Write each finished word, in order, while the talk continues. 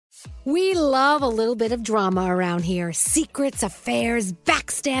We love a little bit of drama around here. Secrets, affairs,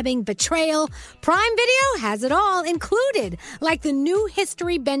 backstabbing, betrayal. Prime Video has it all included, like the new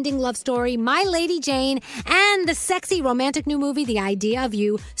history-bending love story, My Lady Jane, and the sexy romantic new movie, The Idea of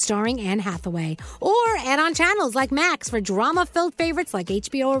You, starring Anne Hathaway. Or add-on channels like Max for drama-filled favorites like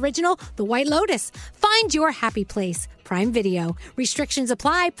HBO original, The White Lotus. Find your happy place. Prime Video. Restrictions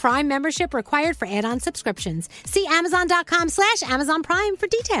apply. Prime membership required for add-on subscriptions. See Amazon.com/Amazon Prime for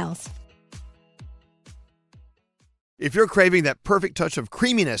details. If you're craving that perfect touch of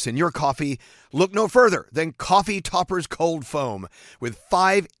creaminess in your coffee, look no further than Coffee Topper's Cold Foam with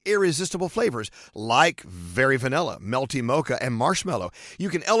 5 irresistible flavors like very vanilla, melty mocha, and marshmallow. You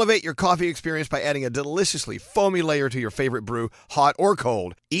can elevate your coffee experience by adding a deliciously foamy layer to your favorite brew, hot or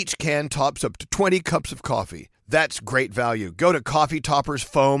cold. Each can tops up to 20 cups of coffee. That's great value. Go to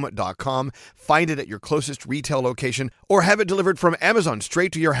coffeetoppersfoam.com, find it at your closest retail location, or have it delivered from Amazon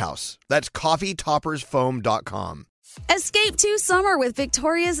straight to your house. That's coffeetoppersfoam.com. Escape to summer with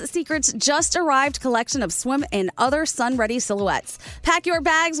Victoria's Secret's just arrived collection of swim and other sun-ready silhouettes. Pack your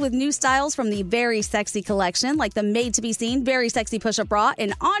bags with new styles from the Very Sexy collection, like the made-to-be-seen Very Sexy push-up bra,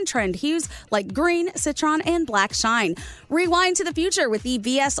 and on-trend hues like green, citron, and black shine. Rewind to the future with the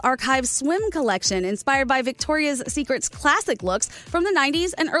VS Archive Swim collection, inspired by Victoria's Secret's classic looks from the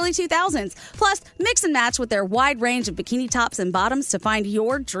 90s and early 2000s. Plus, mix and match with their wide range of bikini tops and bottoms to find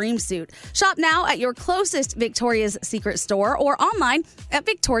your dream suit. Shop now at your closest Victoria's Secret store or online at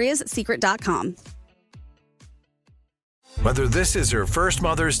victoriassecret.com. Whether this is her first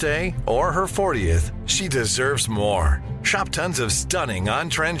Mother's Day or her 40th, she deserves more. Shop tons of stunning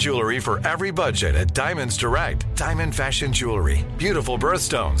on-trend jewelry for every budget at Diamonds Direct. Diamond fashion jewelry, beautiful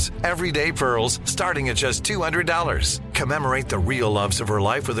birthstones, everyday pearls starting at just $200. Commemorate the real loves of her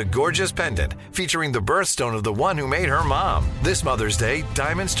life with a gorgeous pendant featuring the birthstone of the one who made her mom. This Mother's Day,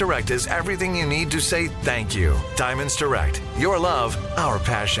 Diamonds Direct is everything you need to say thank you. Diamonds Direct. Your love, our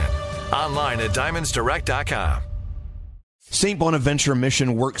passion. Online at diamondsdirect.com. St. Bonaventure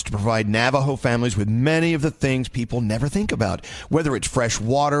Mission works to provide Navajo families with many of the things people never think about. Whether it's fresh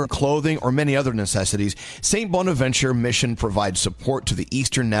water, clothing, or many other necessities, St. Bonaventure Mission provides support to the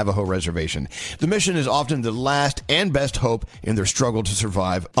Eastern Navajo Reservation. The mission is often the last and best hope in their struggle to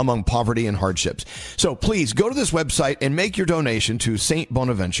survive among poverty and hardships. So please go to this website and make your donation to St.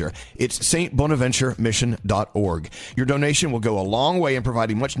 Bonaventure. It's stbonaventuremission.org. Your donation will go a long way in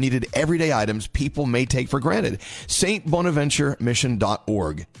providing much needed everyday items people may take for granted. St. Bonaventuremission.org.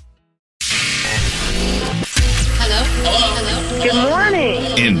 Hello? Good morning.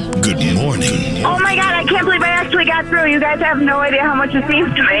 And good morning. Oh my God, I can't believe I actually got through. You guys have no idea how much it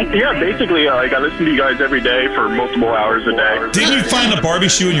seems to me. Yeah, basically, I listen to you guys every day for multiple hours a day. Didn't you find a Barbie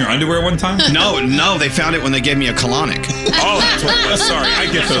shoe in your underwear one time? No, they found it when they gave me a colonic. Oh, that's what, sorry, I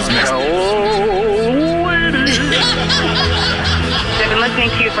get those mixed. Oh, lady. I've been listening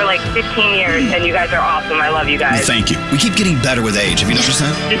to you for like 15 years, and you guys are awesome. I love you guys. Thank you. We keep getting better with age. Have you noticed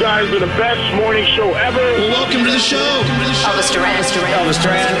that? You guys are the best morning show ever. Well, welcome to the show. Elvis Duran. Elvis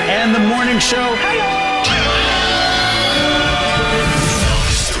Duran and the morning show. Elvis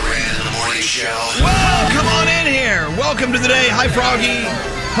Duran and the morning show. Well, come on in here. Welcome to the day. Hi, Froggy.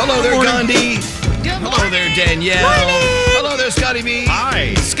 Hello there, Gandhi. Hello there, Danielle. Hello there, Scotty B.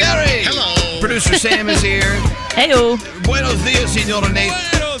 Hi. Scary. Hello. Producer Sam is here. Heyo. Buenos dias, Senora Nate.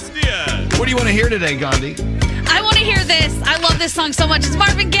 Buenos dias. What do you want to hear today, Gandhi? I want to hear this. I love this song so much. It's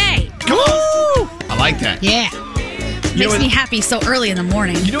Marvin Gaye. Come on. I like that. Yeah. Makes me happy so early in the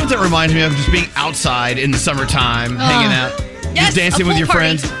morning. You know what that reminds me of? Just being outside in the summertime, hanging out, Yes, just dancing a with your pool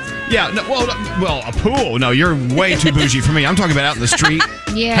party. friends. Yeah, no, well, a pool. No, you're way too bougie for me. I'm talking about out in the street,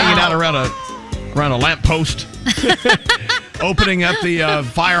 hanging out around a lamppost, opening up the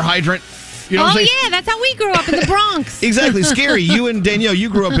fire hydrant. You know what I'm saying? Yeah, that's how we grew up in the Bronx. Exactly. Scary. You and Danielle, you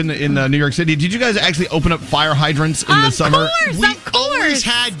grew up in New York City. Did you guys actually open up fire hydrants in the summer? Of course. Always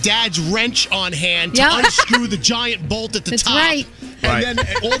had Dad's wrench on hand to unscrew the giant bolt at the top. Right. And then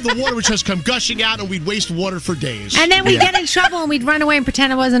all the water would just come gushing out, and we'd waste water for days. And then we'd get in trouble, and we'd run away and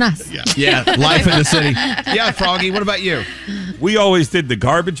pretend it wasn't us. Yeah, life in the city. Yeah, Froggy, what about you? We always did the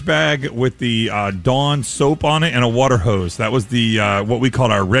garbage bag with the Dawn soap on it and a water hose. That was the what we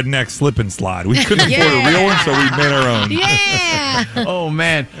called our redneck slip and slide. We couldn't afford a real one, so we made our own. Yeah. Oh,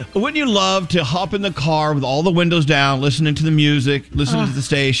 man. Wouldn't you love to hop in the car with all the windows down, listening to the music, listening to the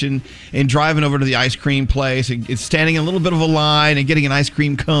station, and driving over to the ice cream place, and it's standing in a little bit of a line and getting an ice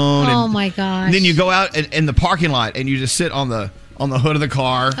cream cone. Oh, my gosh. And then you go out in the parking lot, and you just sit on the hood of the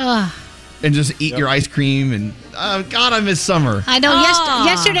car. and just eat your ice cream. And God, I miss summer. I know.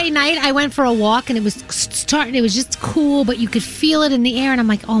 Yesterday night, I went for a walk, and it was starting. It was just cool, but you could feel it in the air. And I'm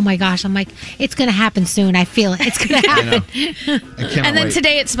like, oh my gosh! I'm like, it's going to happen soon. I feel it. It's going to happen. I cannot And then wait.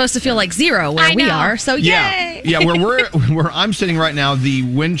 today it's supposed to feel like 0 where we are. So yay! Yeah. Where I'm sitting right now, the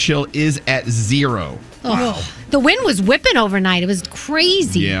wind chill is at 0. Oh, the wind was whipping overnight. It was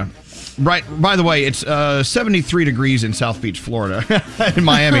crazy. Yeah. Right. By the way, it's 73 degrees in South Beach, Florida, in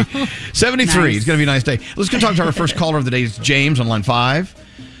Miami. 73. Nice. It's going to be a nice day. Let's go talk to our first caller of the day. It's James on line 5.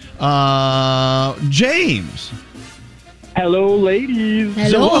 James. Hello, ladies.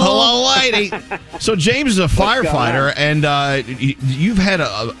 Hello, lady. So James is a firefighter, and you've had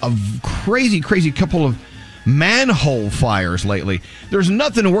a crazy couple of manhole fires lately. There's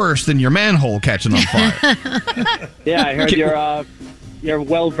nothing worse than your manhole catching on fire. Yeah, I heard you're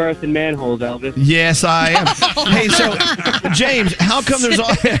well versed in manholes, Elvis. Yes, I am. Hey, so James, how come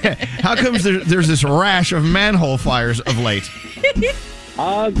there's this rash of manhole fires of late?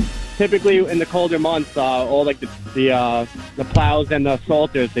 Typically in the colder months, all like the plows and the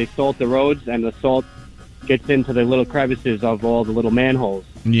salters, they salt the roads, and the salt gets into the little crevices of all the little manholes.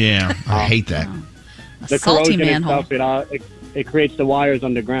 Yeah, I hate that. The salty corrosion manhole. and stuff, it creates the wires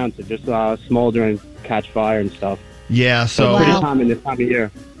underground to just smolder and catch fire and stuff. Yeah, so It's pretty common this time of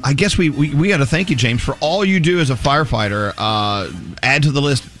year. I guess we got to thank you, James, for all you do as a firefighter. Add to the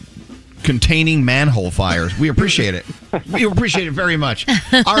list containing manhole fires. We appreciate it. We appreciate it very much.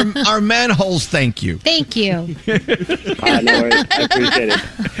 Our manholes thank you. Thank you. No worries. I appreciate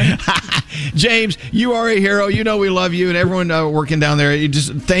it. James, you are a hero. You know we love you and everyone working down there. You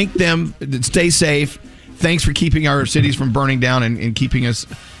just thank them. Stay safe. Thanks for keeping our cities from burning down and keeping us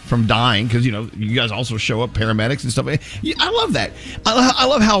from dying, because you guys also show up, paramedics and stuff. I love that. I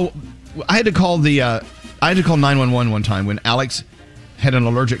love how I had to call 911 one time when Alex had an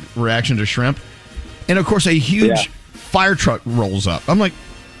allergic reaction to shrimp, and of course a huge fire truck rolls up. I'm like,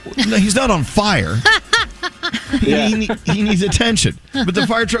 no, he's not on fire. He needs attention, but the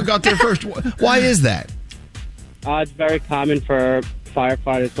fire truck got there first. Why is that? It's very common for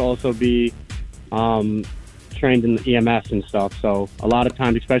firefighters to also be trained in the EMS and stuff. So a lot of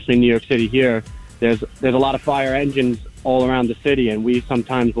times, especially in New York City here, there's a lot of fire engines all around the city, and we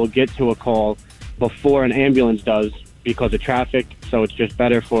sometimes will get to a call before an ambulance does because of traffic. So it's just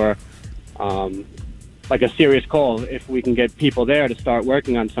better for like a serious call, if we can get people there to start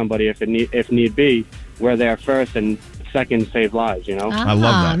working on somebody if need be. We're there first, and second save lives, I love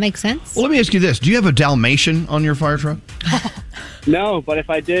that. Makes sense. Well, let me ask you this. Do you have a Dalmatian on your fire truck? No, but if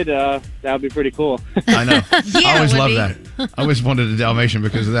I did, that would be pretty cool. I know. I always Libby. love that. I always wanted a Dalmatian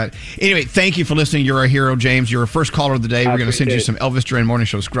because of that. Anyway, thank you for listening. You're a hero, James. You're our first caller of the day. We're going to send you some Elvis Duran Morning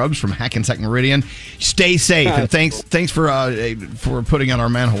Show scrubs from Hackensack Meridian. Stay safe, and thanks for putting out our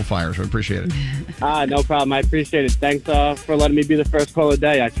manhole fires. I appreciate it. No problem. I appreciate it. Thanks for letting me be the first caller of the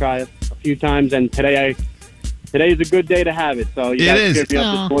day. I try it a few times, and today is a good day to have it. So you guys cheered me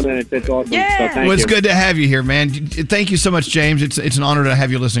up this morning. It's awesome. Yeah. So thank you. It's good to have you here, man. Thank you so much, James. It's an honor to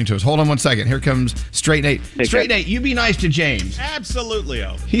have you listening to us. Hold on one second. Here comes Straight Nate. Straight Nate, you be nice to James. Absolutely,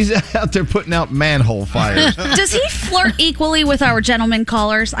 Elvis. He's out there putting out manhole fires. Does he flirt equally with our gentleman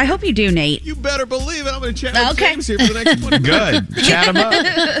callers? I hope you do, Nate. You better believe it. I'm going to chat with Okay. James here for the next 20 Good. Chat him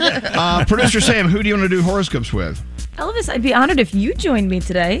up. Producer Sam, who do you want to do horoscopes with? Elvis, I'd be honored if you joined me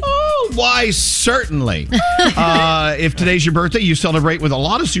today. Oh, why, certainly. If today's your birthday, you celebrate with a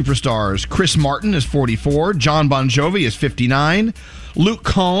lot of superstars. Chris Martin is 44. John Bon Jovi is 59. Luke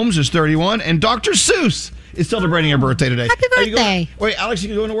Combs is 31. And Dr. Seuss is celebrating her birthday today. Happy birthday. Wait, Alex,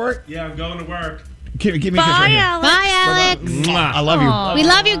 you going to work? Yeah, I'm going to work. Give me a kiss right here. Bye, Alex. Mwah. I love you. We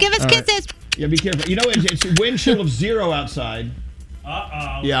love you. Give us All right. kisses. Yeah, be careful. You know, it's a wind chill of 0 outside.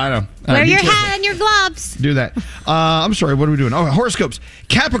 Uh-oh. Yeah, I know. Wear Be your careful. hat and your gloves. Do that. I'm sorry, what are we doing? Oh, horoscopes.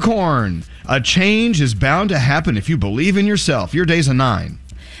 Capricorn. A change is bound to happen if you believe in yourself. Your day's a 9.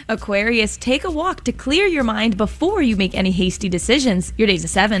 Aquarius, take a walk to clear your mind before you make any hasty decisions. Your day's a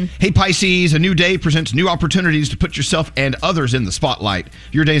 7. Hey, Pisces. A new day presents new opportunities to put yourself and others in the spotlight.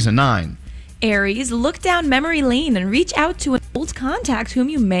 Your day's a 9. Aries, look down memory lane and reach out to an old contact whom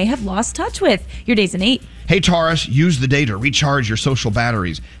you may have lost touch with. Your day's an 8. Hey, Taurus. Use the day to recharge your social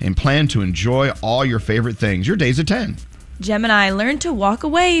batteries and plan to enjoy all your favorite things. Your day's a 10. Gemini, learn to walk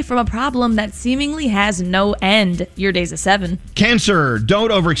away from a problem that seemingly has no end. Your day's a 7. Cancer.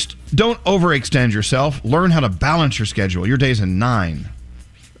 Don't overextend yourself. Learn how to balance your schedule. Your day's a 9.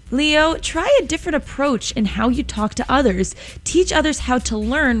 Leo, try a different approach in how you talk to others. Teach others how to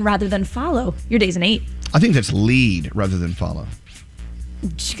learn rather than follow. Your day's an 8. I think that's lead rather than follow.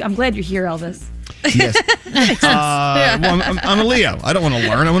 I'm glad you're here, Elvis. Yes. Well, I'm a Leo. I don't want to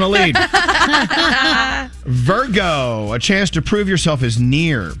learn. I want to lead. Virgo, a chance to prove yourself is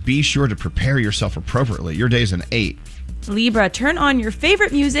near. Be sure to prepare yourself appropriately. Your day's an 8. Libra, turn on your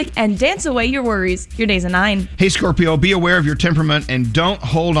favorite music and dance away your worries. Your day's a 9. Hey, Scorpio, be aware of your temperament and don't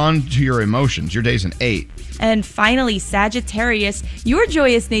hold on to your emotions. Your day's an 8. And finally, Sagittarius, your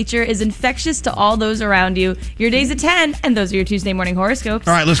joyous nature is infectious to all those around you. Your day's a 10, and those are your Tuesday morning horoscopes.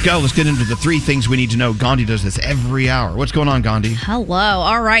 All right, let's go. Let's get into the 3 things we need to know. Gandhi does this every hour. What's going on, Gandhi? Hello.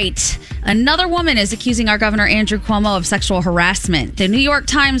 All right. Another woman is accusing our Governor Andrew Cuomo of sexual harassment. The New York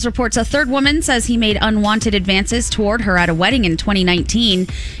Times reports a third woman says he made unwanted advances toward her at a wedding in 2019.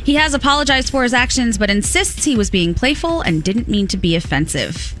 He has apologized for his actions, but insists he was being playful and didn't mean to be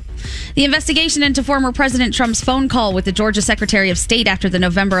offensive. The investigation into former President Trump's phone call with the Georgia Secretary of State after the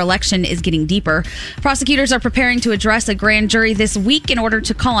November election is getting deeper. Prosecutors are preparing to address a grand jury this week in order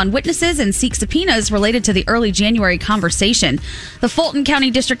to call on witnesses and seek subpoenas related to the early January conversation. The Fulton County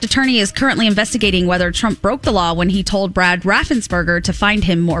District Attorney is currently investigating whether Trump broke the law when he told Brad Raffensperger to find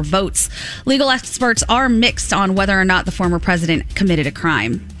him more votes. Legal experts are mixed on whether or not the former president committed a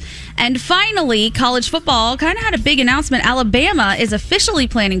crime. And finally, college football kind of had a big announcement. Alabama is officially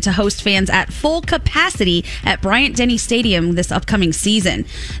planning to host fans at full capacity at Bryant-Denny Stadium this upcoming season.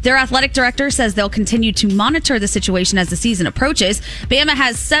 Their athletic director says they'll continue to monitor the situation as the season approaches. Bama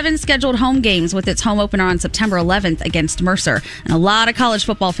has 7 scheduled home games with its home opener on September 11th against Mercer. And a lot of college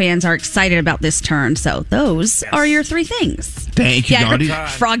football fans are excited about this turn. So those are your 3 things. Thank you, Gandhi.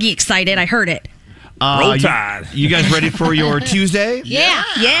 Froggy excited. I heard it. Roll Tide. You guys ready for your Tuesday? Yeah.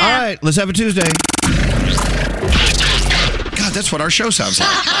 All right, let's have a Tuesday. God, that's what our show sounds like.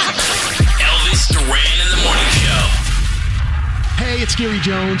 Elvis Duran in the Morning Show. Hey, it's Gary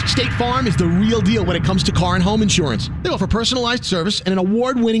Jones. State Farm is the real deal when it comes to car and home insurance. They offer personalized service and an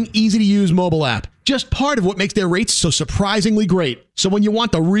award-winning, easy-to-use mobile app. Just part of what makes their rates so surprisingly great. So when you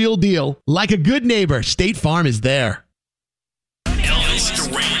want the real deal, like a good neighbor, State Farm is there. Elvis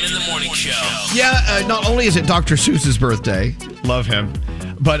Duran in the Morning Show. Yeah, not only is it Dr. Seuss's birthday, love him,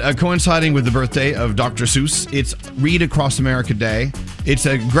 but coinciding with the birthday of Dr. Seuss, it's Read Across America Day. It's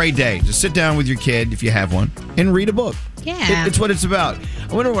a great day. Just sit down with your kid, if you have one, and read a book. Yeah. It's what it's about.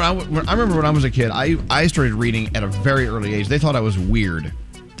 I remember when I was a kid, I started reading at a very early age. They thought I was weird.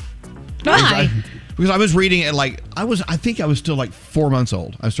 Why? Because I was reading at I think I was still like 4 months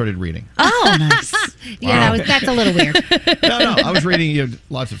old. I started reading. Oh, nice. Yeah, that's a little weird. No, I was reading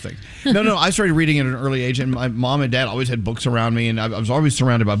lots of things. No, I started reading at an early age, and my mom and dad always had books around me, and I was always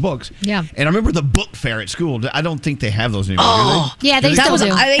surrounded by books. Yeah. And I remember the book fair at school. I don't think they have those anymore. Oh, yeah, they still do.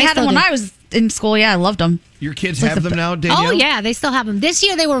 They had them when I was in school. Yeah, I loved them. Your kids have them now, Danielle? Oh, yeah, they still have them. This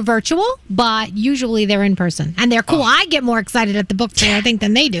year they were virtual, but usually they're in person. And they're cool. I get more excited at the book fair, I think,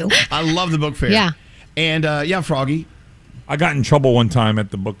 than they do. I love the book fair. Yeah. And, Froggy. I got in trouble one time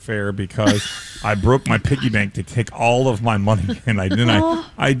at the book fair because I broke my piggy bank to take all of my money, and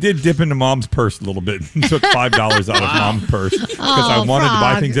I did dip into Mom's purse a little bit and took $5 out of Mom's purse because I wanted to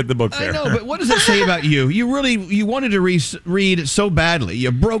buy things at the book fair. I know, but what does it say about you? You wanted to read so badly.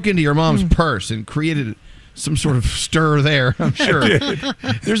 You broke into your mom's purse and created some sort of stir there, I'm sure.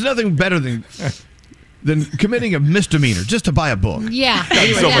 There's nothing better than committing a misdemeanor just to buy a book. Yeah.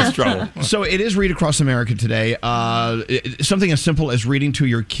 So much trouble. So it is Read Across America today. Something as simple as reading to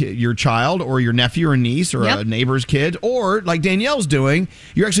your child or your nephew or niece or a neighbor's kid, or like Danielle's doing,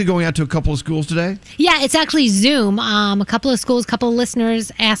 you're actually going out to a couple of schools today? Yeah, it's actually Zoom. A couple of schools, a couple of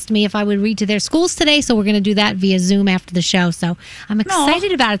listeners asked me if I would read to their schools today, so we're going to do that via Zoom after the show. So I'm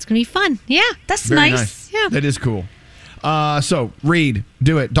excited about it. It's going to be fun. Yeah. That's Very nice. Yeah. That is cool. So read,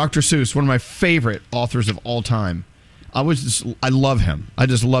 do it. Dr. Seuss, one of my favorite authors of all time. I love him. I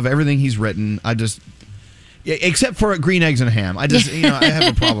just love everything he's written. Except for Green Eggs and Ham. I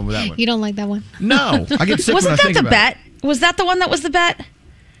have a problem with that one. You don't like that one? No, I get sick when I think about it. Wasn't that the bet? Was that the one that was the bet?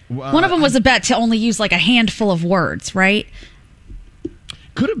 One of them was a bet to only use like a handful of words, right?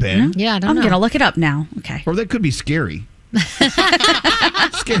 Could have been. Yeah, I don't I'm know. going to look it up now. Okay. Or that could be Scary.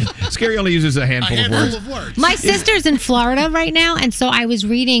 Scary only uses a handful of words. My sister's in Florida right now, and so I was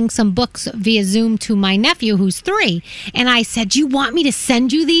reading some books via Zoom to my nephew, who's 3. And I said, "Do you want me to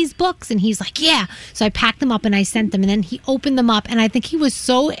send you these books?" And he's like, "Yeah." So I packed them up and I sent them, and then he opened them up, and I think he was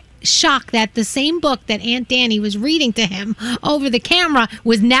so shocked that the same book that Aunt Danny was reading to him over the camera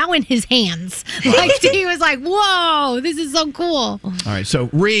was now in his hands. Like, he was like, "Whoa, this is so cool." All right, so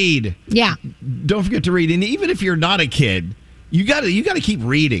read. Yeah. Don't forget to read. And even if you're not a kid, You got to keep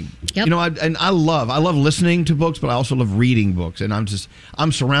reading. Yep. You know, I love listening to books, but I also love reading books, and I'm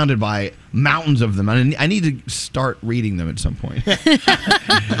surrounded by mountains of them. I need to start reading them at some point. But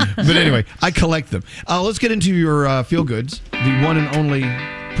anyway, I collect them. Let's get into your feel goods. The one and only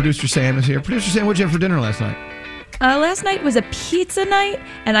producer Sam is here. Producer Sam, what'd you have for dinner last night? Last night was a pizza night,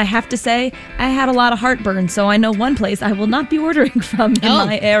 and I have to say, I had a lot of heartburn, so I know one place I will not be ordering from in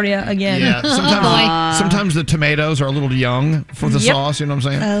my area again. Yeah, sometimes the tomatoes are a little young for the sauce, you know what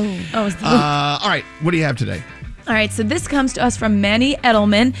I'm saying? All right, what do you have today? All right, so this comes to us from Manny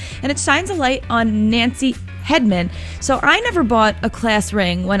Edelman, and it shines a light on Nancy Hedman. So I never bought a class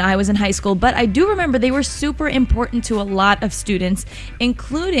ring when I was in high school, but I do remember they were super important to a lot of students,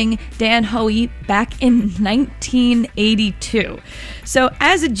 including Dan Hoey back in 1982. So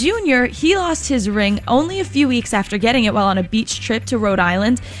as a junior, he lost his ring only a few weeks after getting it while on a beach trip to Rhode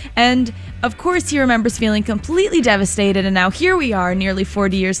Island. And of course, he remembers feeling completely devastated, and now here we are nearly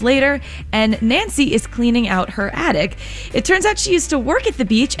 40 years later, and Nancy is cleaning out her attic. It turns out she used to work at the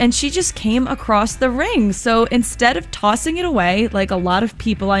beach, and she just came across the ring. So instead of tossing it away, like a lot of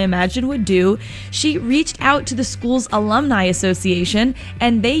people I imagine would do, she reached out to the school's alumni association,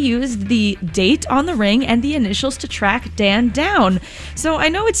 and they used the date on the ring and the initials to track Dan down. So I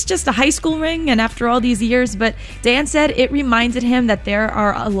know it's just a high school ring, and after all these years, but Dan said it reminded him that there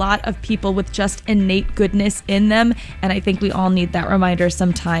are a lot of people with just innate goodness in them, and I think we all need that reminder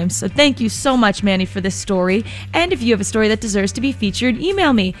sometimes. So thank you so much, Manny, for this story. And if you have a story that deserves to be featured,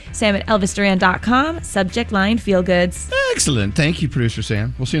 email me, sam@elvisduran.com, subject line feel goods. Excellent. Thank you, producer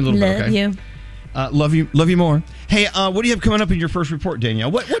Sam. We'll see you in a little bit, okay? Love you. Love you more. Hey, what do you have coming up in your first report,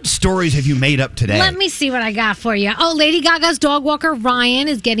 Danielle? What stories have you made up today? Let me see what I got for you. Oh, Lady Gaga's dog walker Ryan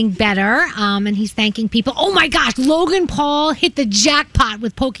is getting better, and he's thanking people. Oh my gosh, Logan Paul hit the jackpot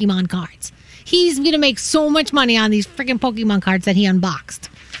with Pokemon cards. He's going to make so much money on these freaking Pokemon cards that he unboxed.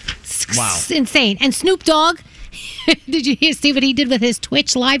 Wow. It's insane. And Snoop Dogg, did you see what he did with his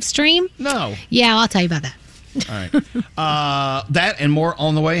Twitch live stream? No. Yeah, I'll tell you about that. All right. That and more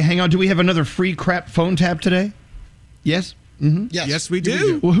on the way. Hang on. Do we have another free crap phone tap today? Yes? Mm-hmm. Yes, we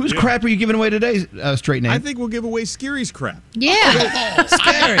do. Well, whose crap are you giving away today, Straight Name? I think we'll give away Scary's crap. Yeah. Oh,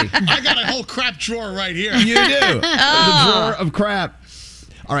 Scary. I got a whole crap drawer right here. You do. The drawer of crap.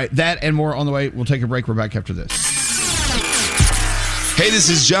 All right. That and more on the way. We'll take a break. We're back after this. Hey, this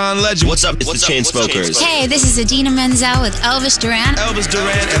is John Legend. What's up? It's the Chainsmokers. Hey, this is Idina Menzel with Elvis Duran. Elvis Duran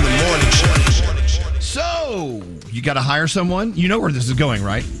and the Morning Show. So, you got to hire someone. You know where this is going,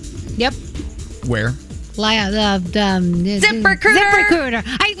 right? Yep. Where? ZipRecruiter.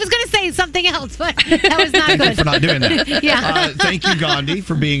 I was going to say something else, but that was not Thank good. you for not doing that. Yeah. Thank you, Gandhi,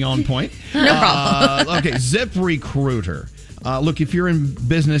 for being on point. No problem. Okay, ZipRecruiter. Look, if you're in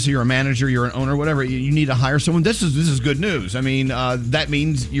business, you're a manager, you're an owner, whatever, you need to hire someone. This is good news. I mean, that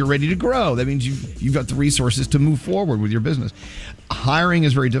means you're ready to grow. That means you've got the resources to move forward with your business. Hiring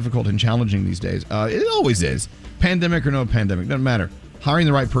is very difficult and challenging these days. It always is. Pandemic or no pandemic, doesn't matter. Hiring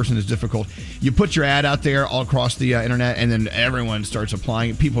the right person is difficult. You put your ad out there all across the internet, and then everyone starts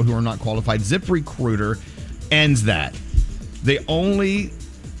applying. People who are not qualified. ZipRecruiter ends that. They only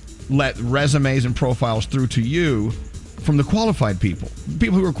let resumes and profiles through to you from the qualified people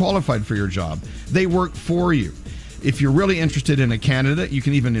who are qualified for your job. They work for you. If you're really interested in a candidate, you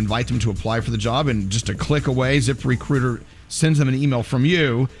can even invite them to apply for the job, and just a click away, ZipRecruiter sends them an email from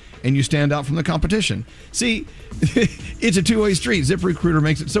you, and you stand out from the competition. See, it's a two-way street. ZipRecruiter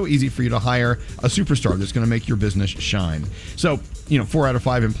makes it so easy for you to hire a superstar that's going to make your business shine. So, 4 out of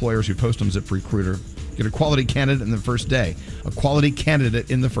 5 employers who post on ZipRecruiter get a quality candidate in the first day. A quality candidate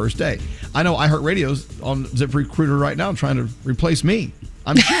in the first day. I know iHeartRadio's on ZipRecruiter right now trying to replace me.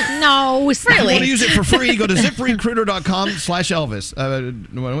 I'm sure. No, If you want to use it for free, go to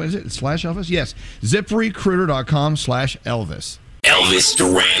ZipRecruiter.com/Elvis. What is it? /Elvis? Yes. ZipRecruiter.com/Elvis. Elvis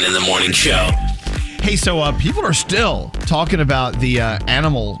Duran in the Morning Show. Hey, so people are still talking about the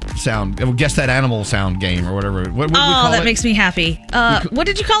animal sound. Guess that animal sound game or whatever. What we call that it? makes me happy. What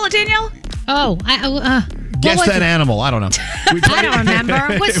did you call it, Danielle? Oh, Guess that animal. I don't know. I don't remember.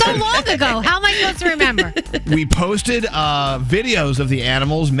 It was so long ago. How am I supposed to remember? We posted videos of the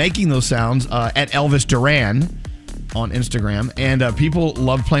animals making those sounds at Elvis Duran on Instagram, and people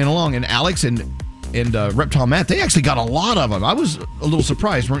love playing along. And Alex and Reptile Matt, they actually got a lot of them. I was a little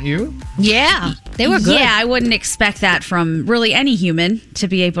surprised, weren't you? Yeah, they were good. Yeah, I wouldn't expect that from really any human to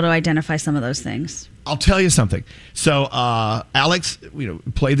be able to identify some of those things. I'll tell you something. So Alex,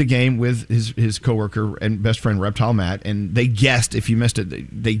 played the game with his coworker and best friend Reptile Matt, and they guessed. If you missed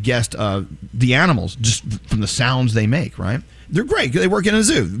it, they guessed the animals just from the sounds they make. Right? They're great. They work in a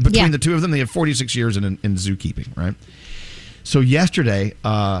zoo. Between the two of them, they have 46 years in zookeeping. Right? So yesterday,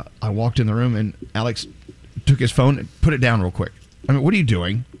 I walked in the room and Alex took his phone and put it down real quick. I mean, what are you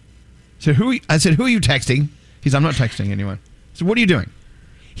doing? I said, who are you texting? He said, I'm not texting anyone. I said, what are you doing?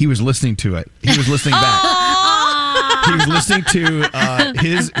 He was listening to it. He was listening back. He was listening to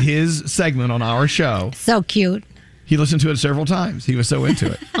his segment on our show. So cute. He listened to it several times. He was so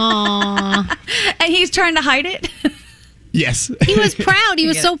into it. Aww. And he's trying to hide it? Yes. He was proud. He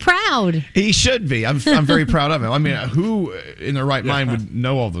was so proud. He should be. I'm very proud of him. I mean, who in their right mind would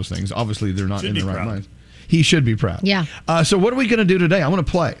know all those things? Obviously, they're not in their right minds. He should be proud. Yeah. So what are we going to do today? I want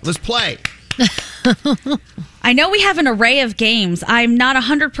to play. Let's play. I know we have an array of games. I'm not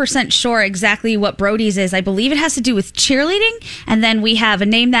 100% sure exactly what Brody's is. I believe it has to do with cheerleading. And then we have a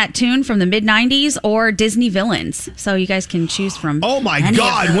Name That Tune from the mid-90s or Disney villains. So you guys can choose from. Oh, my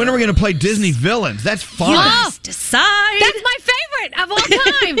God. When are we going to play Disney villains? That's fun. Yes, decide. That's my favorite of all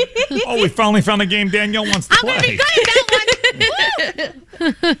time. Oh, we finally found a game Danielle wants to play. I'm going to be good at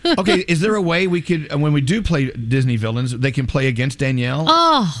that one. Okay, is there a way we could, when we do play Disney villains, they can play against Danielle?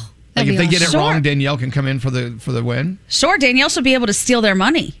 Oh. Like if they get it Sure. wrong, Danielle can come in for the win? Sure, Danielle should be able to steal their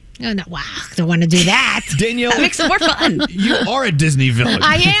money. Oh, no, wow, don't want to do that. Danielle, That makes it more fun. You are a Disney villain.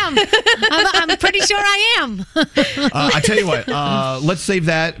 I am. I'm pretty sure I am. I tell you what, let's save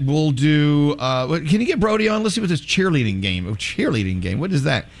that. We'll do, can you get Brody on? Let's see what this cheerleading game. What is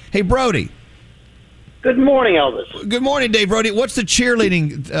that? Hey, Brody. Good morning, Elvis. Good morning, Dave Brody. What's the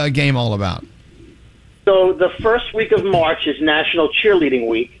cheerleading game all about? So the first week of March is National Cheerleading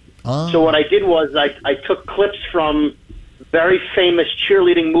Week. So what I did was I took clips from very famous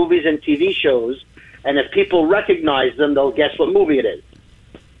cheerleading movies and TV shows, and if people recognize them, they'll guess what movie it is.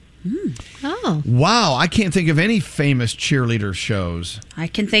 Oh. Wow, I can't think of any famous cheerleader shows. I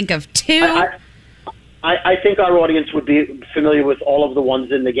can think of two. I think our audience would be familiar with all of the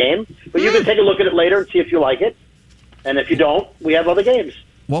ones in the game, but you can take a look at it later and see if you like it. And if you don't, we have other games.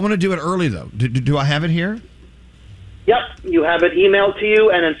 Well, I want to do it early, though. Do I have it here? Yep, you have it emailed to you,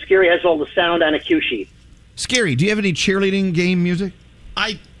 and then Scary has all the sound and a cue sheet. Scary, do you have any cheerleading game music?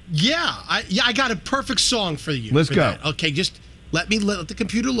 I got a perfect song for you. Let's for go. that. Okay, just let the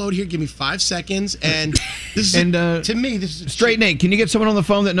computer load here. Give me 5 seconds, and this is to me. This is Straight Nate. Can you get someone on the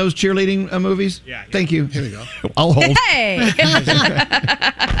phone that knows cheerleading movies? Yeah. Thank you. Here we go. I'll hold. Hey.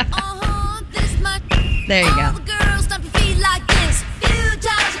 There you go.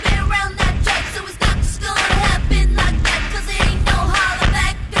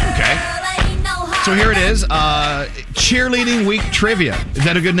 So here it is, Cheerleading Week Trivia. Is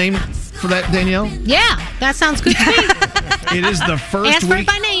that a good name for that, Danielle? Yeah, that sounds good to me. It is the first Ask for week it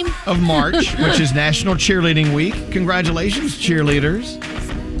by name. of March, which is National Cheerleading Week. Congratulations, cheerleaders.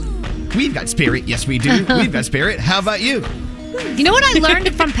 We've got spirit. Yes, we do. We've got spirit. How about you? You know what I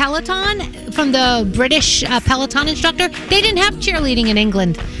learned from Peloton, from the British Peloton instructor? They didn't have cheerleading in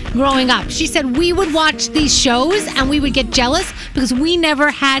England growing up. She said we would watch these shows and we would get jealous because we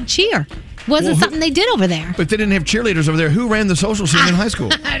never had cheer. Wasn't something they did over there. But they didn't have cheerleaders over there. Who ran the social scene in high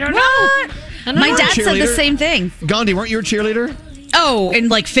school? I don't know. My dad said the same thing. Gandhi, weren't you a cheerleader? Oh, in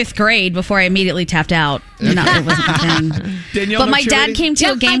like 5th grade before I immediately tapped out. No, it wasn't a thing. Danielle, But no my dad cheerleading? came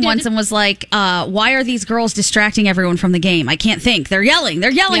to a game once and was like, why are these girls distracting everyone from the game? I can't think. They're yelling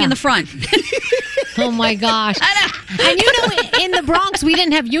in the front. Oh my gosh. And you know, in the Bronx, we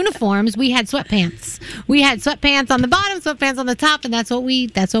didn't have uniforms. We had sweatpants. We had sweatpants on the bottom, sweatpants on the top, and that's what we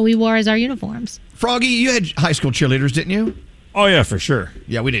wore as our uniforms. Froggy, you had high school cheerleaders, didn't you? Oh, yeah, for sure.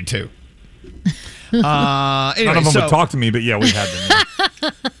 Yeah, we did too. Anyway, Anyway, None of them would talk to me, but yeah, we had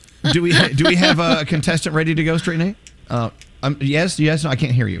them. do we have a contestant ready to go, Straight Nate? Yes. No, I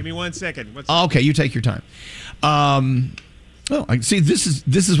can't hear you. Give me 1 second. Okay, you take your time. I see. This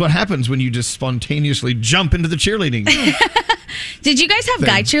is what happens when you just spontaneously jump into the cheerleading. Did you guys have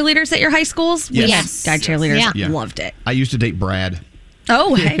guy cheerleaders at your high schools? We Yes. had guy cheerleaders. Yeah. Loved it. I used to date Brad.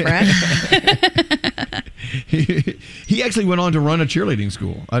 Oh, hey, Brad. He actually went on to run a cheerleading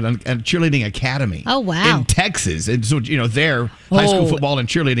school, a cheerleading academy. Oh, wow. In Texas. And so, there, high school football and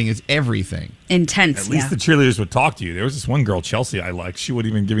cheerleading is everything. Intense, At least the cheerleaders would talk to you. There was this one girl, Chelsea, I liked. She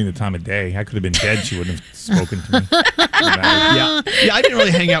wouldn't even give me the time of day. I could have been dead. She wouldn't have spoken to me. Yeah, I didn't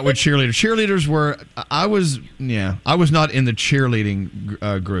really hang out with cheerleaders. Cheerleaders were, I was not in the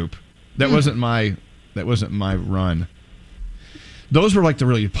cheerleading group. That wasn't my run. Those were like the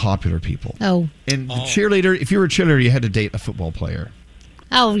really popular people. Oh. And the cheerleader, if you were a cheerleader, you had to date a football player.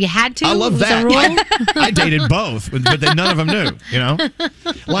 Oh, you had to? I love It was that. a rule? I dated both, but then none of them knew,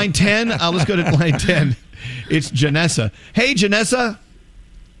 Line 10, let's go to line 10. It's Janessa. Hey, Janessa.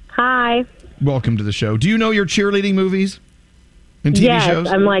 Hi. Welcome to the show. Do you know your cheerleading movies and TV yes, shows?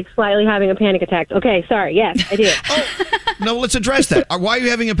 I'm like slightly having a panic attack. Okay, sorry. Yes, I do. No, let's address that. Why are you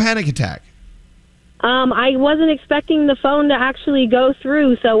having a panic attack? I wasn't expecting the phone to actually go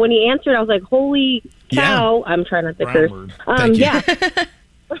through, so when he answered, I was like, "Holy cow!" I'm trying not to curse. Thank you. Yeah.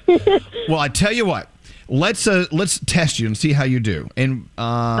 Well, I tell you what. Let's test you and see how you do. And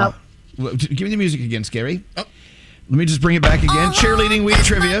give me the music again, Scary. Let me just bring it back again. Cheerleading Week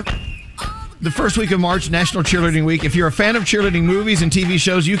trivia. The first week of March, National Cheerleading Week. If you're a fan of cheerleading movies and TV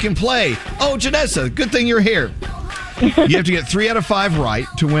shows, you can play. Oh, Janessa, good thing you're here. You have to get 3 out of 5 right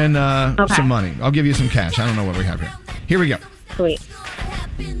to win some money. I'll give you some cash. I don't know what we have here. Here we go. Sweet.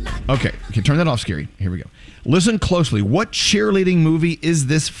 Okay, turn that off, Scary. Here we go. Listen closely. What cheerleading movie is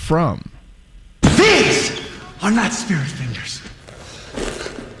this from? These are not spirit fingers.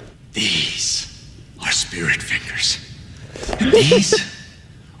 These are spirit fingers. And these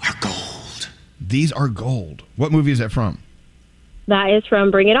are gold. These are gold. What movie is that from? That is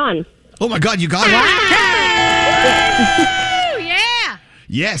from Bring It On. Oh my God, you got it. Yeah.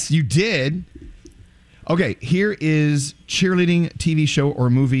 Yes, you did. Okay, here is cheerleading TV show or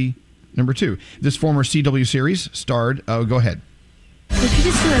movie number 2. This former CW series starred, go ahead. Did you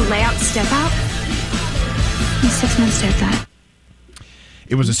just do a layout step out? I'm 6 months to that.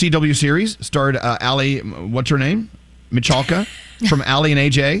 It was a CW series, starred Allie, what's her name? Michalka from Allie and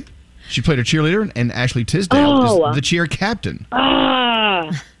AJ. She played a cheerleader, and Ashley Tisdale is the cheer captain.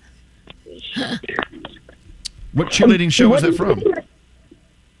 What cheerleading show was that from?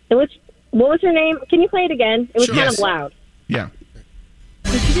 What was her name? Can you play it again? It was Sure. kind Yes. of loud. Yeah.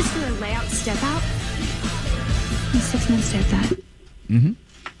 Did you just do a layout step out? I'm 6 months to that. Mm-hmm.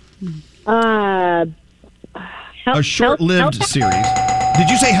 A short-lived series. Did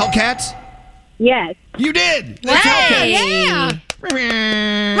you say Hellcats? Yes. You did. Hey, Hellcats. yeah. I've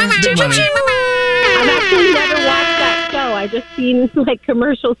actually never watched that show. I just seen like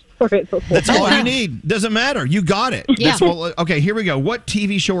commercials for it before. That's all you need. Doesn't matter. You got it. Yeah. Okay, here we go. What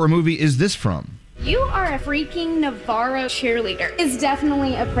TV show or movie is this from? You are a freaking Navarro cheerleader. It's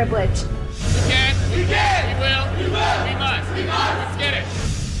definitely a privilege. We can. We will. We must. Let's get it.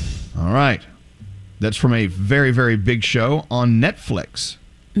 All right. That's from a very, very big show on Netflix.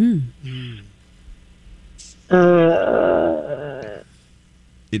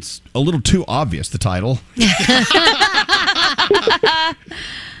 It's a little too obvious, the title.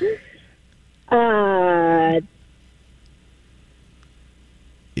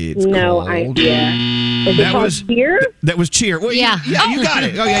 It's no called... idea. Is it called Cheer? That was Cheer. Well, Yeah. You got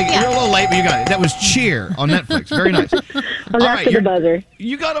it. Oh, yeah, you're a little late, but you got it. That was Cheer on Netflix. Very nice. That's the buzzer.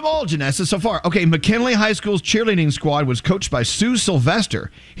 You got them all, Janessa, so far. Okay, McKinley High School's cheerleading squad was coached by Sue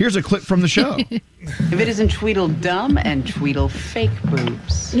Sylvester. Here's a clip from the show. If it isn't Tweedledum and Tweedle fake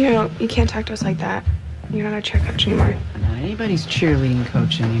boobs. You can't talk to us like that. You're not a cheer coach anymore. I'm not anybody's cheerleading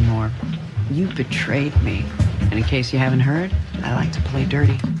coach anymore. You betrayed me. And in case you haven't heard, I like to play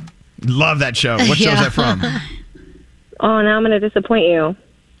dirty. Love that show. What show is that from? Oh, now I'm going to disappoint you.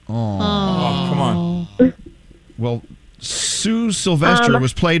 Oh, come on. Well, Sue Sylvester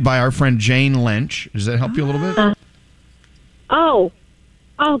was played by our friend Jane Lynch. Does that help you a little bit? Oh,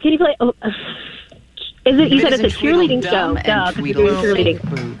 can you play? Oh, is it? You said it's a cheerleading show. Duh, because you're doing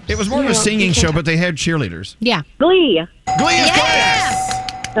cheerleading. It was more of a singing show, but they had cheerleaders. Yeah. Glee. Glee is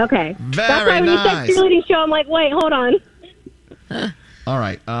Okay. Very That's why when you nice. said cheerleading show, I'm like, wait, hold on. All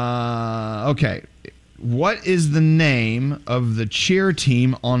right. Okay. What is the name of the cheer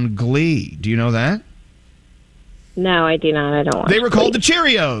team on Glee? Do you know that? No, I do not. I don't want They were called the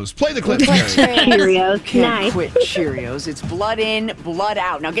Cheerios. Play the clip. Cheerios. Can't Nice. quit Cheerios. It's blood in, blood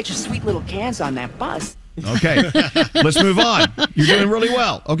out. Now get your sweet little cans on that bus. Okay. Let's move on. You're doing really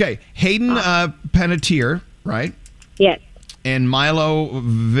well. Okay. Hayden Panettiere, right? Yes. And Milo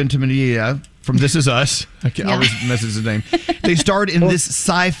Ventimiglia from This Is Us. I always mess his name. They starred in this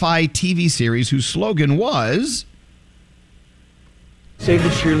sci-fi TV series whose slogan was... Save the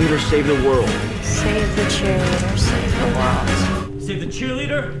cheerleader, save the world. Save the cheerleader, save the world. Save the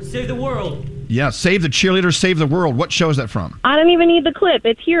cheerleader, save the world. Yeah, Save the Cheerleader, Save the World. What show is that from? I don't even need the clip.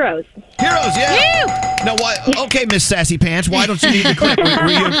 It's Heroes. Heroes, yeah. Now, why? Okay, Miss Sassy Pants, why don't you need the clip?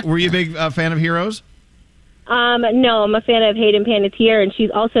 Were you a big fan of Heroes? No, I'm a fan of Hayden Panettiere, and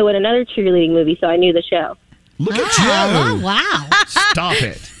she's also in another cheerleading movie, so I knew the show. Look at you. Oh, wow. Stop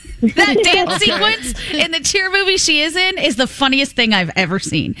it. That dance Okay. sequence in the cheer movie she is in is the funniest thing I've ever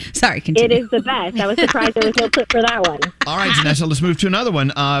seen. Sorry, continue. It is the best. I was surprised there was no clip for that one. All right, Janessa, let's move to another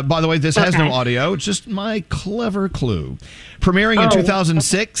one. By the way, this has no audio. It's just my clever clue. Premiering in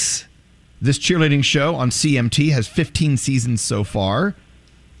 2006, this cheerleading show on CMT has 15 seasons so far.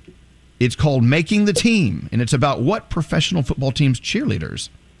 It's called Making the Team, and it's about what professional football team's cheerleaders?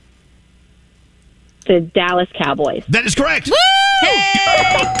 the Dallas Cowboys. That is correct. Woo!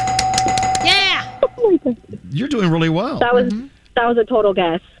 Yeah. You're doing really well. That was a total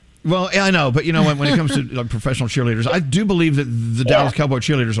guess. Well, I know, but you know what? When it comes to professional cheerleaders, I do believe that the Dallas Cowboy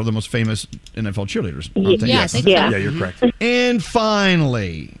cheerleaders are the most famous NFL cheerleaders. Aren't they? Yes. Yeah, you're correct. And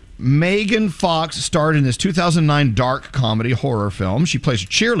finally, Megan Fox starred in this 2009 dark comedy horror film. She plays a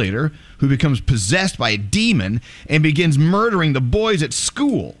cheerleader who becomes possessed by a demon and begins murdering the boys at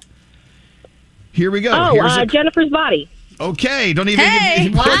school. Here we go. Oh, Jennifer's Body. Okay, don't even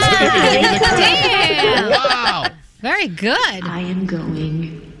give Wow. the Damn. Wow. Very good. I am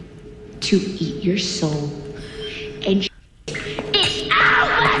going to eat your soul and it's our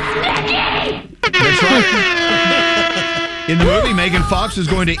That's right. In the movie, Megan Fox is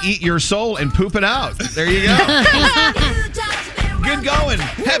going to eat your soul and poop it out. There you go. Good going.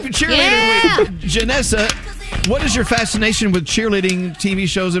 Happy cheerleading week. Janessa, what is your fascination with cheerleading TV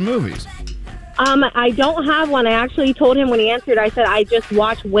shows and movies? I don't have one. I actually told him when he answered, I said I just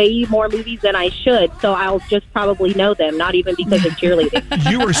watch way more movies than I should, so I'll just probably know them, not even because of cheerleading.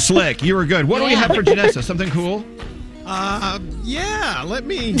 You were slick. You were good. What do we have for Janessa? Something cool? Yeah, let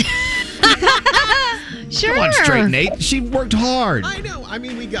me... Sure. Come on straight, Nate. She worked hard. I know. I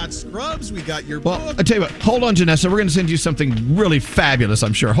mean, we got Scrubs, we got your book. Well, I tell you what. Hold on, Janessa. We're going to send you something really fabulous,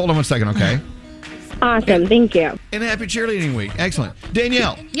 I'm sure. Hold on one second, okay? Awesome. Thank you. And happy cheerleading week. Excellent.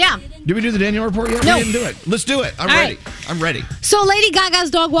 Danielle. Yeah. Did we do the Danielle report yet? No. We didn't do it. Let's do it. I'm All ready. right. I'm ready. So Lady Gaga's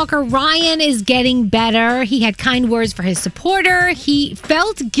dog walker Ryan is getting better. He had kind words for his supporter. He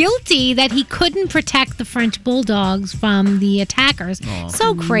felt guilty that he couldn't protect the French bulldogs from the attackers.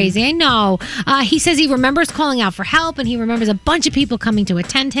 So crazy, I know. He says he remembers calling out for help, and he remembers a bunch of people coming to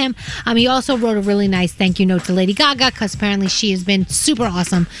attend him. He also wrote a really nice thank you note to Lady Gaga because apparently she has been super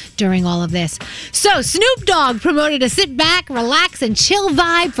awesome during all of this. So Snoop Dogg promoted a sit back, relax, and chill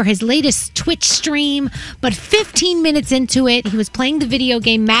vibe for his latest Twitch stream, but 15 minutes into it, he was playing the video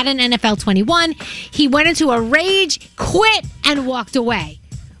game Madden NFL 21. He went into a rage, quit, and walked away.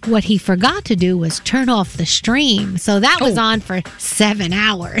 What he forgot to do was turn off the stream. So that was on for 7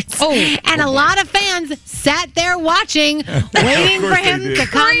 hours. And a lot of fans sat there watching, waiting for him to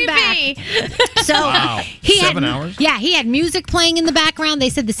come back. So he 7 had, hours? Yeah, he had music playing in the background.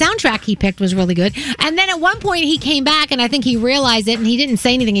 They said the soundtrack he picked was really good. And then at one point he came back and I think he realized it and he didn't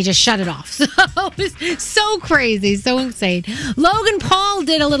say anything. He just shut it off. So it was so crazy, so insane. Logan Paul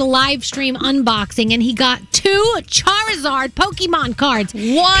did a little live stream unboxing and he got 2 Charizard Pokemon cards.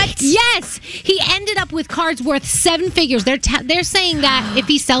 What? Yes, he ended up with cards worth 7 figures. They're saying that if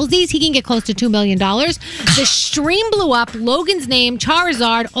he sells these, he can get close to $2 million. The stream blew up. Logan's name,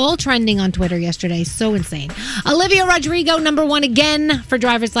 Charizard, all trending on Twitter yesterday. So insane. Olivia Rodrigo, #1 again for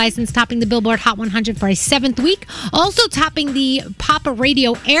driver's license, topping the Billboard Hot 100 for a 7th week. Also topping the Papa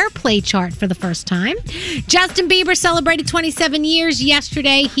Radio Airplay chart for the first time. Justin Bieber celebrated 27 years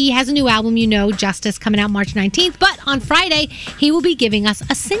yesterday. He has a new album, you know, Justice, coming out March 19th. But on Friday, he will be giving us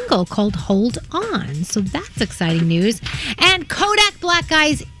a single called Hold On. So that's exciting news. And Kodak Black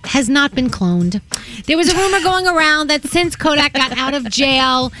Eyes has not been cloned. There was a rumor going around that since Kodak got out of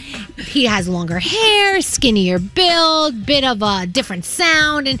jail, he has longer hair, skinnier build, bit of a different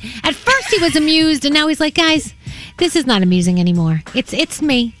sound. And at first he was amused, and now he's like, guys, this is not amusing anymore. It's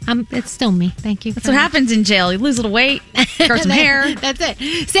me. It's still me. Thank you. That's what happens in jail. You lose a little weight, grow some hair. That's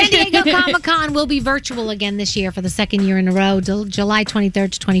it. San Diego Comic-Con will be virtual again this year for the second year in a row, July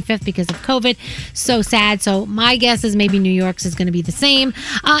 23rd to 25th because of COVID. So sad. So my guess is maybe New York's is going to be the same.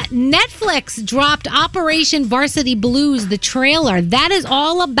 Netflix dropped Operation Varsity Blues, the trailer. That is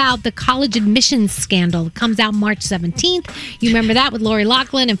all about the college admissions scandal. It comes out March 17th. You remember that with Lori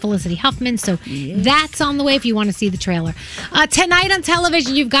Loughlin and Felicity Huffman. So that's on the way if you want to see the trailer. Tonight on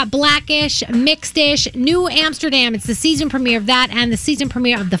television, you've got Blackish, Mixed-ish, New Amsterdam. It's the season premiere of that and the season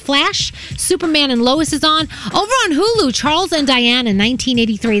premiere of The Flash. Superman and Lois is on. Over on Hulu, Charles and Diane in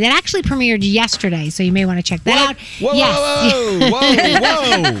 1983. That actually premiered yesterday, so you may want to check that out. Whoa,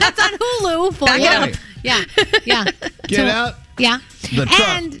 whoa. That's on Hulu for Back you. up. Yeah. Get out. Yeah. The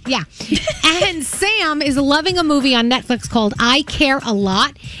truck. And Sam is loving a movie on Netflix called I Care a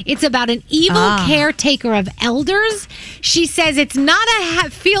Lot. It's about an evil caretaker of elders. She says it's not a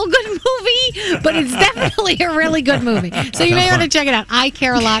feel-good movie, but it's definitely a really good movie. So you may want to check it out. I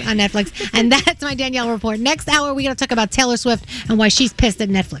Care a Lot on Netflix. And that's my Danielle report. Next hour, we're going to talk about Taylor Swift and why she's pissed at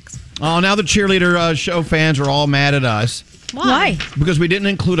Netflix. Oh, now the cheerleader show fans are all mad at us. Why? Because we didn't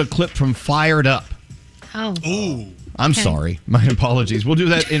include a clip from Fired Up. Oh. Ooh. I'm sorry. My apologies. We'll do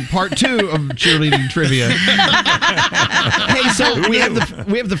that in part 2 of cheerleading trivia. Hey, so we have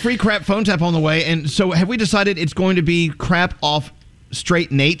the free crap phone tap on the way, and so have we decided it's going to be crap off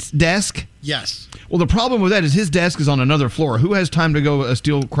Straight Nate's desk? Yes. Well, the problem with that is his desk is on another floor. Who has time to go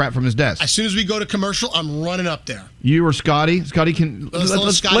steal crap from his desk? As soon as we go to commercial, I'm running up there. You or Scotty? Scotty can...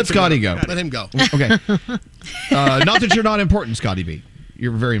 Let Scotty go. Let him go. Okay. Not that you're not important, Scotty B.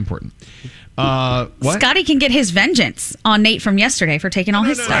 You're very important. What? Scotty can get his vengeance on Nate from yesterday for taking all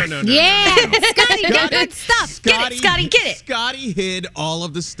his stuff. Yeah, Scotty, get good stuff. Get it, Scotty, get it. Scotty hid all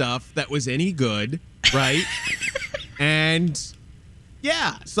of the stuff that was any good, right? And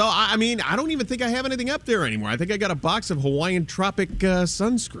yeah, so I mean, I don't even think I have anything up there anymore. I think I got a box of Hawaiian Tropic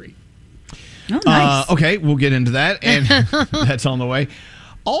sunscreen. Oh, nice. Okay, we'll get into that, and that's on the way.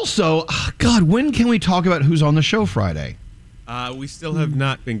 Also, God, when can we talk about who's on the show Friday? We still have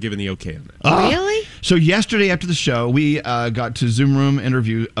not been given the okay on that. Really? So yesterday after the show, we got to Zoom Room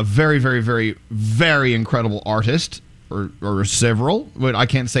interview a very, very, very, very incredible artist, or several. But I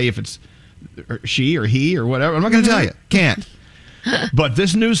can't say if it's she or he or whatever. I'm not going to tell you. Can't. But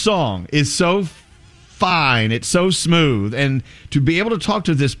this new song is so fine. It's so smooth. And to be able to talk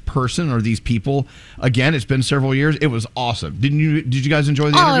to this person or these people, again, it's been several years. It was awesome. Did you guys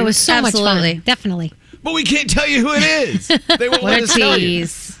enjoy the interview? Oh, it was so much fun. Definitely. But we can't tell you who it is. They won't let us tell you.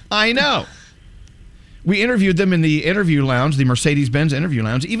 I know. We interviewed them in the interview lounge, the Mercedes-Benz interview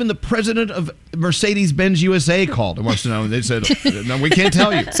lounge. Even the president of Mercedes-Benz USA called and wants to know. They said, no, we can't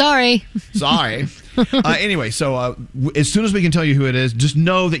tell you. Sorry. Anyway, so as soon as we can tell you who it is, just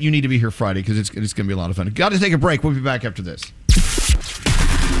know that you need to be here Friday because it's going to be a lot of fun. Got to take a break. We'll be back after this.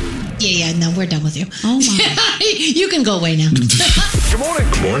 Yeah, no, we're done with you. Oh, my. You can go away now. Good morning.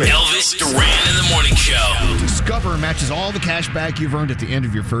 Good morning. Elvis Duran in the Morning Show. Discover matches all the cash back you've earned at the end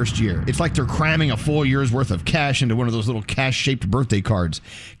of your first year. It's like they're cramming a full year's worth of cash into one of those little cash-shaped birthday cards.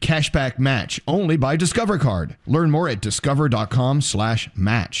 Cashback Match, only by Discover Card. Learn more at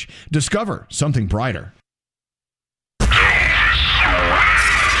discover.com/match. Discover something brighter.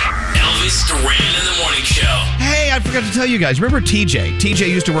 Elvis Duran in the Morning Show. Hey, I forgot to tell you guys. Remember TJ? TJ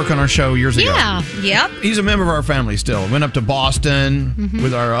used to work on our show years ago. Yeah. Yep. He's a member of our family still. Went up to Boston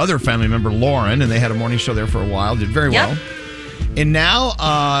with our other family member, Lauren, and they had a morning show there for a while. Did very well. And now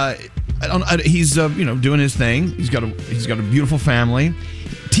he's doing his thing. He's got a beautiful family.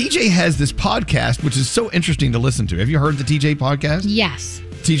 TJ has this podcast, which is so interesting to listen to. Have you heard the TJ podcast? Yes.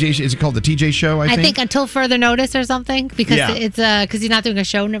 TJ, is it called the TJ Show? I think until further notice or something because it's because he's not doing a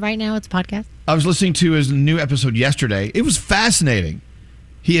show right now. It's a podcast. I was listening to his new episode yesterday. It was fascinating.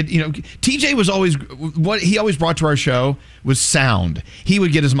 He had, TJ was always, what he always brought to our show was sound. He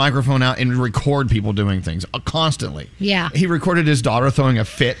would get his microphone out and record people doing things constantly. Yeah. He recorded his daughter throwing a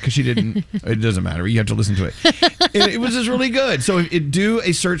fit because she didn't, it doesn't matter. You have to listen to it. It was just really good. So do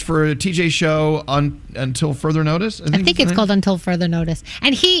a search for a TJ Show on Until Further Notice. I think it's called Until Further Notice.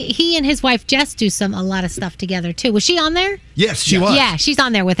 And he and his wife Jess do a lot of stuff together too. Was she on there? Yes, she was. Yeah, she's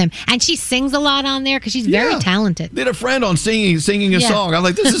on there with him. And she sings a lot on there because she's very talented. They had a friend on singing a song. I'm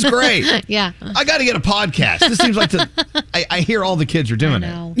like, this is great. Yeah. I got to get a podcast. This seems like I hear all the kids are doing it.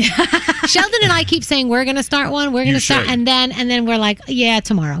 Sheldon and I keep saying we're going to start one. We're going to start, and then we're like, yeah,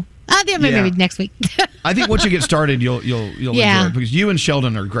 tomorrow. Maybe next week. I think once you get started, you'll enjoy it because you and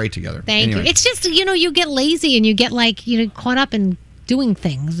Sheldon are great together. Thank you. It's just you get lazy and you get caught up in doing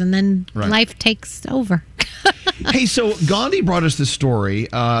things, and then life takes over. Hey, so Gandhi brought us this story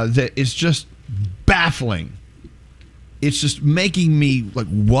that is just baffling. It's just making me like,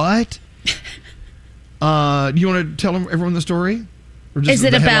 what? Do you want to tell everyone the story? Or just is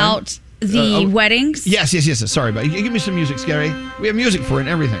it about the weddings? Yes. Sorry about it. Give me some music, Scary. We have music for it and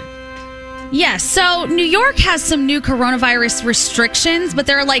everything. Yes, so New York has some new coronavirus restrictions, but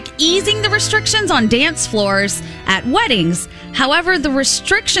they're easing the restrictions on dance floors at weddings. However, the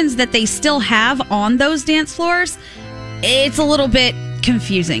restrictions that they still have on those dance floors, it's a little bit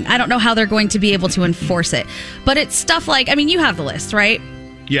confusing. I don't know how they're going to be able to enforce it. But it's stuff you have the list, right?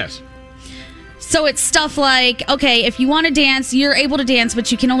 Yes. So it's stuff like, okay, if you want to dance, you're able to dance, but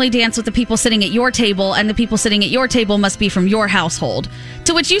you can only dance with the people sitting at your table, and the people sitting at your table must be from your household.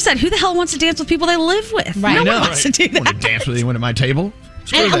 To which you said, who the hell wants to dance with people they live with? Right. No one wants to do that. I want to dance with anyone at my table?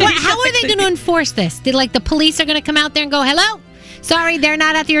 And how are they going to enforce this? The police are going to come out there and go, hello? Sorry, they're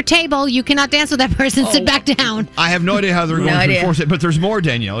not at your table. You cannot dance with that person. Sit back down. I have no idea how they're going to enforce it, but there's more,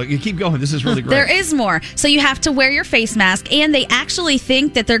 Danielle. You keep going. This is really great. There is more. So you have to wear your face mask, and they actually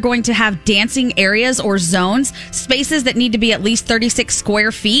think that they're going to have dancing areas or zones, spaces that need to be at least 36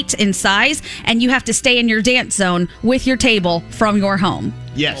 square feet in size, and you have to stay in your dance zone with your table from your home.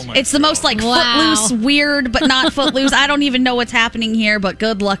 Yes. It's the most footloose, weird, but not footloose. I don't even know what's happening here, but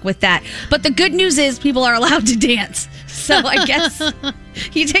good luck with that. But the good news is people are allowed to dance. So I guess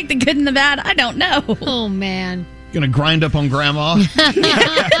you take the good and the bad. I don't know. Oh, man. Gonna grind up on grandma.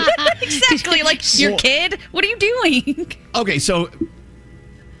 Exactly, like your kid. What are you doing? Okay, so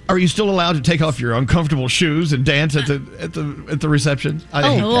are you still allowed to take off your uncomfortable shoes and dance at the reception? I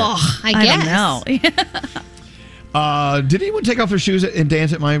guess. Don't know. Did anyone take off their shoes and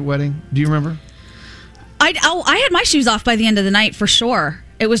dance at my wedding? Do you remember? I had my shoes off by the end of the night for sure.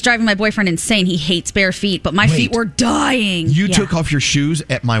 It was driving my boyfriend insane. He hates bare feet, but my feet were dying. You took off your shoes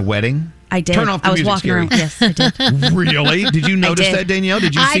at my wedding? I did. Turn off the music, walking Scary. around. Yes, I did. Really? Did you notice that, Danielle?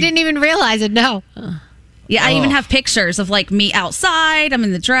 Did you? I didn't even realize it. No. Yeah, I even have pictures of like me outside. I'm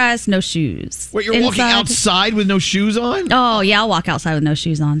in the dress, no shoes. Wait, you're walking outside with no shoes on? Oh yeah, I'll walk outside with no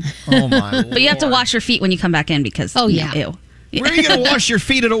shoes on. Oh my! But you have to wash your feet when you come back in because ew. Where are you going to wash your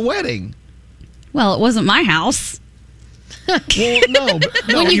feet at a wedding? Well, it wasn't my house. Well, no.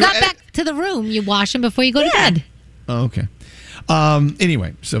 When you got back to the room, you wash them before you go to bed. Oh, okay.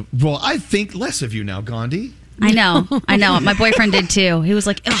 Anyway, so I think less of you now, Gandhi. I know. My boyfriend did too. He was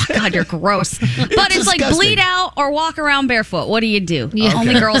like, "Oh God, you're gross." But it's like disgusting. bleed out or walk around barefoot. What do you do? Yeah. Only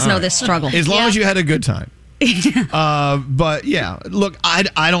Okay. girls All know right. this struggle. As long as you had a good time. But yeah, look,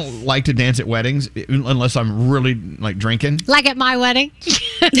 I don't like to dance at weddings unless I'm really like drinking. Like at my wedding.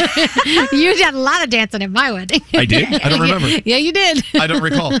 You did a lot of dancing at my wedding. I did? I don't remember. Yeah, you did. I don't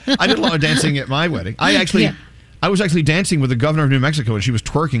recall. I did a lot of dancing at my wedding. I was actually dancing with the governor of New Mexico, and she was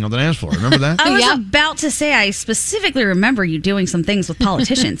twerking on the dance floor. Remember that? I was about to say, I specifically remember you doing some things with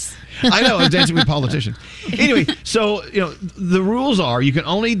politicians. I know, I was dancing with politicians. Anyway, so, the rules are you can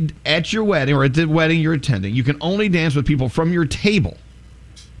only, at your wedding or at the wedding you're attending, you can only dance with people from your table.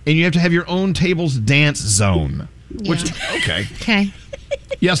 And you have to have your own table's dance zone. Which, okay. Okay.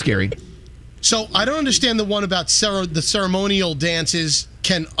 Yes, Gary. So I don't understand the one about the ceremonial dances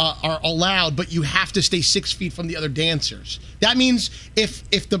are allowed, but you have to stay 6 feet from the other dancers. That means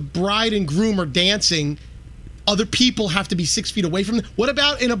if the bride and groom are dancing, other people have to be 6 feet away from them. What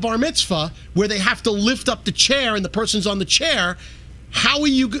about in a bar mitzvah where they have to lift up the chair and the person's on the chair?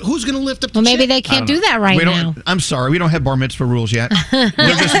 Who's going to lift up the chair? Well, maybe they can't do that right now. I'm sorry, we don't have bar mitzvah rules yet.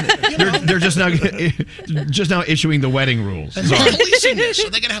 They're just now issuing the wedding rules. And they're policing this, so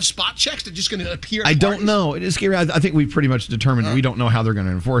they're going to have spot checks. They're just going to appear. I don't know. It is scary. I think we pretty much determined we don't know how they're going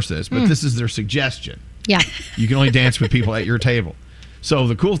to enforce this, but this is their suggestion. Yeah. You can only dance with people at your table. So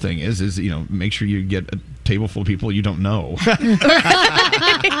the cool thing is make sure you get a table full of people you don't know.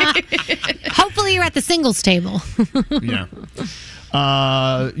 Hopefully you're at the singles table. Yeah.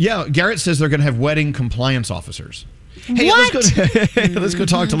 Garrett says they're going to have wedding compliance officers. Hey, What? Let's go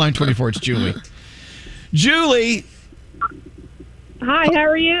talk to line 24. It's Julie. Julie. Hi, how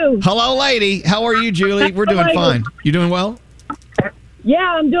are you? Hello, lady. How are you, Julie? We're doing fine. You doing well?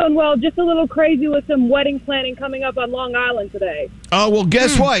 Yeah, I'm doing well. Just a little crazy with some wedding planning coming up on Long Island today. Oh, well,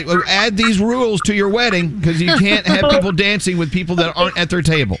 guess what? Add these rules to your wedding because you can't have people dancing with people that aren't at their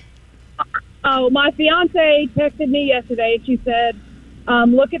table. Oh, my fiance texted me yesterday and she said,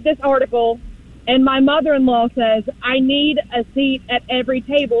 look at this article. And my mother-in-law says, I need a seat at every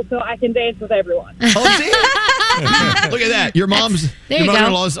table so I can dance with everyone. Oh, see? Look at that. Your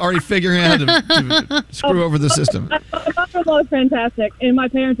mother-in-law is already figuring out how to screw over the system. My mother-in-law is fantastic, and my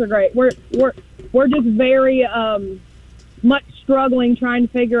parents are great. We're just very much struggling trying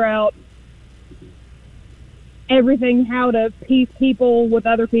to figure out everything, how to piece people with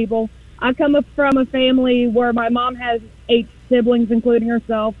other people. I come up from a family where my mom has 8 siblings, including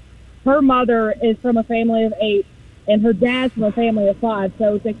herself. Her mother is from a family of 8, and her dad's from a family of 5.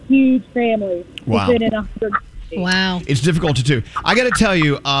 So it's a huge family. Wow. Within 100. Wow. It's difficult to do. I got to tell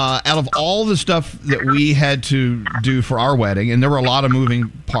you, out of all the stuff that we had to do for our wedding, and there were a lot of moving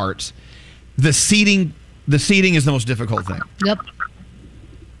parts, the seating is the most difficult thing. Yep.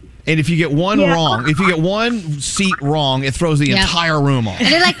 And if you get one wrong, if you get one seat wrong, it throws the entire room off.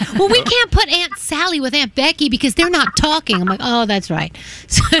 And they're like, well, we can't put Aunt Sally with Aunt Becky because they're not talking. I'm like, oh, that's right.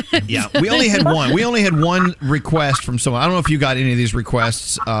 Yeah, we only had one. We only had one request from someone. I don't know if you got any of these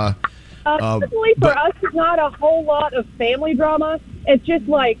requests. Personally, for us, it's not a whole lot of family drama. It's just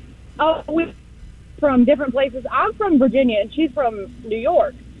like, we from different places. I'm from Virginia, and she's from New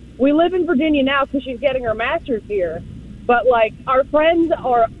York. We live in Virginia now because she's getting her master's here. But, like, our friends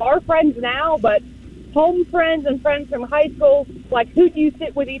are our friends now, but home friends and friends from high school, like, who do you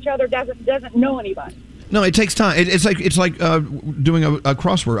sit with each other doesn't know anybody. No, it takes time. It's like doing a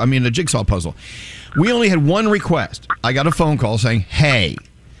crossword. I mean, a jigsaw puzzle. We only had one request. I got a phone call saying, "Hey,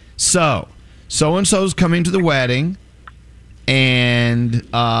 so and so's coming to the wedding, and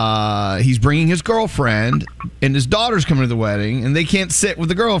he's bringing his girlfriend, and his daughter's coming to the wedding, and they can't sit with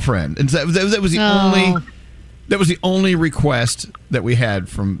the girlfriend." And so that was the only. That was the only request that we had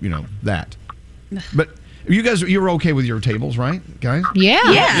from that. But You were okay with your tables, right, guys? Yeah.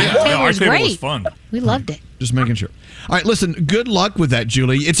 Our table great. was fun. We loved it. Just making sure. All right, listen, good luck with that,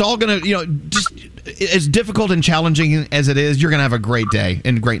 Julie. It's all going to, just as difficult and challenging as it is, you're going to have a great day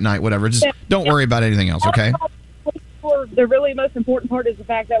and great night, whatever. Just don't worry about anything else, okay? The really most important part is the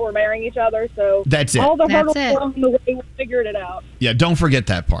fact that we're marrying each other. So That's it. all the That's hurdles it. along the way, we're figuring it out. Yeah, don't forget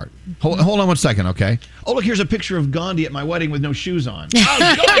that part. Hold on 1 second, okay? Oh, look, here's a picture of Gandhi at my wedding with no shoes on.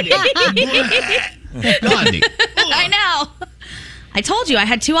 Oh, Gandhi! Gandhi. I know. I told you I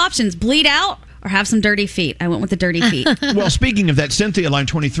had two options: bleed out or have some dirty feet. I went with the dirty feet. Well, speaking of that, Cynthia, line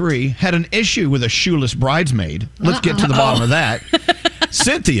 23, had an issue with a shoeless bridesmaid. Let's get to the bottom of that.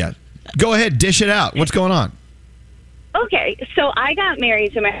 Cynthia, go ahead, dish it out. What's going on? Okay, so I got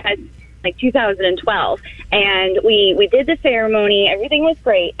married to my husband like 2012, and we did the ceremony. Everything was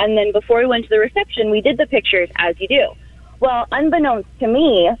great, and then before we went to the reception, we did the pictures as you do. Well, unbeknownst to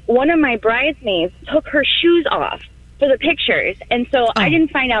me, one of my bridesmaids took her shoes off for the pictures, and so I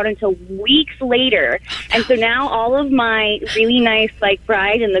didn't find out until weeks later. And so now all of my really nice like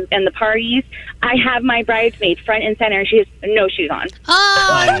bride and the parties, I have my bridesmaid front and center. She has no shoes on.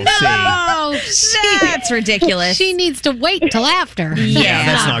 Oh, no! That's ridiculous. She needs to wait till after. Yeah,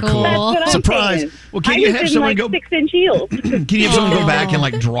 that's not cool. That's what I'm Surprise. saying. Well, can I you was have in, someone like, go 6-inch heels? Can you have someone go back and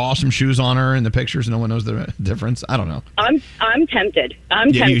like draw some shoes on her in the pictures? No one knows the difference. I don't know. I'm tempted. I'm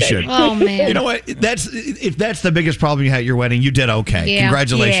Yeah, tempted. you should. Oh, man. You know what? If that's the biggest problem you had at your wedding, you did okay. Yeah.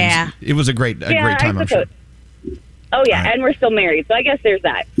 Congratulations. Yeah. It was a great time, I I'm sure. suppose. Oh yeah, and we're still married, so I guess there's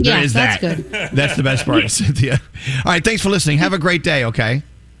that. There is that. That's the best part, Cynthia. All right, thanks for listening. Have a great day, okay?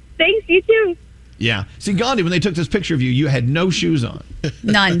 Thanks, you too. Yeah. See, Gandhi, when they took this picture of you, you had no shoes on.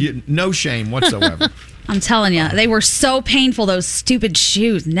 None. No shame whatsoever. I'm telling you, they were so painful, those stupid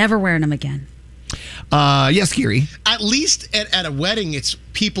shoes. Never wearing them again. Yes, Gary. At least at a wedding, it's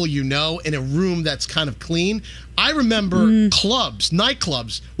people you know in a room that's kind of clean. I remember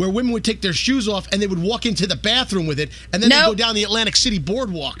nightclubs, where women would take their shoes off and they would walk into the bathroom with it, and then they'd go down the Atlantic City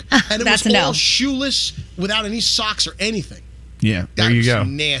boardwalk. And it That's was a all no. shoeless, without any socks or anything. Yeah, there you go.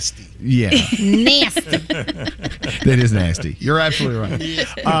 Nasty. Yeah. Nasty. That is nasty. You're absolutely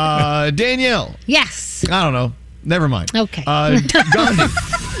right. Danielle. Yes. I don't know. Never mind. Okay. Gandhi.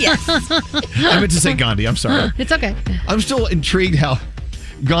 Yes. I meant to say Gandhi. I'm sorry. It's okay. I'm still intrigued how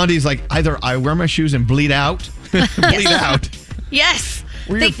Gandhi's like, either I wear my shoes and bleed out. Bleed out. Yes.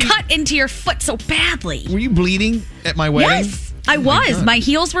 Were They your feet- cut into your foot so badly. Were you bleeding at my wedding? Yes. I was. God. My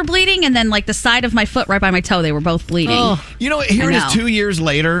heels were bleeding, and then like the side of my foot right by my toe, they were both bleeding. You know, here it I is know. 2 years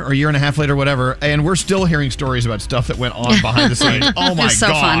later, or a year and a half later, whatever, and we're still hearing stories about stuff that went on behind the scenes. Oh my It's so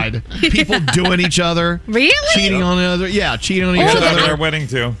God. fun. People doing each other. Really? Cheating on each other. Yeah, cheating on each At other. their wedding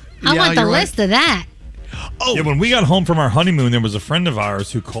too. I want the you're right. list of that. Yeah, when we got home from our honeymoon, there was a friend of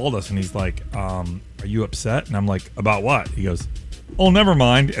ours who called us and he's like, "Are you upset?" And I'm like, "About what?" He goes, "Oh, never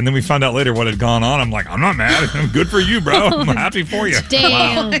mind." And then we found out later what had gone on. I'm like, "I'm not mad. Good for you, bro. I'm happy for you."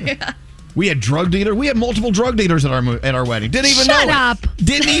 Damn. Wow. We had drug dealer. We had multiple drug dealers at our wedding. Didn't even Shut know up. it.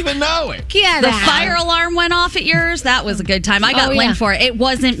 Didn't even know it. Get The out. fire alarm went off at yours. That was a good time. I got Oh, blamed yeah. for it. It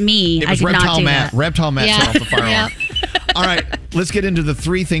wasn't me. It I was did not Reptile do Matt. that. Reptile Matt Yeah. set off the fire alarm. Yep. All right, let's get into the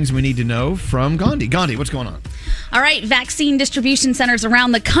 3 things we need to know from Gandhi. Gandhi, what's going on? All right, vaccine distribution centers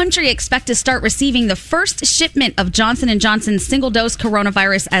around the country expect to start receiving the first shipment of Johnson & Johnson's single-dose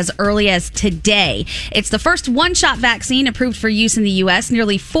coronavirus as early as today. It's the first one-shot vaccine approved for use in the U.S.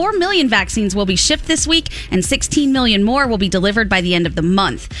 Nearly 4 million vaccines will be shipped this week, and 16 million more will be delivered by the end of the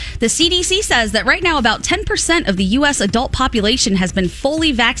month. The CDC says that right now about 10% of the U.S. adult population has been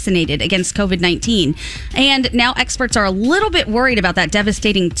fully vaccinated against COVID-19. And now experts are a little bit worried about that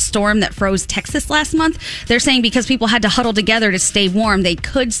devastating storm that froze Texas last month. They're saying because people had to huddle together to stay warm, they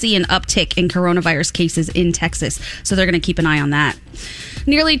could see an uptick in coronavirus cases in Texas. So they're going to keep an eye on that.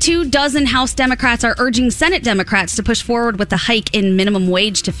 Nearly 24 House Democrats are urging Senate Democrats to push forward with the hike in minimum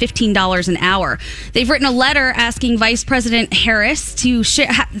wage to $15 an hour. They've written a letter asking Vice President Harris to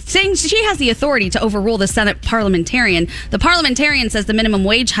saying she has the authority to overrule the Senate parliamentarian. The parliamentarian says the minimum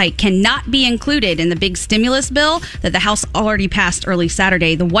wage hike cannot be included in the big stimulus bill that the House already passed early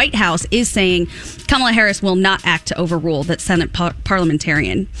Saturday. The White House is saying Kamala Harris will not act to overrule that Senate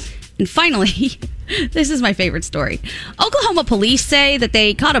parliamentarian. And finally, this is my favorite story. Oklahoma police say that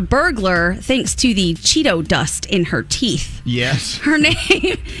they caught a burglar thanks to the Cheeto dust in her teeth. Yes. Her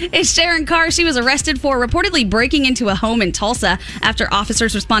name is Sharon Carr. She was arrested for reportedly breaking into a home in Tulsa after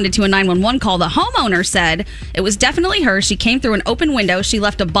officers responded to a 911 call. The homeowner said it was definitely her. She came through an open window. She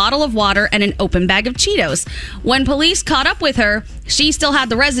left a bottle of water and an open bag of Cheetos. When police caught up with her, she still had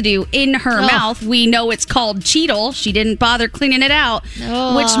the residue in her mouth. We know it's called Cheetle. She didn't bother cleaning it out,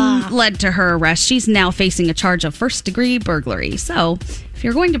 which led to her arrest. She's He's now facing a charge of first-degree burglary. So, if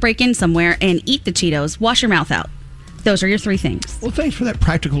you're going to break in somewhere and eat the Cheetos, wash your mouth out. Those are your 3 things. Well, thanks for that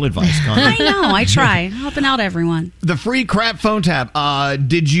practical advice, Connie. I know. I try. Helping out everyone. The free crap phone tap.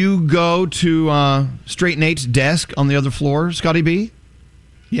 Did you go to Straight Nate's desk on the other floor, Scotty B?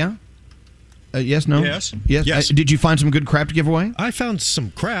 Yeah? Yes, no? Yes. Yes. Did you find some good crap to give away? I found some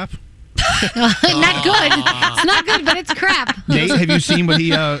crap. Not good. It's not good, but it's crap. Nate, have you seen what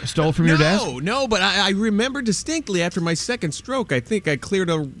he stole from your desk? No, but I remember distinctly after my second stroke, I think I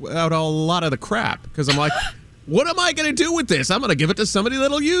cleared out a lot of the crap because I'm like, what am I going to do with this? I'm going to give it to somebody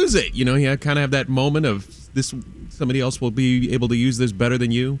that'll use it. You know, you kind of have that moment of this. Somebody else will be able to use this better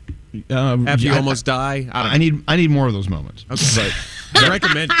than you after you almost die. I need more of those moments. Okay, but I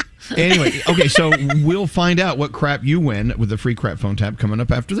recommend it. Anyway, okay, so we'll find out what crap you win with the free crap phone tap coming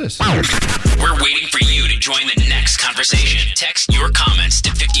up after this. We're waiting for you to join the next conversation. Text your comments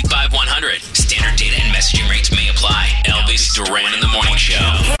to 55100. Standard data and messaging rates may apply. Elvis Duran in the Morning Show.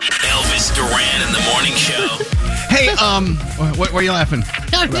 Elvis Duran in the Morning Show. Hey, why are you laughing?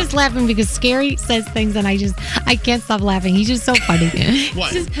 I'm just laughing because Scary says things and I can't stop laughing. He's just so funny.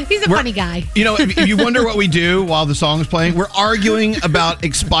 What? He's a funny guy. You know, if you wonder what we do while the song is playing, we're arguing about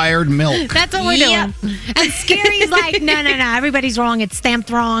expired milk. That's what we're doing. And Scary's like, no, everybody's wrong. It's stamped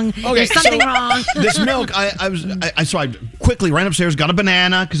wrong. Okay, There's something wrong. This milk, so I quickly ran upstairs, got a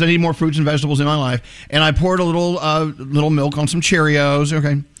banana because I need more fruits and vegetables in my life, and I poured a little milk on some Cheerios.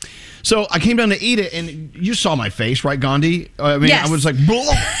 Okay. So I came down to eat it, and you saw my face, right, Gandhi? I mean, yes. I was like, It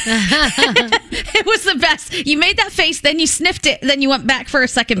was the best. You made that face, then you sniffed it, then you went back for a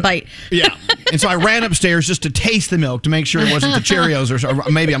second bite. Yeah. And so I ran upstairs just to taste the milk to make sure it wasn't the Cheerios, or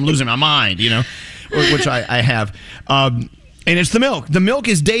maybe I'm losing my mind, you know, which I have. And it's the milk. The milk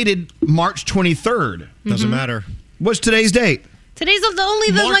is dated March 23rd. Doesn't matter. What's today's date? Today's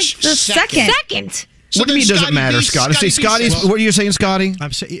only the second. What do you mean it doesn't matter, Scotty? Scotty's. What are you saying, Scotty?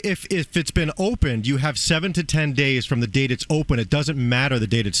 I'm saying if it's been opened, you have 7 to 10 days from the date it's open. It doesn't matter the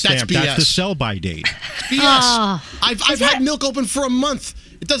date it's stamped. That's the sell-by date. BS. I've had milk open for a month.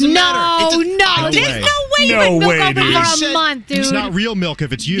 It doesn't matter. There's no way you had milk open for a month, dude. It's not real milk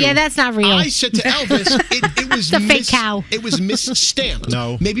if it's you. Yeah, that's not real. I said to Elvis, it was the fake cow. It was misstamped.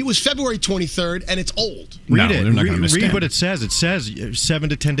 No. Maybe it was February 23rd, and it's old. Read they're not gonna misstamp Read what it says. It says 7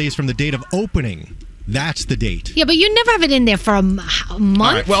 to 10 days from the date of opening. That's the date. Yeah, but you never have it in there for a month. All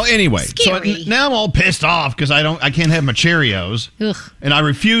right, well, anyway, Scary. so now I'm all pissed off because I can't have my Cheerios, and I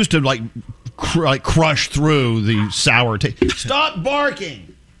refuse to crush through the sour taste. Stop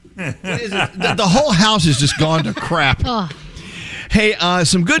barking! What is it? The whole house has just gone to crap. Hey,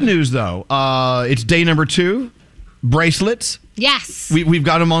 some good news though. It's day number 2. Bracelets. Yes. We've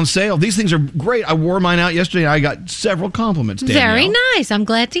got them on sale. These things are great. I wore mine out yesterday. I got several compliments, Danielle. Very nice. I'm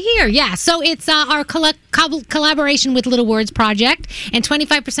glad to hear. Yeah. So it's our collaboration with Little Words Project, and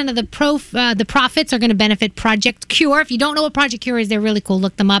 25% of the profits are going to benefit Project Cure. If you don't know what Project Cure is, they're really cool.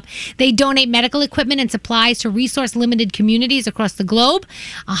 Look them up. They donate medical equipment and supplies to resource-limited communities across the globe.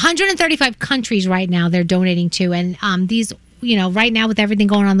 135 countries right now they're donating to, and these. You know, right now with everything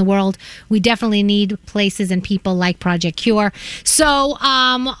going on in the world, we definitely need places and people like Project Cure. So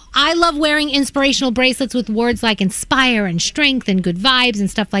I love wearing inspirational bracelets with words like inspire and strength and good vibes and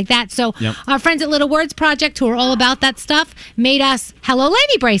stuff like that. So our friends at Little Words Project, who are all about that stuff, made us Hello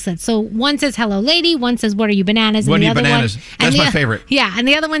Lady bracelets. So one says Hello Lady, one says What are you bananas? What are you bananas? That's my favorite. Yeah, and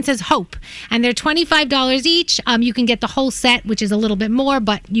the other one says Hope. And they're $25 each. You can get the whole set, which is a little bit more,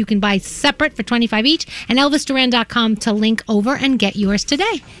 but you can buy separate for $25 each. And ElvisDuran.com to link over and get yours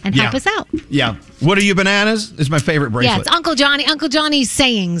today and help us out. Yeah. What are you bananas? Is my favorite bracelet. Yeah, it's Uncle Johnny's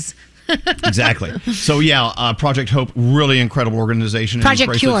sayings. Exactly. So Project Hope, really incredible organization.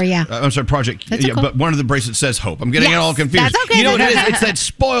 Project Cure, yeah. I'm sorry, Project. That's yeah, cool. But one of the bracelets says Hope. I'm getting it all confused. That's okay. You know what it is? It's that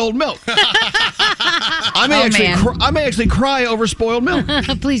spoiled milk. I may actually cry over spoiled milk.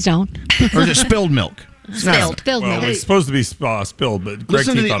 Please don't. Or is it spilled milk? Spilled milk. It's supposed to be spilled, but Greg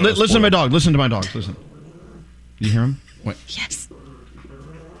listen thought it was to my dog. Listen to my dog. Listen. You hear him? Wait. Yes.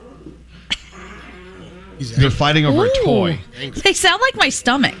 They're fighting over a toy. They sound like my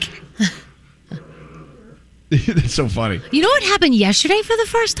stomach. That's so funny. You know what happened yesterday for the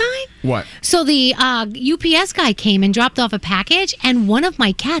first time? What? So the UPS guy came and dropped off a package, and one of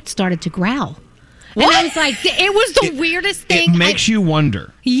my cats started to growl. What? And I was like, it was the weirdest thing. It makes you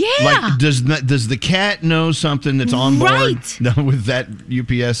wonder. Yeah. Like, does the cat know something that's on board with that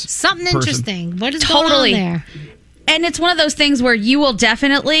UPS Something person? Interesting. What is going on there? And it's one of those things where you will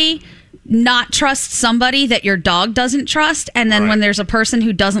definitely not trust somebody that your dog doesn't trust, and then when there's a person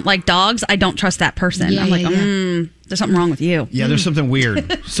who doesn't like dogs, I don't trust that person. Yeah, I'm like, yeah. there's something wrong with you. Yeah, there's something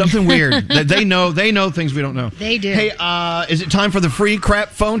weird. Something weird. That they know things we don't know. They do. Hey, is it time for the free crap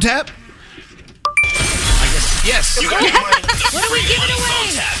phone tap? Yes. What are we giving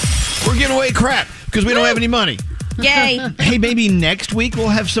away? We're giving away crap because we don't have any money. Yay. Hey, maybe next week we'll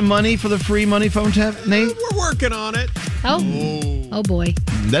have some money for the free money phone tap, Nate? We're working on it. Oh boy.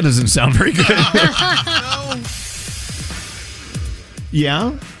 That doesn't sound very good.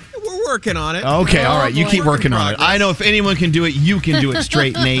 Yeah? We're working on it. Okay, all right. You keep working on it. I know if anyone can do it, you can do it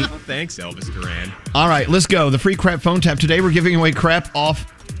straight, Nate. Thanks, Elvis Duran. All right, let's go. The free crap phone tap. Today we're giving away crap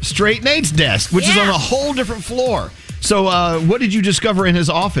off Straight Nate's desk, which is on a whole different floor. So what did you discover in his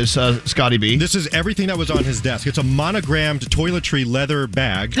office, Scotty B? This is everything that was on his desk. It's a monogrammed toiletry leather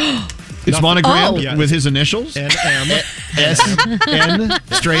bag. It's monogrammed with his initials? N-M. S-N,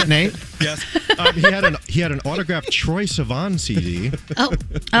 Straight Nate? Yes. He had an autographed Troye Sivan CD.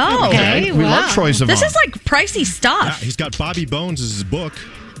 Oh, okay. We love Troye Sivan. This is like pricey stuff. Yeah, he's got Bobby Bones as his book.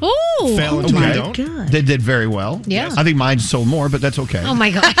 Oh, Fail until you don't. God. They did very well. Yeah. I think mine sold more, but that's okay. Oh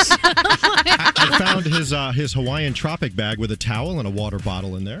my gosh. I found his Hawaiian Tropic bag with a towel and a water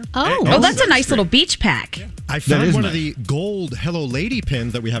bottle in there. Oh, that's a nice little beach pack. I found one nice. of the gold Hello Lady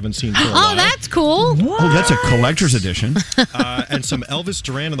pins that we haven't seen for a while. Oh, that's cool. Oh, that's a collector's edition. And some Elvis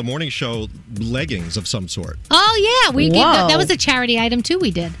Duran in the Morning Show leggings of some sort. Oh yeah, we gave that was a charity item too.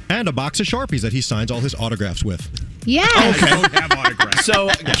 We did. And a box of Sharpies that he signs all his autographs with. Yeah. Okay. I don't have autographs. So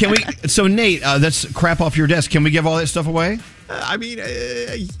can we? So Nate, that's crap off your desk. Can we give all that stuff away? I mean,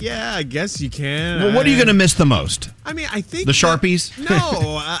 yeah, I guess you can. Well, what are you going to miss the most? I mean, I think the Sharpies.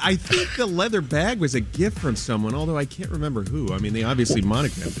 No, I think the leather bag was a gift from someone, although I can't remember who. I mean, they obviously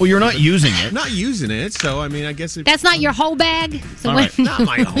monogrammed. Well, you're not using it. Not using it, so I mean, I guess That's not your whole bag. So All right. Not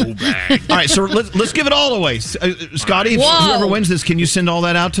my whole bag. All right, so let's give it all away. Scotty, whoever wins this, can you send all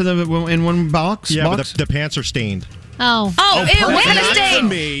that out to them in one box? Yeah, but the pants are stained. Oh. Oh, ew, perfect. what Not a stain. for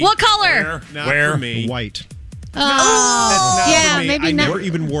me. What color? Not for me. White. Oh, That's not yeah, for me. maybe I not. never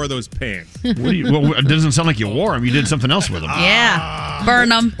even wore those pants. Well, it doesn't sound like you wore them. You did something else with them. Yeah. Burn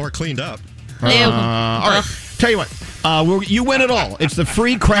them. Or cleaned up. All right. Tell you what. You win it all. It's the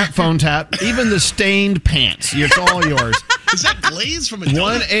free crap phone tap, even the stained pants. It's all yours. Is that glaze from a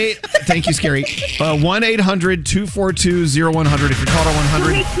donut? Thank you, Scary. 1-800-242-0100. If you're caught on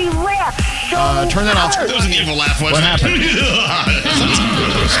 100, turn that off. That was an evil laugh, wasn't What happened?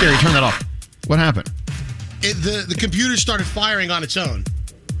 Scary, turn that off. What happened? The computer started firing on its own.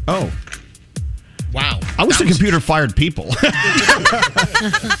 Oh. Wow. I wish the computer fired people.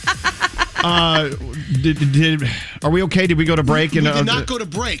 Are we okay? Did we go to break? We did not go to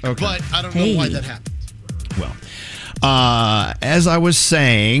break, okay. but I don't know why that happened. Well, as I was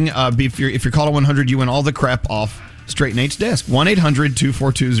saying, if you're called 100, you win all the crap off Straight Nate's desk.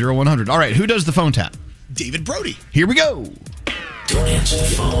 1-800-242-0100. All right, who does the phone tap? David Brody. Here we go. Don't answer the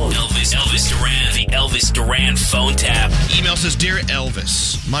phone. Elvis Duran, the Elvis Duran phone tap. Email says, Dear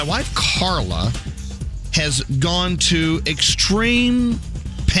Elvis, my wife Carla has gone to extreme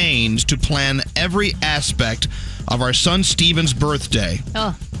pains to plan every aspect of our son Steven's birthday.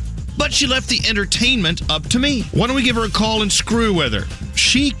 Oh. But she left the entertainment up to me. Why don't we give her a call and screw with her?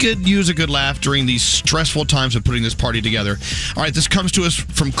 She could use a good laugh during these stressful times of putting this party together. All right, this comes to us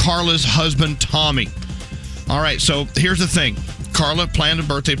from Carla's husband, Tommy. All right, so here's the thing. Carla planned a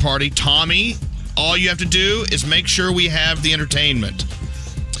birthday party. Tommy, all you have to do is make sure we have the entertainment.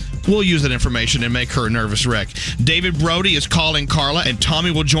 We'll use that information and make her a nervous wreck. David Brody is calling Carla, and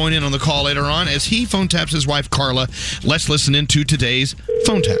Tommy will join in on the call later on as he phone taps his wife, Carla. Let's listen into today's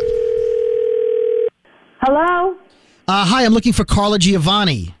phone tap. Hello? Hi, I'm looking for Carla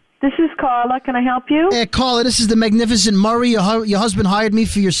Giovanni. This is Carla. Can I help you? Hey, Carla, this is the magnificent Murray. Your husband hired me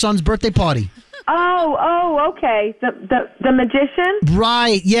for your son's birthday party. Oh, okay. The magician?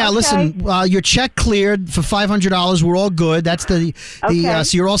 Right. Yeah, Okay. listen, your check cleared for $500. We're all good. That's the Okay.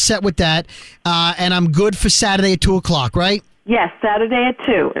 so you're all set with that. And I'm good for Saturday at 2 o'clock, right? Yes, Saturday at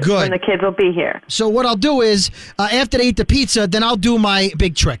 2 is Good. when the kids will be here. So what I'll do is, after they eat the pizza, then I'll do my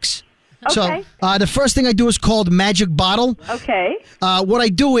big tricks. Okay. So the first thing I do is called Magic Bottle. Okay. What I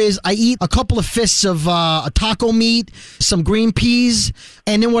do is I eat a couple of fists of a taco meat, some green peas,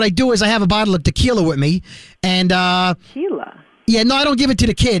 and then what I do is I have a bottle of tequila with me. And Tequila? Yeah, no, I don't give it to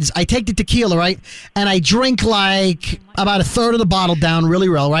the kids. I take the tequila, right? And I drink like about a third of the bottle down really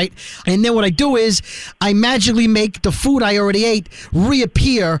well, right? And then what I do is I magically make the food I already ate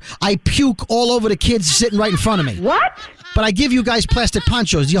reappear. I puke all over the kids sitting right in front of me. What? But I give you guys plastic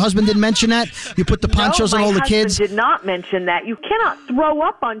ponchos. Your husband didn't mention that? You put the ponchos on all the kids? My husband did not mention that. You cannot throw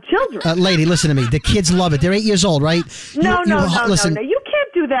up on children. Lady, listen to me. The kids love it. They're 8 years old, right? No. Listen, You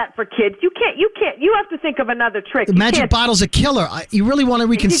can't do that for kids. You can't. You have to think of another trick. The magic bottle's a killer. You really want to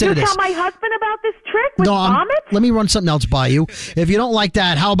reconsider this. Did you tell my husband about this trick with vomit? Let me run something else by you. If you don't like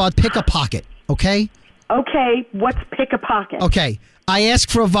that, how about pick a pocket, okay? Okay, what's pick a pocket? Okay, I ask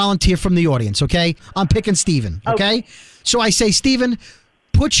for a volunteer from the audience, okay? I'm picking Steven, okay? So I say, Steven,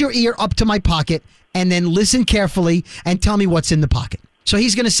 put your ear up to my pocket and then listen carefully and tell me what's in the pocket. So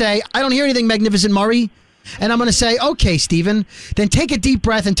he's going to say, I don't hear anything, Magnificent Murray. And I'm going to say, okay, Steven, then take a deep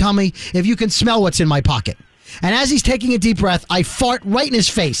breath and tell me if you can smell what's in my pocket. And as he's taking a deep breath, I fart right in his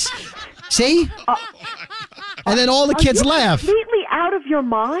face. See? And then all the kids laugh. Completely out of your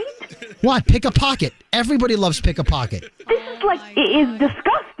mind? What? Pick a pocket. Everybody loves pick a pocket. This is like, it is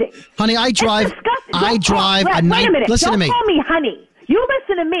disgusting. Honey, I drive a night. Wait a minute. Listen Don't to me. call me honey. You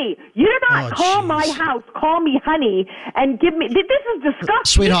listen to me. You do not call my house, call me honey, and give me. This is disgusting.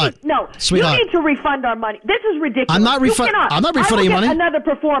 Sweetheart. Sweetheart. You need to refund our money. This is ridiculous. I'm not refunding your money. Another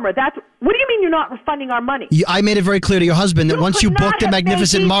performer. What do you mean you're not refunding our money? I made it very clear to your husband that once you booked the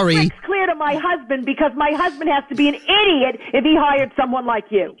Magnificent Murray. It's clear to my husband because my husband has to be an idiot if he hired someone like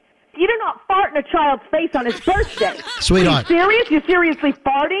you. You do not fart in a child's face on his birthday. Sweetheart. Are you serious? You're seriously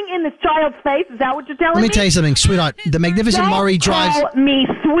farting in this child's face? Is that what you're telling me? Let me tell you something, sweetheart. The Magnificent Murray drives. Call me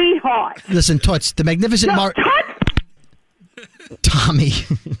sweetheart. Listen, Toots, the Magnificent Murray. Tommy.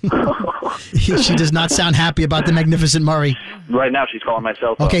 She does not sound happy about the Magnificent Murray. Right now, she's calling my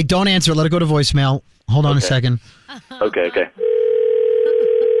cell phone. Okay, don't answer it. Let her go to voicemail. Hold on a second. Okay.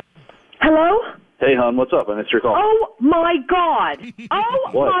 Hello? Hey, hon, what's up? I missed your call. Oh, my God.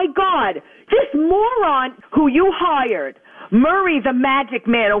 My God. This moron who you hired, Murray the Magic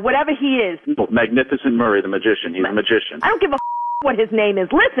Man, or whatever he is. Magnificent Murray, the magician. He's a magician. I don't give a what his name is.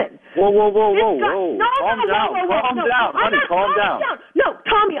 Listen. Whoa. No, calm down, honey, calm down. No,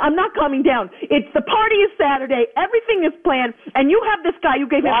 Tommy, I'm not calming down. It's the party is Saturday. Everything is planned, and you have this guy. You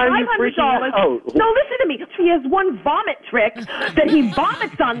gave him $500. No, listen to me. He has one vomit trick that he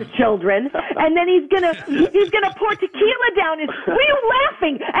vomits on the children, and then he's gonna pour tequila down his. Why are you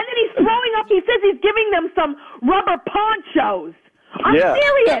laughing? And then he's throwing up. He says he's giving them some rubber ponchos. I'm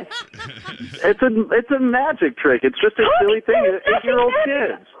serious. It's a magic trick. It's just a silly thing. 8-year-old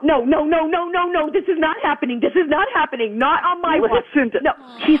kids. No. This is not happening. Not on my watch. No,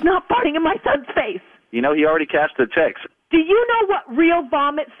 he's not farting in my son's face. You know, he already cashed the checks. Do you know what real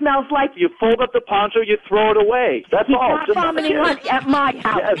vomit smells like? You fold up the poncho, you throw it away. That's all. He's not vomiting at my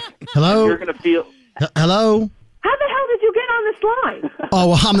house. Yes. Hello? You're going to feel... Hello? How the hell did you get on this line? Oh,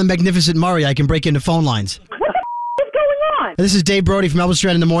 well, I'm the Magnificent Murray. I can break into phone lines. What the is going on? This is Dave Brody from Elvis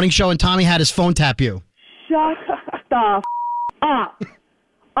Duran in the Morning Show, and Tommy had his phone tap you. Shut the up.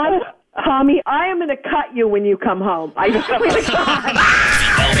 Tommy, I am going to cut you when you come home. I swear to God.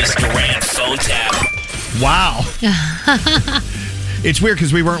 Elvis Duran phone tap. Wow. It's weird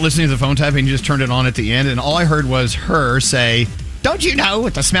because we weren't listening to the phone tap and you just turned it on at the end, and all I heard was her say, "Don't you know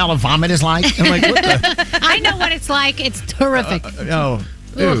what the smell of vomit is like?" I'm like, what the? I know what it's like. It's terrific. Ew.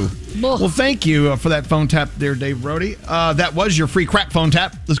 Well, thank you for that phone tap there, Dave Brody. That was your free crap phone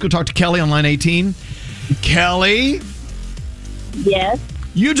tap. Let's go talk to Kelly on line 18. Kelly? Yes?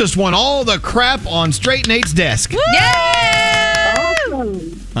 You just won all the crap on Straight Nate's desk. Yeah!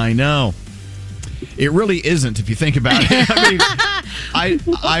 Awesome. I know. It really isn't, if you think about it. I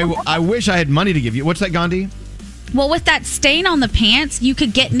mean, I wish I had money to give you. What's that, Gandhi? Well, with that stain on the pants, you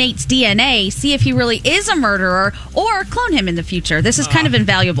could get Nate's DNA, see if he really is a murderer, or clone him in the future. This is kind of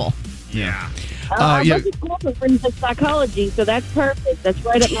invaluable. Yeah. I went to school for forensic psychology, so that's perfect. That's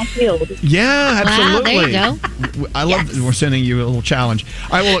right up my field. Yeah, absolutely. Wow, there you go. I love that we're sending you a little challenge.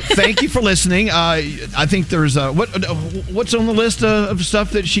 All right, well, thank you for listening. I think there's what's on the list of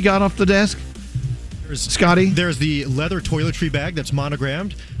stuff that she got off the desk? Scotty? There's the leather toiletry bag that's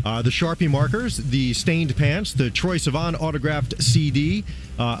monogrammed, the Sharpie markers, the stained pants, the Troye Sivan autographed CD,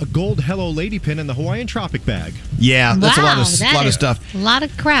 a gold Hello Lady pin, and the Hawaiian Tropic bag. Yeah, that's a lot of stuff. A lot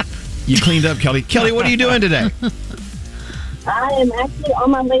of crap. You cleaned up, Kelly. Kelly, what are you doing today? I am actually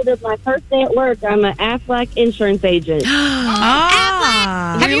on my way to my first day at work. I'm an Aflac insurance agent.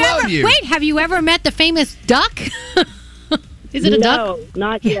 Have you ever met the famous duck? Is it a duck? No,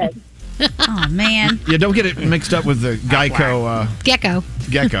 not yet. Oh, man. Yeah, don't get it mixed up with the Geico. Gecko.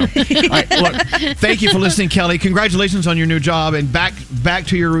 All right, look, thank you for listening, Kelly. Congratulations on your new job, and back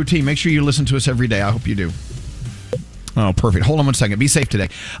to your routine. Make sure you listen to us every day. I hope you do. Oh, perfect. Hold on one second. Be safe today.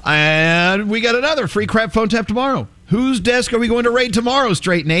 And we got another free crap phone tap tomorrow. Whose desk are we going to raid tomorrow,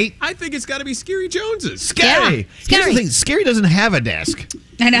 Straight Nate? I think it's got to be Scary Jones's. Scary. Yeah, Here's the thing. Scary doesn't have a desk.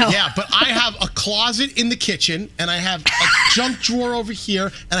 I know. Yeah, but I have a closet in the kitchen, and I have a junk drawer over here,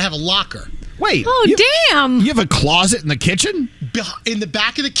 and I have a locker. Wait. Damn. You have a closet in the kitchen? In the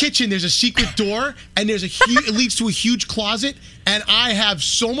back of the kitchen, there's a secret door, and there's it leads to a huge closet, and I have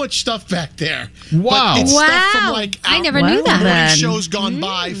so much stuff back there. Wow. But it's stuff from like I never knew that. morning shows gone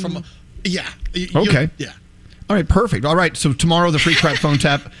by from. Yeah. Okay. Yeah. All right, perfect. All right, so tomorrow the free crap phone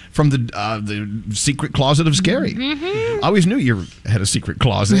tap from the secret closet of Scary. I always knew you had a secret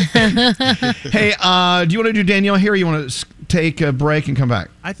closet. Hey, do you want to do Danielle here, or you want to take a break and come back?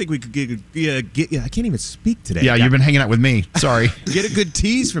 I think we could get I can't even speak today. Yeah, you've been hanging out with me. Sorry. Get a good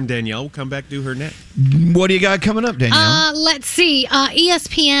tease from Danielle. We'll come back to her next. What do you got coming up, Danielle? Let's see.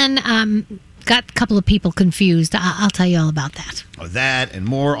 ESPN got a couple of people confused. I'll tell you all about that. Oh, that and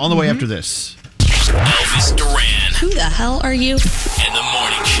more on the way after this. Elvis Duran Who the hell are you? in the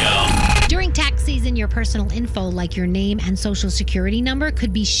morning show. During tax season, your personal info like your name and social security number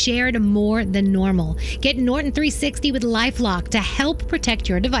could be shared more than normal. Get Norton 360 with LifeLock to help protect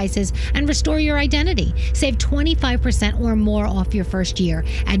your devices and restore your identity. Save 25% or more off your first year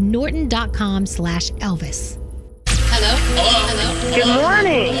at norton.com/Elvis. Hello? Good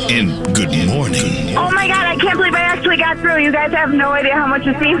morning. And good morning. Oh my God, I can't believe I actually got through. You guys have no idea how much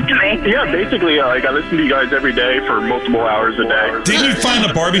it seems to me. Yeah, basically, like, I listen to you guys every day for multiple hours a day. Didn't you find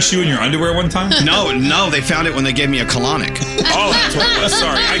a Barbie shoe in your underwear one time? No, they found it when they gave me a colonic. Oh, that's what it was.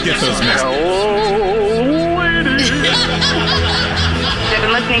 Sorry, I get those mixed up. Oh, lady. I've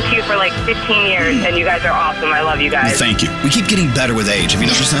been listening to you for like 15 years, and you guys are awesome. I love you guys. Thank you. We keep getting better with age. Have you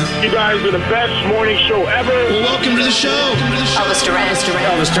noticed that? You guys are the best morning show ever. Well, welcome to the show. Elvis Duran.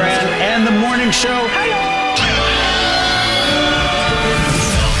 Elvis Duran and the morning show.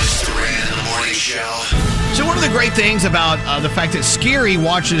 Elvis Duran and the morning show. So one of the great things about the fact that Scary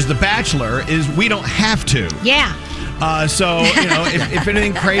watches The Bachelor is we don't have to. Yeah. So, if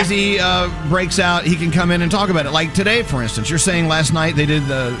anything crazy breaks out, he can come in and talk about it. Like today, for instance, you're saying last night they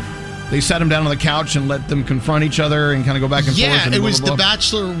sat him down on the couch and let them confront each other and kind of go back and forth. Yeah, and it was blah, blah, The blah.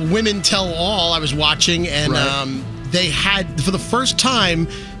 Bachelor Women Tell All I was watching, and Right. they had, for the first time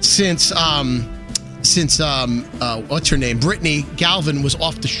since what's her name, Brittany Galvin was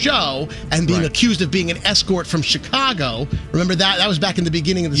off the show and being accused of being an escort from Chicago. Remember that? That was back in the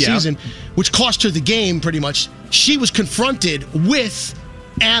beginning of the season, which cost her the game pretty much. She was confronted with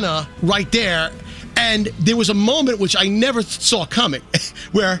Anna right there. And there was a moment which I never saw coming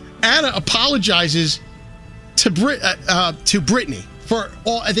where Anna apologizes to Brittany for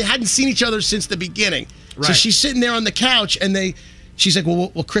all. They hadn't seen each other since the beginning. Right. So she's sitting there on the couch and she's like,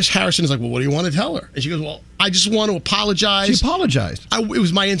 well, Chris Harrison is like, well, what do you want to tell her? And she goes, well, I just want to apologize. She apologized. It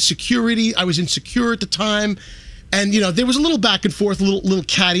was my insecurity. I was insecure at the time. And, there was a little back and forth, a little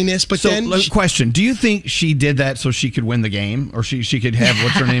cattiness. But then. Question. Do you think she did that so she could win the game? Or she could have,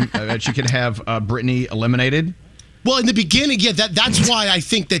 what's her name? She could have Brittany eliminated? Well, in the beginning, yeah, that's why I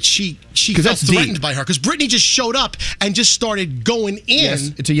think that she felt that's threatened deep. by her. Because Brittany just showed up and just started going in.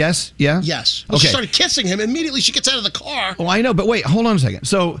 Yes. It's a yes? Yeah? Yes. Well, Okay. she started kissing him. Immediately, she gets out of the car. Well, I know, but wait, hold on a second.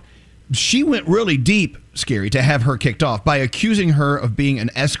 So she went really deep, Scary, to have her kicked off by accusing her of being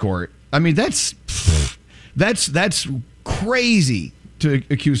an escort. I mean, that's crazy to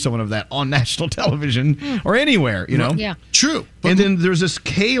accuse someone of that on national television or anywhere, Yeah. True. And then there's this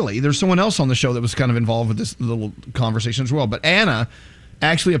Kaylee. There's someone else on the show that was kind of involved with this little conversation as well. But Anna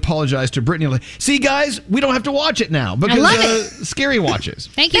actually apologized to Brittany. Like, see, guys, we don't have to watch it now because love it. Scary watches.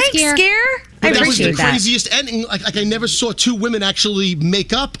 Thank you, Scare. I That was the appreciate that. craziest ending. Like I never saw two women actually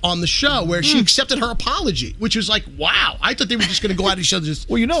make up on the show where she accepted her apology, which was like, wow. I thought they were just going to go at each other's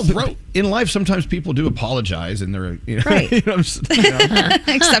throat. In life, sometimes people do apologize, and they're Right.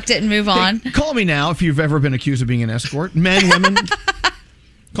 Accept it and move on. Hey, call me now if you've ever been accused of being an escort. Men, women.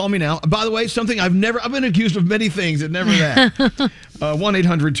 Call me now. By the way, I've been accused of many things and never that.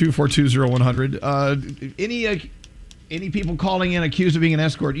 1-800-242-0100. Any people calling in accused of being an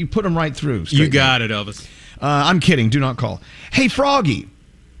escort, you put them right through. You got it, Elvis. I'm kidding. Do not call. Hey, Froggy.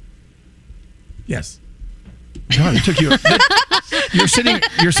 Yes. God, it took you. You're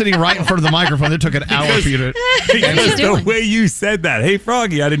sitting right in front of the microphone. It took an hour for you to. Because the way you said that, hey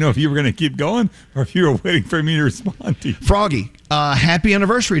Froggy, I didn't know if you were going to keep going or if you were waiting for me to respond to you. Froggy, happy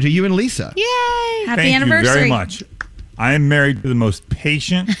anniversary to you and Lisa. Yay! Happy Thank anniversary. you very much. I am married to the most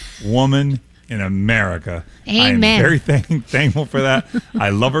patient woman in America. Amen. I am very thankful for that. I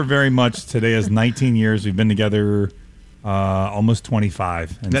love her very much. Today is 19 years. We've been together almost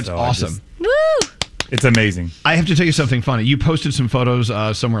 25. And That's so awesome. Woo! It's amazing. I have to tell you something funny. You posted some photos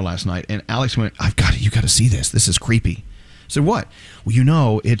somewhere last night, and Alex went, you got to see this. This is creepy. So what? Well, you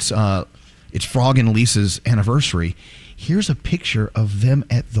know, it's Frog and Lisa's anniversary. Here's a picture of them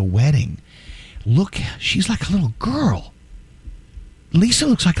at the wedding. Look, she's like a little girl. Lisa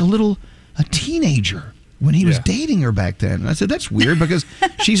looks like a teenager when he was dating her back then. And I said, that's weird because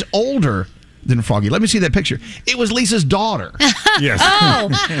she's older than Froggy. Let me see that picture. It was Lisa's daughter. Yes. Oh,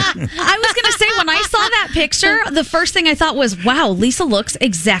 I was going to say, when I saw that picture, the first thing I thought was, wow, Lisa looks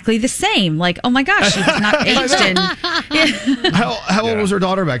exactly the same. Like, oh my gosh, she's not aged. How old was her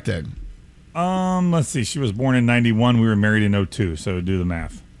daughter back then? Let's see. She was born in 91. We were married in 02. So do the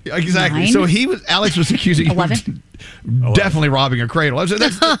math. Exactly. 9? So Alex was accusing him 11? of definitely robbing a cradle. I said,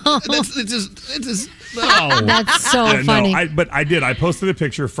 that's just oh. That's so Yeah, funny. No, but I did. I posted a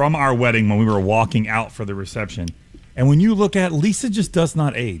picture from our wedding when we were walking out for the reception. And when you look at Lisa, just does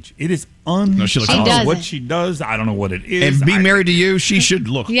not age. It is she looks I don't know awful. what she does. I don't know what it is. And being married to you, she should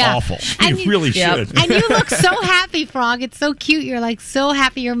look Yeah. awful. She really should. And you look so happy, Frog. It's so cute. You're like so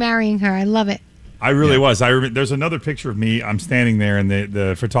happy you're marrying her. I love it. I really was. There's another picture of me. I'm standing there, and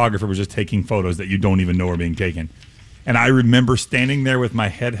the photographer was just taking photos that you don't even know are being taken. And I remember standing there with my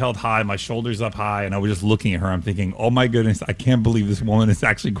head held high, my shoulders up high, and I was just looking at her. I'm thinking, oh my goodness, I can't believe this woman is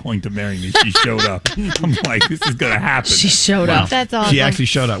actually going to marry me. She showed up. I'm like, this is going to happen. She showed up. That's awesome. She actually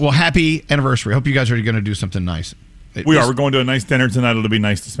showed up. Well, happy anniversary. Hope you guys are going to do something nice. We are. We're going to a nice dinner tonight. It'll be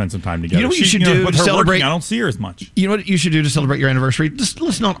nice to spend some time together. You know what you should do with to her celebrate? working, I don't see her as much. You know what you should do to celebrate your anniversary?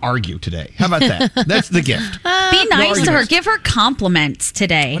 Let's not argue today. How about that? That's the gift. Be nice to her. arguments. Give her compliments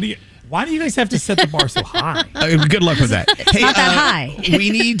today. Why do you guys have to set the bar so high? Good luck with that. Hey, not that high. We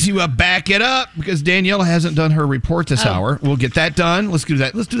need to back it up because Daniela hasn't done her report this hour. We'll get that done. Let's do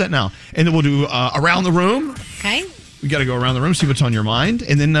that. Let's do that now. And then we'll do Around the Room. Okay. We got to go around the room, see what's on your mind.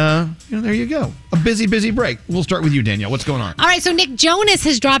 And then, there you go. A busy break. We'll start with you, Danielle. What's going on? All right, so Nick Jonas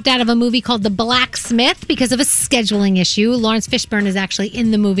has dropped out of a movie called The Blacksmith because of a scheduling issue. Lawrence Fishburne is actually in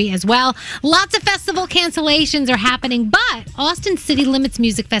the movie as well. Lots of festival cancellations are happening, but Austin City Limits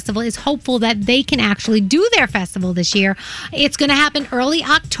Music Festival is hopeful that they can actually do their festival this year. It's going to happen early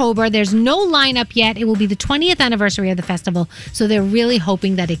October. There's no lineup yet. It will be the 20th anniversary of the festival, so they're really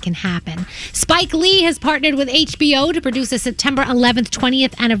hoping that it can happen. Spike Lee has partnered with HBO to produce a September 11th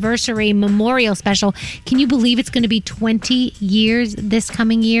 20th anniversary memorial special. Can you believe it's going to be 20 years this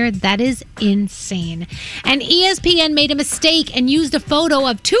coming year? That is insane. And ESPN made a mistake and used a photo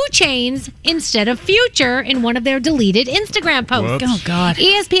of 2 Chainz instead of Future in one of their deleted Instagram posts. Whoops. Oh, God.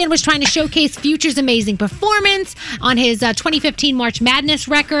 ESPN was trying to showcase Future's amazing performance on his 2015 March Madness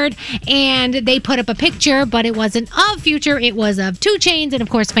record, and they put up a picture, but it wasn't of Future, it was of 2 Chainz, and of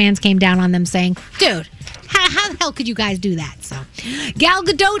course fans came down on them saying, dude, how the hell could you guys do that? So, Gal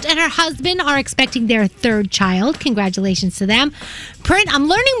Gadot and her husband are expecting their 3rd child. Congratulations to them. I'm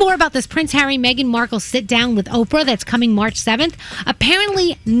learning more about this Prince Harry, Meghan Markle sit down with Oprah that's coming March 7th.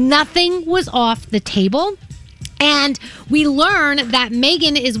 Apparently, nothing was off the table. And we learn that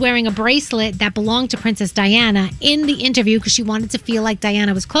Meghan is wearing a bracelet that belonged to Princess Diana in the interview because she wanted to feel like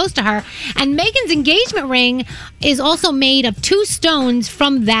Diana was close to her. And Meghan's engagement ring is also made of 2 stones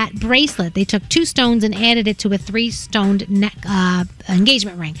from that bracelet. They took 2 stones and added it to a 3-stoned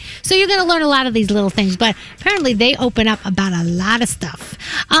engagement ring. So you're going to learn a lot of these little things. But apparently they open up about a lot of stuff.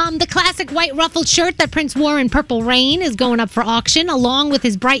 The classic white ruffled shirt that Prince wore in Purple Rain is going up for auction, along with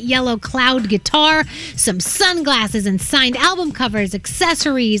his bright yellow cloud guitar, some sunglasses, and signed album covers,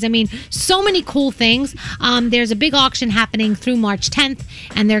 accessories. I mean, so many cool things. There's a big auction happening through March 10th,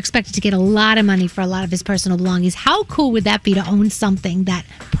 and they're expected to get a lot of money for a lot of his personal belongings. How cool would that be to own something that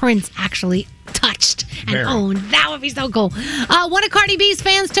Prince actually touched and owned? That would be so cool. One of Cardi B's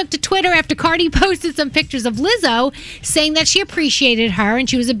fans took to Twitter after Cardi posted some pictures of Lizzo saying that she appreciated her and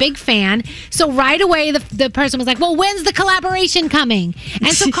she was a big fan. So right away the person was like, well, when's the collaboration coming?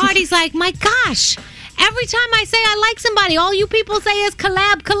 And so Cardi's like, my gosh, every time I say I like somebody, all you people say is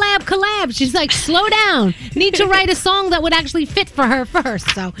collab, collab, collab. She's like, slow down. Need to write a song that would actually fit for her first.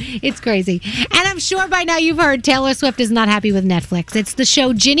 So it's crazy. And I'm sure by now you've heard Taylor Swift is not happy with Netflix. It's the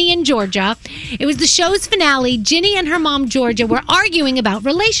show Ginny and Georgia. It was the show's finale. Ginny and her mom, Georgia, were arguing about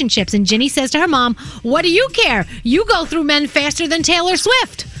relationships. And Ginny says to her mom, what do you care? You go through men faster than Taylor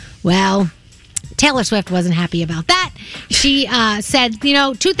Swift. Well, Taylor Swift wasn't happy about that. She said,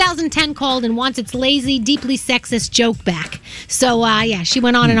 2010 called and wants its lazy, deeply sexist joke back. So, she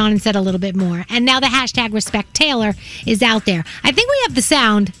went on and said a little bit more. And now the hashtag Respect Taylor is out there. I think we have the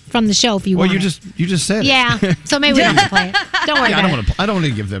sound from the show if you want. Well, you just said it. Yeah, so maybe we don't have to play it. Don't worry about it. I don't want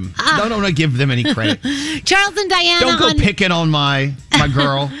to give them. I don't want to give them any credit. Charles and Diana. Don't go picking on my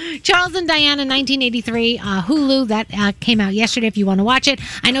girl. Charles and Diana, 1983, Hulu. That came out yesterday. If you want to watch it,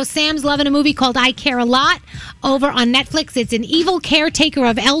 I know Sam's loving a movie called I Care a Lot over on Netflix. It's an evil caretaker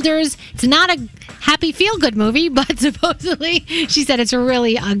of elders. It's not a happy feel-good movie, but supposedly she said it's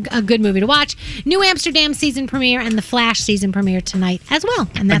really a good movie to watch. New Amsterdam season premiere and The Flash season premiere tonight as well.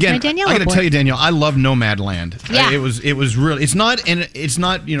 And that's my Danielle I got to report. tell you, Danielle, I love Nomadland. Yeah. It was really. It's not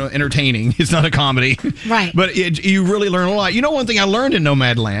entertaining. It's not a comedy. Right. But you really learn a lot. One thing I learned in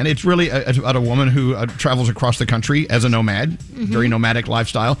Nomadland, it's really about a woman who travels across the country as a nomad, very nomadic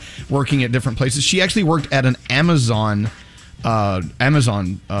lifestyle, working at different places. She actually worked at an Amazon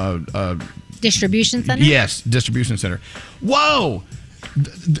distribution center? Yes, distribution center. Whoa!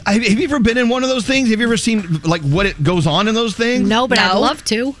 Have you ever been in one of those things? Have you ever seen like what it goes on in those things? No, but I'd love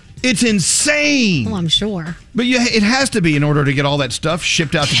to. It's insane. Well, I'm sure. But it has to be in order to get all that stuff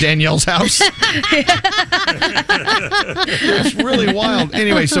shipped out to Danielle's house. It's really wild.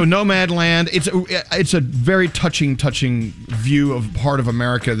 Anyway, so Nomadland, it's a very touching view of part of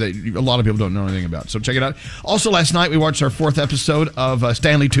America that a lot of people don't know anything about. So check it out. Also, last night we watched our 4th episode of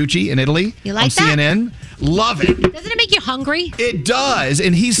Stanley Tucci in Italy you like on that? CNN. Love it. Doesn't it make you hungry? It does,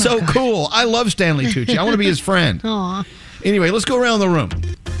 and he's so cool. I love Stanley Tucci. I want to be his friend. Aw. Anyway, let's go around the room.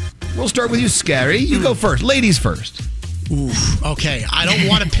 We'll start with you, Scary. You go first. Ladies first. Oof. Okay. I don't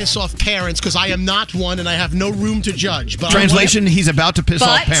want to piss off parents because I am not one and I have no room to judge. But Translation, he's about to piss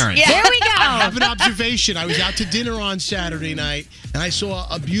off parents. There we go. I have an observation. I was out to dinner on Saturday night and I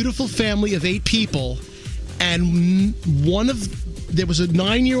saw a beautiful family of 8 people, and there was a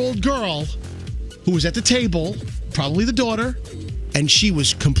 9-year-old girl who was at the table, probably the daughter, and she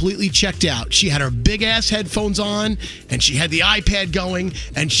was completely checked out. She had her big-ass headphones on, and she had the iPad going,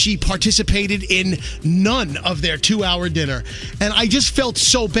 and she participated in none of their 2-hour dinner. And I just felt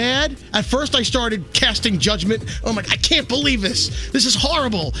so bad. At first, I started casting judgment. I'm like, I can't believe this. This is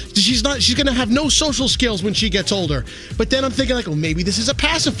horrible. She's going to have no social skills when she gets older. But then I'm thinking, maybe this is a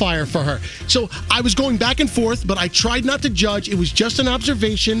pacifier for her. So I was going back and forth, but I tried not to judge. It was just an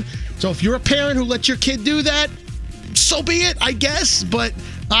observation. So if you're a parent who lets your kid do that, so be it, I guess, but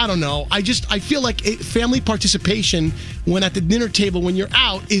I don't know. I feel like family participation when at the dinner table, when you're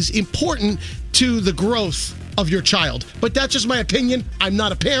out, is important to the growth of your child. But that's just my opinion. I'm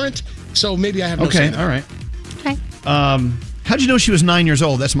not a parent, so maybe I have no say. Okay, all right. Okay. How'd you know she was 9 years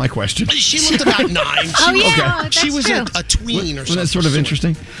old? That's my question. She looked about 9. She was true. a tween or something. That's sort of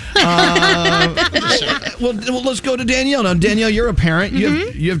interesting. Well, let's go to Danielle. Now, Danielle, you're a parent.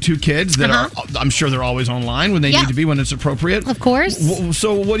 You have 2 kids that are, I'm sure they're always online when they need to be, when it's appropriate. Of course.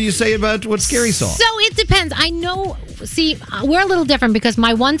 So what do you say about what Scary saw? So it depends. I know, we're a little different because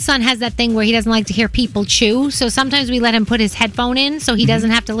my one son has that thing where he doesn't like to hear people chew. So sometimes we let him put his headphone in so he doesn't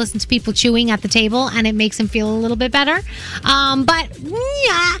have to listen to people chewing at the table, and it makes him feel a little bit better. But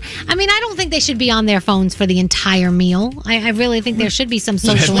yeah, I don't think they should be on their phones for the entire meal. I really think there should be some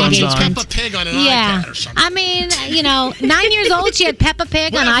social engagement. Peppa Pig on an iPad or something. 9 years old, she had Peppa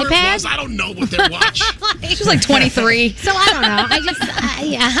Pig on Whatever iPad. it was, I don't know what they're watching. She's like 23. So I don't know.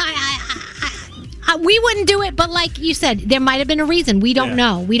 We wouldn't do it, but like you said, there might have been a reason. We don't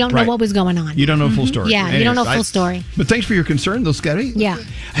know. We don't know what was going on. You don't know full story. Yeah, you don't know full story. But thanks for your concern, though, Scary. Yeah.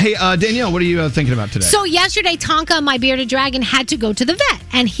 Hey, Danielle, what are you thinking about today? So yesterday, Tonka, my bearded dragon, had to go to the vet,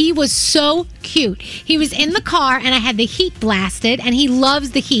 and he was so cute. He was in the car, and I had the heat blasted, and he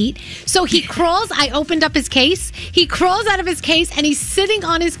loves the heat. So he crawls. I opened up his case. He crawls out of his case, and he's sitting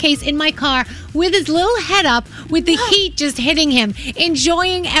on his case in my car with his little head up, with the heat just hitting him,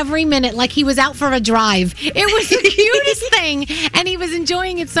 enjoying every minute like he was out for a drive. It was the cutest thing, and he was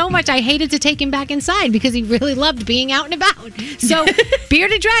enjoying it so much I hated to take him back inside because he really loved being out and about. So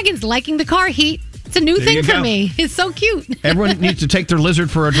bearded dragons liking the car heat. It's a new thing for me. It's so cute. Everyone needs to take their lizard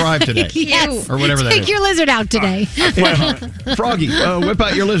for a drive today. Yes. Or whatever that is. Take your lizard out today. Froggy, whip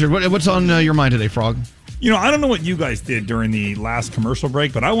out your lizard. What's on your mind today, Frog? I don't know what you guys did during the last commercial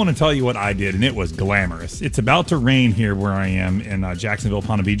break, but I want to tell you what I did, and it was glamorous. It's about to rain here where I am in Jacksonville,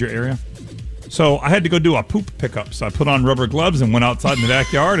 Ponte Vedra area. So I had to go do a poop pickup. So I put on rubber gloves and went outside in the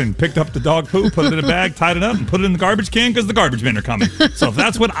backyard and picked up the dog poop, put it in a bag, tied it up, and put it in the garbage can because the garbage men are coming. So if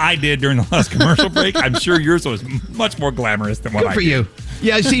that's what I did during the last commercial break, I'm sure yours was much more glamorous than what I did. Good for you.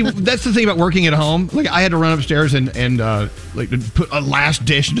 Yeah, see, that's the thing about working at home. Like, I had to run upstairs and like put a last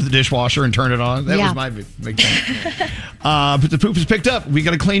dish into the dishwasher and turn it on. That was my big thing. But the poop is picked up. We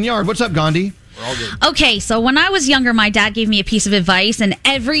got a clean yard. What's up, Gandhi? We're all good. Okay, so when I was younger, my dad gave me a piece of advice, and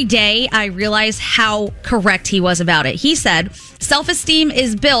every day I realized how correct he was about it. He said, self-esteem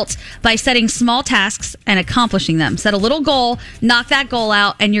is built by setting small tasks and accomplishing them. Set a little goal, knock that goal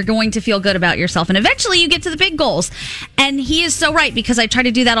out, and you're going to feel good about yourself. And eventually you get to the big goals. And he is so right, because I try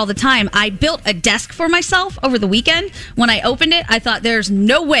to do that all the time. I built a desk for myself over the weekend. When I opened it, I thought, there's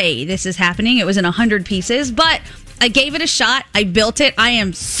no way this is happening. It was in 100 pieces, but I gave it a shot. I built it. I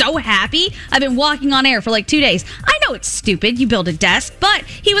am so happy. I've been walking on air for like 2 days. I know it's stupid. You build a desk, but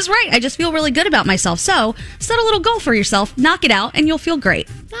he was right. I just feel really good about myself. So set a little goal for yourself, knock it out, and you'll feel great.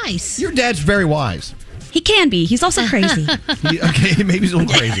 Nice. Your dad's very wise. He can be. He's also crazy. Okay, maybe he's a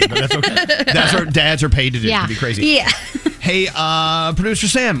little crazy, but that's okay. That's what dads are paid to do, to be crazy. Yeah. Hey, producer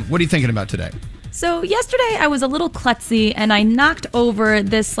Sam, what are you thinking about today? So yesterday I was a little klutzy and I knocked over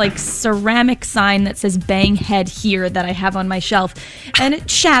this like ceramic sign that says "Bang Head Here" that I have on my shelf, and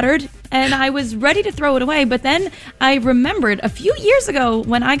it shattered. And I was ready to throw it away, but then I remembered a few years ago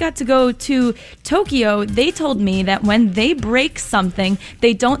when I got to go to Tokyo, they told me that when they break something,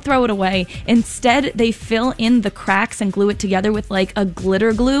 they don't throw it away. Instead, they fill in the cracks and glue it together with like a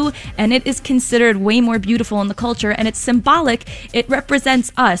glitter glue, and it is considered way more beautiful in the culture, and it's symbolic. It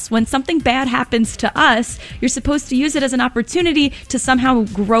represents us. When something bad happens to us, you're supposed to use it as an opportunity to somehow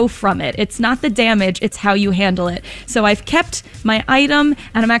grow from it. It's not the damage, it's how you handle it. So I've kept my item,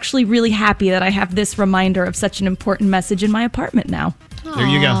 and I'm actually really happy that I have this reminder of such an important message in my apartment now. There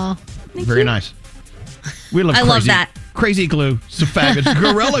you go. Very nice. We love I love that. Crazy glue. So fabulous.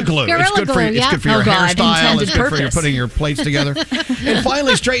 Gorilla glue. Gorilla it's good glue, for you. yeah. It's good for Oh, your God, hairstyle. intended It's good for your purpose. putting your plates together. And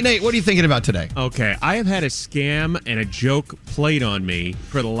finally, Straight Nate, what are you thinking about today? Okay, I have had a scam and a joke played on me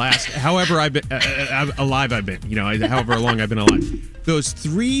for the last, however I've been alive. I've been, however long I've been alive. Those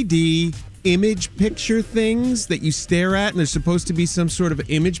 3D image picture things that you stare at, and there's supposed to be some sort of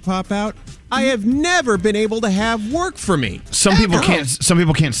image pop out. I have never been able to have work for me. Some people can't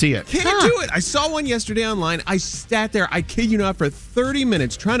see it. Can't do it. I saw one yesterday online. I sat there, I kid you not, for 30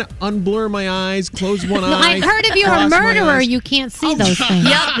 minutes trying to unblur my eyes, close one eye. I heard if you're a cross my murderer, eyes. you can't see those things.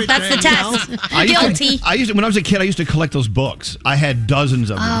 Yep, that's the test. Guilty. When I was a kid, I used to collect those books. I had dozens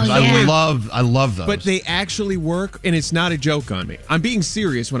of them. Oh, I love those. But they actually work, and it's not a joke on me. I'm being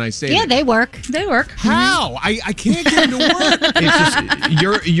serious when I say Yeah, that. they work. They work. How? I can't get them to work. It's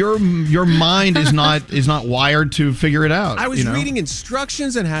just your mind is not wired to figure it out. I was reading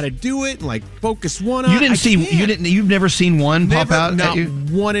instructions on how to do it, and like focus one eye. You've never seen one pop out Not at you?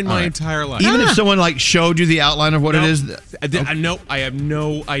 one in my entire life. Even if someone like showed you the outline of what it is. Nope, I have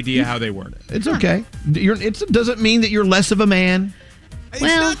no idea how they work. It's okay. It doesn't mean that you're less of a man. It's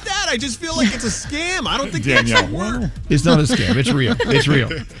not that. I just feel like it's a scam. I don't think that's Danielle. gonna work. It's not a scam. It's real. It's real.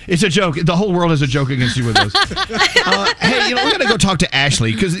 It's a joke. The whole world is a joke against you with those. Hey, we're gonna go talk to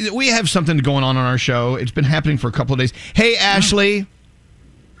Ashley because we have something going on our show. It's been happening for a couple of days. Hey, Ashley.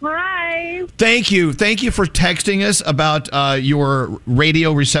 Hi. Thank you for texting us about your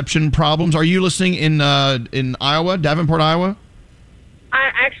radio reception problems. Are you listening in Iowa, Davenport, Iowa?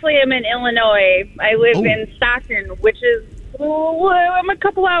 I actually am in Illinois. I live in Stockton, which is I'm a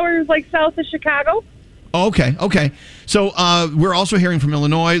couple hours south of Chicago. Oh, okay. So we're also hearing from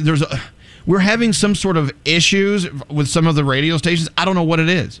Illinois. We're having some sort of issues with some of the radio stations. I don't know what it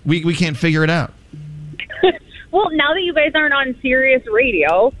is. We can't figure it out. Well, now that you guys aren't on Sirius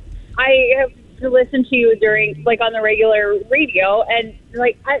Radio, I have to listen to you during on the regular radio, and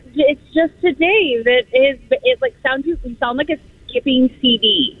it's just today that you sound like a skipping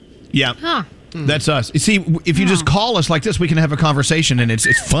CD. Yeah. Huh. That's us. You see, if you just call us like this, we can have a conversation, and it's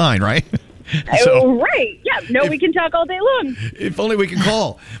fine, right? Right. Yeah. We can talk all day long. If only we could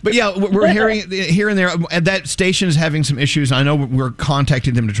call. But yeah, we're hearing here and there, and that station is having some issues. I know we're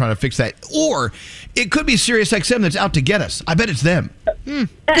contacting them to try to fix that. Or it could be SiriusXM that's out to get us. I bet it's them. They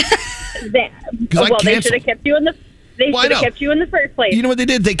should have kept you in the. They should have kept you in the first place. You know what they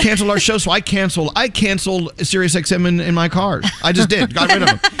did? They canceled our show, so I canceled SiriusXM in my car. I just did. Got rid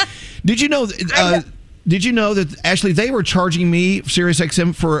of them. Did you know that Ashley, they were charging me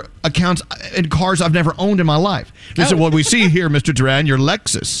SiriusXM for accounts in cars I've never owned in my life? They said, "Well, we see here, Mr. Duran, your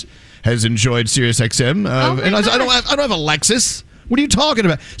Lexus has enjoyed SiriusXM." And I said, "I don't have a Lexus. What are you talking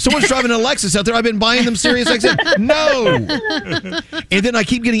about? Someone's driving a Lexus out there. I've been buying them SiriusXM." No. And then I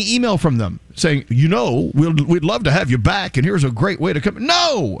keep getting email from them saying, we'd love to have you back, and here's a great way to come.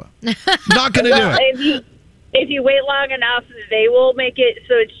 No, not going to do it. If you wait long enough, they will make it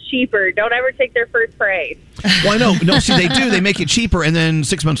so it's cheaper. Don't ever take their first price. Well, no. See, they do. They make it cheaper, and then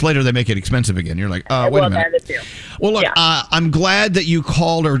 6 months later, they make it expensive again. You're like, wait a minute. Well, look, I'm glad that you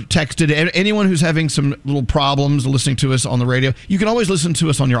called or texted. Anyone who's having some little problems listening to us on the radio, you can always listen to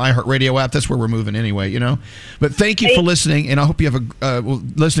us on your iHeartRadio app. That's where we're moving anyway, you know. But thank you for listening, and I hope you have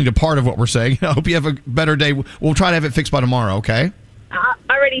listening to part of what we're saying. I hope you have a better day. We'll try to have it fixed by tomorrow, okay?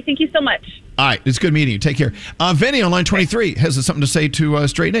 Alrighty, thank you so much. All right, it's good meeting you. Take care. Vinny on line 23 has something to say to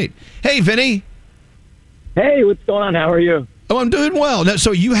Straight Nate. Hey, Vinny. Hey, what's going on? How are you? Oh, I'm doing well. Now,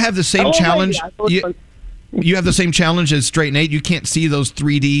 so you have the same challenge. You have the same challenge as Straight Nate. You can't see those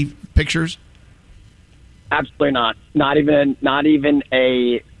 3D pictures. Absolutely not.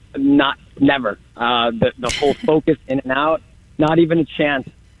 Never. The whole focus in and out. Not even a chance.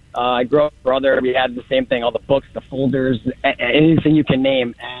 I grew up with a brother. We had the same thing. All the books, the folders, anything you can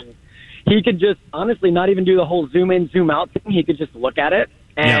name, and he could just honestly not even do the whole zoom in, zoom out thing. He could just look at it,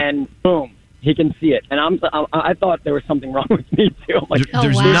 and boom. He can see it, and I thought there was something wrong with me too. Like,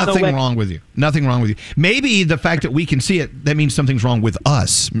 there's nothing wrong with you. Nothing wrong with you. Maybe the fact that we can see it, that means something's wrong with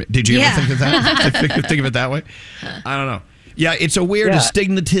us. Did you ever think of that? think of it that way? I don't know. Yeah, it's a weird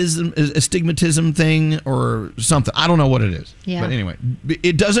astigmatism thing or something. I don't know what it is. Yeah. But anyway,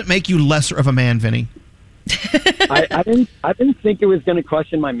 it doesn't make you lesser of a man, Vinny. I didn't think it was going to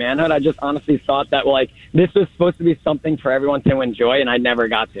question my manhood. I just honestly thought that this was supposed to be something for everyone to enjoy, and I never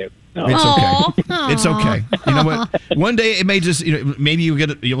got to. So. It's okay. It's okay. You know what? One day it may just, maybe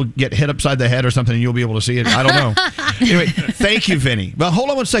you'll get hit upside the head or something, and you'll be able to see it. I don't know. Anyway, thank you, Vinny. But hold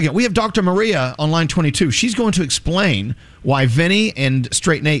on one second. We have Dr. Maria on line 22. She's going to explain why Vinny and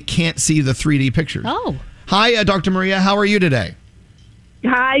Straight Nate can't see the 3D pictures. Oh. Hi, Dr. Maria. How are you today?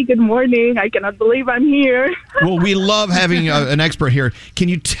 Hi, good morning. I cannot believe I'm here. Well, we love having an expert here. Can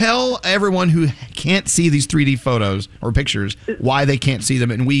you tell everyone who can't see these 3D photos or pictures why they can't see them,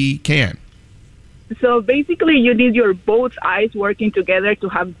 and we can? So basically, you need your both eyes working together to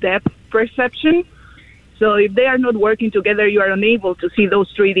have depth perception. So if they are not working together, you are unable to see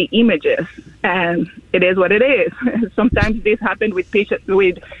those 3D images. And it is what it is. Sometimes this happens with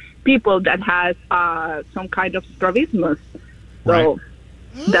people that has some kind of strabismus. So... Right.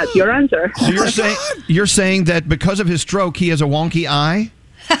 That's your answer. So you're saying that because of his stroke, he has a wonky eye?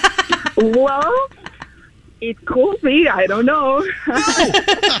 Well, it could be. I don't know.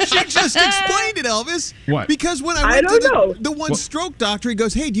 She just explained it, Elvis. What? Because when I went to the one stroke doctor, he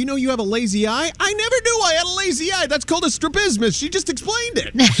goes, "Hey, do you know you have a lazy eye?" I never knew I had a lazy eye. That's called a strabismus. She just explained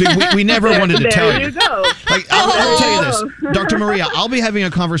it. See, we never wanted to tell you. There you go. I'll tell you this, Dr. Maria. I'll be having a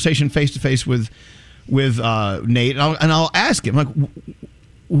conversation face to face with Nate, and I'll ask him, like,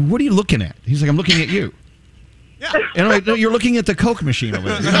 what are you looking at? He's like, I'm looking at you. Yeah. And I'm like, no, you're looking at the Coke machine over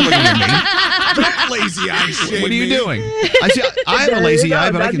there. You're not looking at me. Don't lazy eye shame What are you me. doing? I have a lazy eye,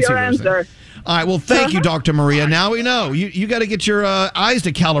 but I can see what I'm saying. All right, well, thank you, Dr. Maria. Now we know. You got to get your eyes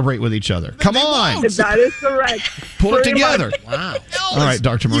to calibrate with each other. Come on. That is correct. Pull it Pretty together. much. Wow. All right,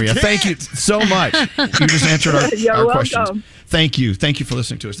 Dr. Maria, thank you so much. You just answered You're our welcome. questions. Thank you. Thank you for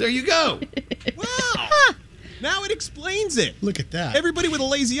listening to us. There you go. Wow. Now it explains it. Look at that. Everybody with a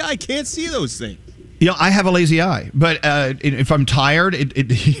lazy eye can't see those things. I have a lazy eye, but if I'm tired,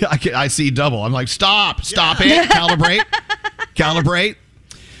 I see double. I'm like, stop it, calibrate.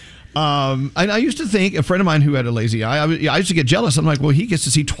 And I used to think, a friend of mine who had a lazy eye, I used to get jealous. I'm like, well, he gets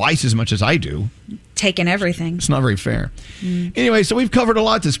to see twice as much as I do. Taking everything. It's not very fair. Anyway, so we've covered a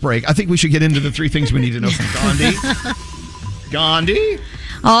lot this break. I think we should get into the 3 things we need to know from Gandhi. Gandhi?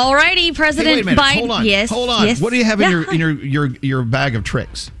 All righty, President Hey, wait a minute. Biden. Hold on. Yes. What do you have in your bag of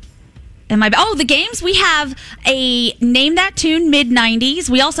tricks? The games. We have a Name That Tune mid-90s.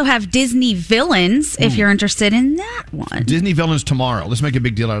 We also have Disney Villains, if you're interested in that one. Disney Villains tomorrow. Let's make a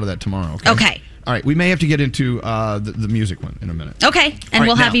big deal out of that tomorrow. Okay. All right. We may have to get into the music one in a minute. Okay. And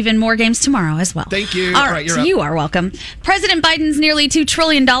we'll have even more games tomorrow as well. Thank you. All right. you're up. You are welcome. President Biden's nearly $2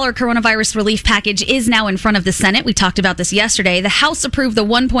 trillion coronavirus relief package is now in front of the Senate. We talked about this yesterday. The House approved the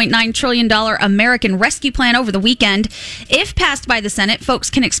 $1.9 trillion American Rescue Plan over the weekend. If passed by the Senate, folks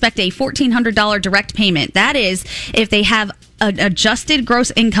can expect a $1,400 direct payment. That is, if they have an adjusted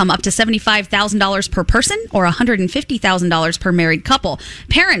gross income up to $75,000 per person or $150,000 per married couple.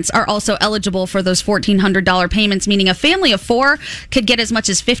 Parents are also eligible for those $1,400 payments, meaning a family of 4 could get as much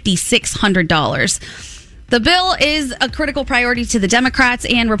as $5,600. The bill is a critical priority to the Democrats,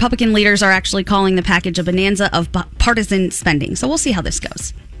 and Republican leaders are actually calling the package a bonanza of partisan spending. So we'll see how this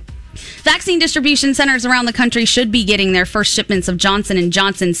goes. Vaccine distribution centers around the country should be getting their first shipments of Johnson &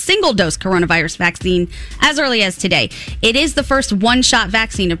 Johnson's single-dose coronavirus vaccine as early as today. It is the first one-shot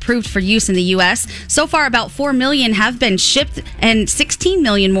vaccine approved for use in the U.S. So far, about 4 million have been shipped, and 16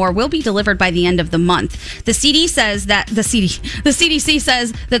 million more will be delivered by the end of the month. The CDC says that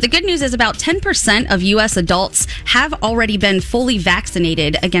the good news is about 10% of U.S. adults have already been fully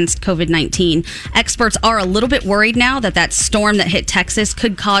vaccinated against COVID-19. Experts are a little bit worried now that storm that hit Texas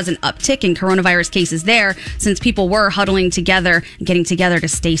could cause an uptick in coronavirus cases there, since people were huddling together and getting together to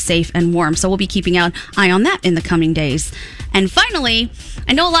stay safe and warm. So we'll be keeping an eye on that in the coming days. And finally,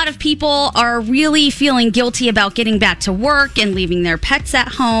 I know a lot of people are really feeling guilty about getting back to work and leaving their pets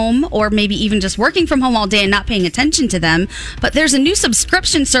at home, or maybe even just working from home all day and not paying attention to them. But there's a new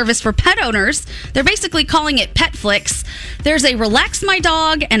subscription service for pet owners. They're basically calling it Petflix. There's a Relax My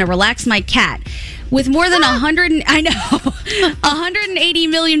Dog and a Relax My Cat. With more than 180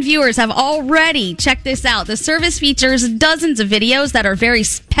 million viewers have already checked this out. The service features dozens of videos that are very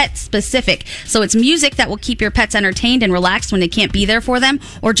pet specific. So it's music that will keep your pets entertained and relaxed when they can't be there for them,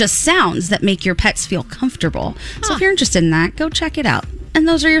 or just sounds that make your pets feel comfortable. So if you're interested in that, go check it out. And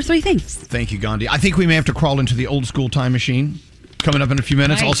those are your 3 things. Thank you, Gandhi. I think we may have to crawl into the old school time machine coming up in a few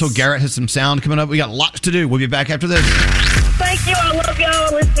minutes. Nice. Also, Garrett has some sound coming up. We got lots to do. We'll be back after this. Thank you. I love y'all. I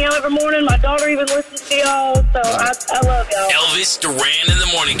listen to y'all every morning. My daughter even listens to y'all. So I love y'all. Elvis Duran in the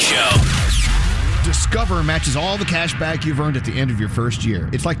Morning Show. Discover matches all the cash back you've earned at the end of your first year.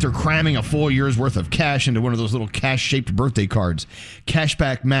 It's like they're cramming a full year's worth of cash into one of those little cash-shaped birthday cards.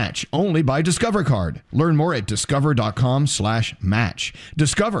 Cashback Match, only by Discover Card. Learn more at discover.com/match.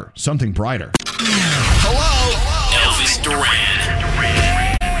 Discover something brighter. Elvis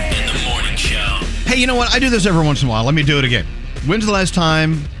Duran in the Morning Show. Hey, you know what? I do this every once in a while. Let me do it again. When's the last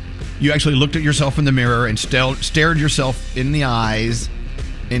time you actually looked at yourself in the mirror and stared yourself in the eyes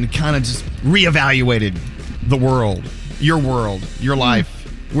and kind of just reevaluated the world, your life,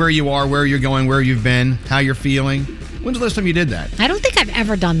 where you are, where you're going, where you've been, how you're feeling? When's the last time you did that? I don't think I've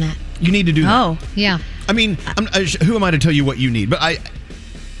ever done that. You need to do that. Oh, yeah. I mean, who am I to tell you what you need? But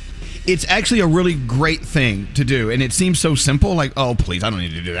it's actually a really great thing to do. And it seems so simple, like, oh, please, I don't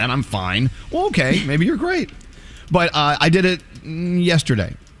need to do that. I'm fine. Well, okay, maybe you're great. But I did it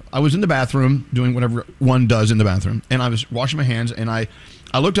yesterday. I was in the bathroom doing whatever one does in the bathroom. And I was washing my hands. And I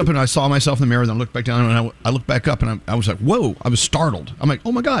looked up and I saw myself in the mirror. Then I looked back down and I looked back up. And I was like, whoa, I was startled. I'm like,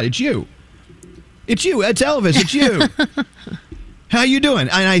 oh, my God, it's you. It's you. It's Elvis. It's you. How you doing?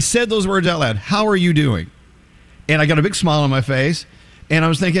 And I said those words out loud. How are you doing? And I got a big smile on my face. And I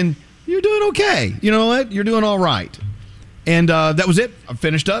was thinking, you're doing okay. You know what? You're doing all right. And that was it. I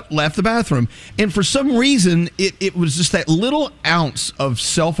finished up, left the bathroom. And for some reason, it was just that little ounce of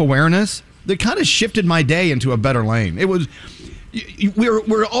self-awareness that kind of shifted my day into a better lane. It was,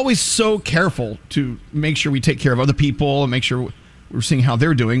 we're always so careful to make sure we take care of other people and make sure we're seeing how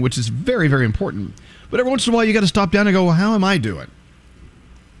they're doing, which is very, very important. But every once in a while, you got to stop down and go, well, how am I doing?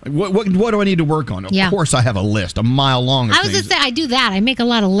 Like, what do I need to work on? Of course, I have a list, a mile long of I was things. going to say, I do that. I make a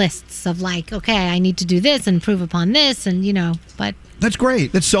lot of lists of like, okay, I need to do this and improve upon this, and but that's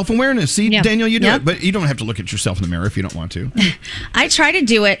great. That's self-awareness. See, Daniel, you do it, but you don't have to look at yourself in the mirror if you don't want to. I try to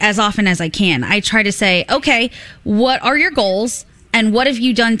do it as often as I can. I try to say, okay, what are your goals? And what have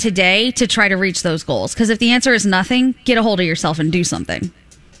you done today to try to reach those goals? Because if the answer is nothing, get a hold of yourself and do something.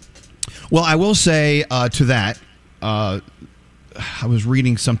 Well, I will say to that, I was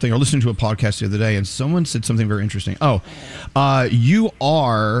reading something or listening to a podcast the other day, and someone said something very interesting. You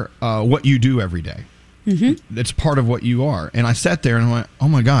are what you do every day. Mm-hmm. It's part of what you are. And I sat there and I went, oh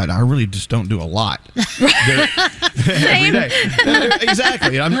my God, I really just don't do a lot every day.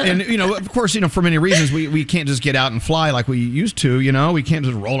 Exactly. And of course, for many reasons, we can't just get out and fly like we used to. We can't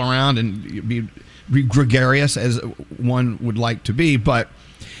just roll around and be gregarious as one would like to be. But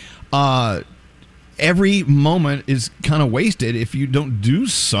every moment is kind of wasted if you don't do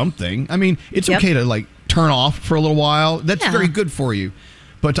something. I mean, it's okay to like turn off for a little while. That's very good for you.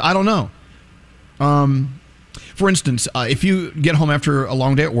 But I don't know. For instance, if you get home after a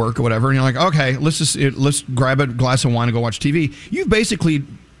long day at work or whatever, and you're like, okay, let's grab a glass of wine and go watch TV. You've basically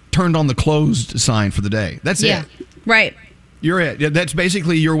turned on the closed sign for the day. That's it. Right. You're it. That's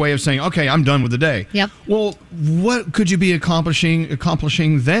basically your way of saying, okay, I'm done with the day. Yep. Well, what could you be accomplishing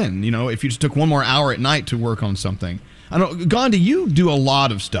then? If you just took one more hour at night to work on something. I know, Gandhi, you do a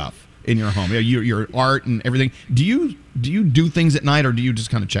lot of stuff in your home. Your art and everything. Do you do things at night, or do you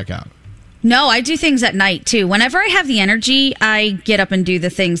just kind of check out? No, I do things at night too. Whenever I have the energy, I get up and do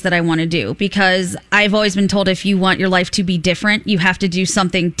the things that I want to do because I've always been told if you want your life to be different, you have to do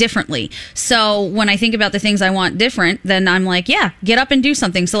something differently. So when I think about the things I want different, then I'm like, yeah, get up and do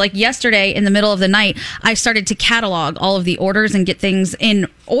something. So like yesterday in the middle of the night, I started to catalog all of the orders and get things in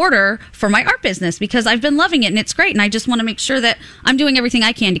order for my art business because I've been loving it and it's great. And I just want to make sure that I'm doing everything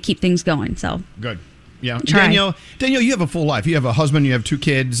I can to keep things going. So good. Yeah, Try. Danielle, you have a full life. You have a husband. You have 2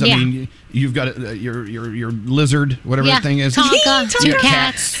 kids. I mean, you've got your lizard, whatever that thing is. Tonka, 2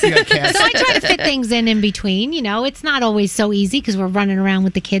 cats. You got cats. So I try to fit things in between. You know, it's not always so easy because we're running around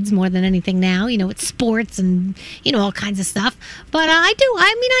with the kids more than anything now. You know, it's sports and all kinds of stuff. But I do.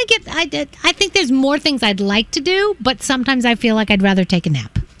 I mean, I think there's more things I'd like to do, but sometimes I feel like I'd rather take a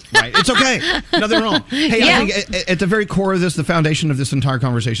nap. Right. It's okay. Nothing wrong. Hey, I think at the very core of this, the foundation of this entire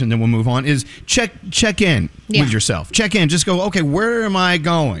conversation, then we'll move on, is check in with yourself. Check in. Just go, okay, where am I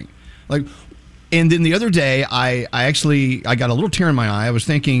going? And then the other day, I got a little tear in my eye. I was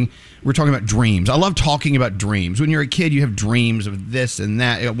thinking, we're talking about dreams. I love talking about dreams. When you're a kid, you have dreams of this and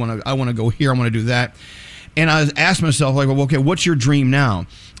that. I want to go here. I want to do that. And I asked myself, well, okay, what's your dream now?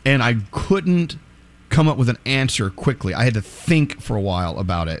 And I couldn't come up with an answer quickly. I had to think for a while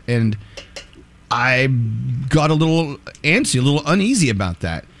about it, and I got a little antsy, a little uneasy about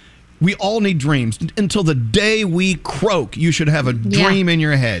that. We all need dreams. Until the day we croak, you should have a dream in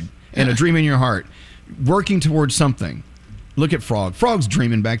your head and a dream in your heart, working towards something. Look at Frog. Frog's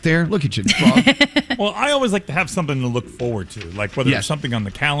dreaming back there. Look at you, Frog. Well, I always like to have something to look forward to, like whether it's something on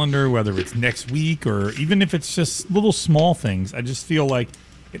the calendar, whether it's next week, or even if it's just little small things. I just feel like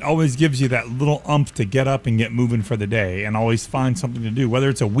it always gives you that little umph to get up and get moving for the day and always find something to do. Whether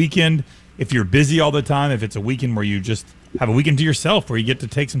it's a weekend, if you're busy all the time, if it's a weekend where you just have a weekend to yourself where you get to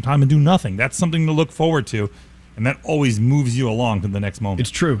take some time and do nothing. That's something to look forward to. And that always moves you along to the next moment. It's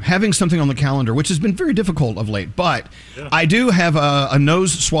true. Having something on the calendar, which has been very difficult of late. But I do have a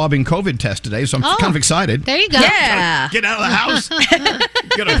nose swabbing COVID test today, so I'm kind of excited. There you go. Yeah. Get out of the house.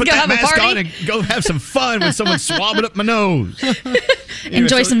 Gonna put that mask on and go have some fun with someone swabbing up my nose.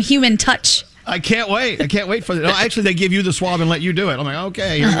 Enjoy some human touch. I can't wait. I can't wait for that. No, actually, they give you the swab and let you do it. I'm like,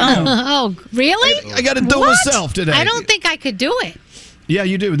 okay. Here we go. Oh, really? I got to do it myself today. I don't think I could do it. Yeah,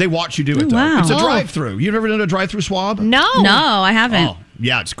 you do. They watch you do it, though. Wow. It's a drive-through. You've never done a drive-through swab? No. No, I haven't. Oh,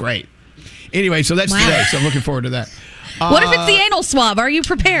 yeah, it's great. Anyway, so that's today, so I'm looking forward to that. What if it's the anal swab? Are you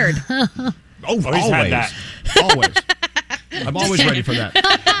prepared? Always. Had that. Always. I'm always ready for that.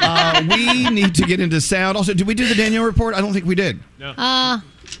 We need to get into sound. Also, did we do the Danielle report? I don't think we did. No.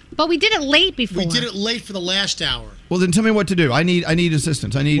 But we did it late before. We did it late for the last hour. Well, then tell me what to do. I need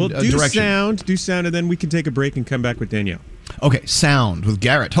assistance. I need direction. Do sound, and then we can take a break and come back with Danielle. Okay, sound with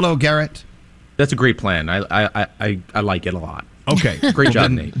Garrett. Hello, Garrett. That's a great plan. I like it a lot. Okay, great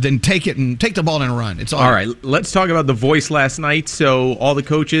job, Nate. Then take the ball and run. It's all right. Let's talk about The Voice last night. So all the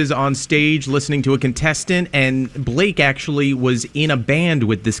coaches on stage listening to a contestant, and Blake actually was in a band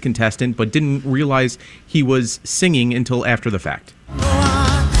with this contestant, but didn't realize he was singing until after the fact.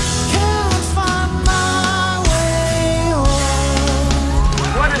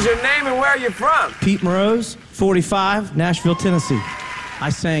 What is your name and where are you from? Pete Moroz, 45, Nashville, Tennessee. I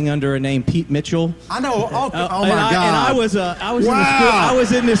sang under a name Pete Mitchell. I know. Oh my God! And I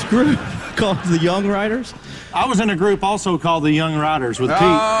was in this group called the Young Riders. I was in a group also called the Young Riders with Pete.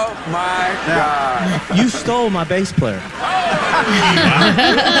 Oh my God! You stole my bass player.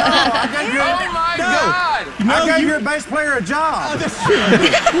 I gave your bass player a job. He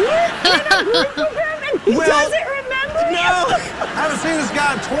doesn't remember. No, I haven't seen this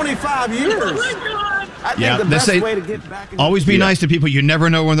guy in 25 years. Oh my God. I think the best way to get back. Always be nice to people. You never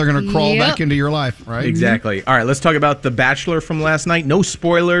know when they're going to crawl back into your life, right? Exactly. All right, let's talk about The Bachelor from last night. No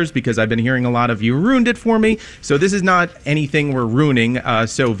spoilers because I've been hearing a lot of you ruined it for me. So this is not anything we're ruining.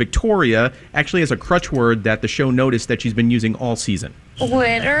 So Victoria actually has a crutch word that the show noticed that she's been using all season.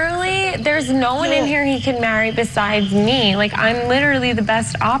 Literally, there's no one in here he can marry besides me. Like, I'm literally the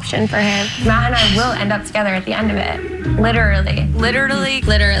best option for him. Matt and I will end up together at the end of it. Literally. Literally.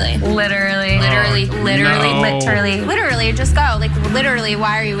 Literally. Literally. Literally. Literally. Literally. Literally. Just go. Like, literally,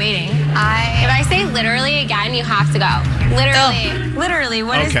 why are you waiting? If I say literally again, you have to go. Literally. Literally.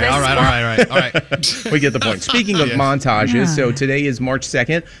 What is this? Okay, all right. We get the point. Speaking of montages, so today is March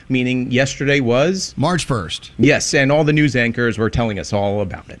 2nd, meaning yesterday was? March 1st. Yes, and all the news anchors were telling us all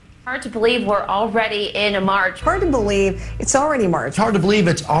about it. Hard to believe we're already in March. Hard to believe it's already March. It's hard to believe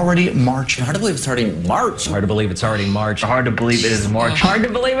it's already March. Hard to believe it's already March. Hard to believe it's already March. Hard to believe it is March. Hard to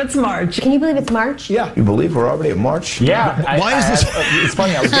believe it's March. Can you believe it's March? Yeah. You believe we're already at March? Yeah. Why is this? It's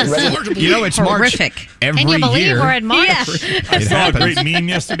funny. I was getting ready. You know, it's March Horrific. every Can you believe year. we're in March? I saw a great meme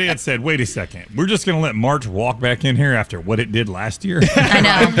yesterday. It said, "Wait a second, we're just going to let March walk back in here after what it did last year." I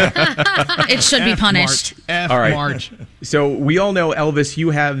know. It should be punished. F All right. March. So we all know, Elvis,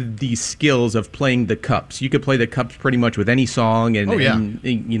 you have the skills of playing the cups. You could play the cups pretty much with any song, and,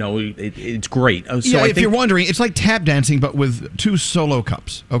 you know, it's great. So Yeah, I if think, you're wondering, it's like tap dancing, but with 2 solo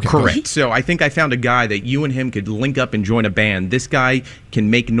cups. Okay, correct. So I think I found a guy that you and him could link up and join a band. This guy can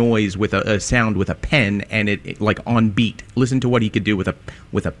make noise with a sound with a pen, and it like on beat. Listen to what he could do with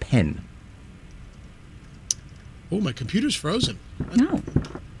a pen. Oh, my computer's frozen. No.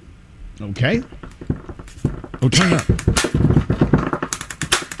 Okay. Oh, turn it up.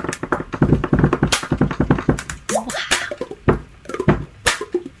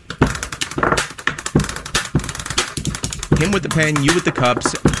 Him with the pen, you with the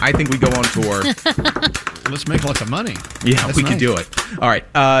cups. I think we go on tour. Let's make lots of money. Yeah, That's we nice. could do it. All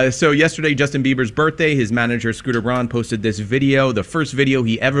right. So yesterday, Justin Bieber's birthday, his manager, Scooter Braun, posted this video, the first video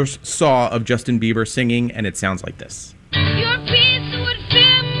he ever saw of Justin Bieber singing, and it sounds like this. Your peace would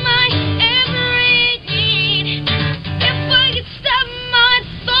fill my every need. If I could stop my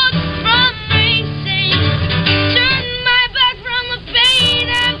thoughts from racing, turn my back from the pain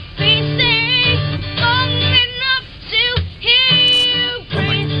I'm facing, long enough to hear you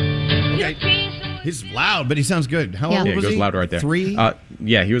breathe. Your peace He's loud, but he sounds good. How old Yeah, it was goes he? louder right there. 3?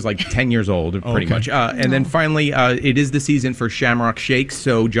 Yeah, he was like 10 years old, pretty Okay. much. And then finally, it is the season for Shamrock Shakes.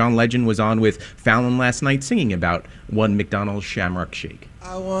 So John Legend was on with Fallon last night singing about one McDonald's Shamrock Shake.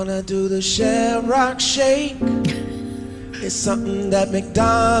 I wanna do the Shamrock Shake. It's something that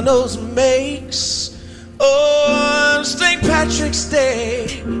McDonald's makes on St. Patrick's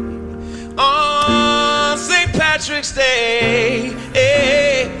Day. On St. Patrick's Day.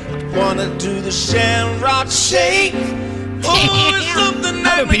 Hey, wanna do the Shamrock Shake. Oh, it's something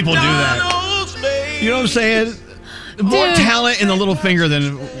How that do people do that? McDonald's makes. You know what I'm saying? More Dude. talent in the little finger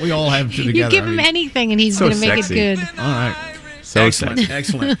than we all have together. You give I him mean, anything, and he's So going to make it sexy. good. all right. So Excellent. sexy.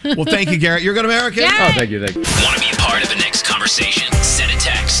 Excellent. Well, thank you, Garrett. You're a good American. Yeah. Oh, thank you. Thank you. Want to be a part of the next conversation? Send a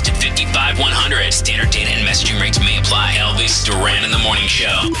text to 55100. Standard data and messaging rates may apply. Elvis Duran in the Morning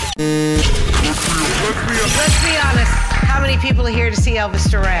Show. Let's be honest. How many people are here to see Elvis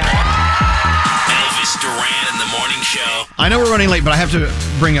Duran? Elvis Duran in the Morning Show. I know we're running late, but I have to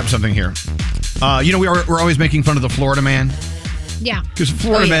bring up something here. You know, we're always making fun of the Florida man. Yeah. Because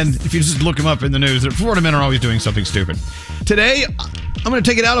Florida men, if you just look them up in the news, Florida men are always doing something stupid. Today, I'm going to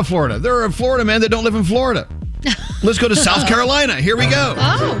take it out of Florida. There are Florida men that don't live in Florida. Let's go to South Carolina. Here we go.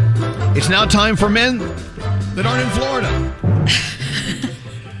 Oh. It's now time for men that aren't in Florida.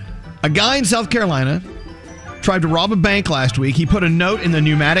 A guy in South Carolina tried to rob a bank last week. He put a note in the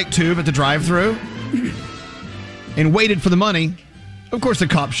pneumatic tube at the drive-thru and waited for the money. Of course, the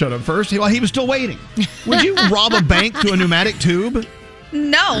cop showed up first while he was still waiting. Would you rob a bank to a pneumatic tube?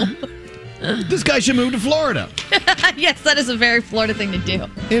 No. This guy should move to Florida. Yes, that is a very Florida thing to do.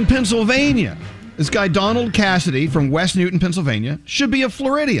 In Pennsylvania, this guy Donald Cassidy from West Newton, Pennsylvania, should be a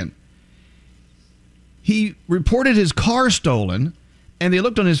Floridian. He reported his car stolen, and they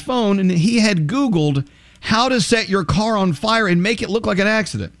looked on his phone, and he had Googled how to set your car on fire and make it look like an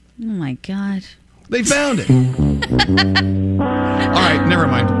accident. Oh, my God. They found it. All right, never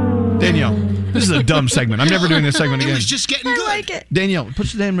mind. Danielle, this is a dumb segment. I'm never doing this segment again. It was just getting good. like it. Danielle,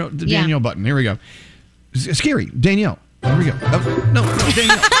 push the Danielle button. Here we go. Scary. Danielle. Here we go. Oh, no,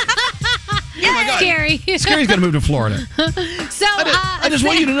 Danielle. Oh my God. Scary. Scary's got to move to Florida. So I just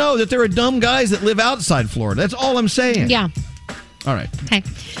want you to know that there are dumb guys that live outside Florida. That's all I'm saying. Yeah. All right. Okay.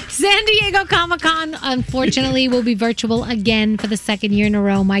 San Diego Comic-Con, unfortunately, will be virtual again for the second year in a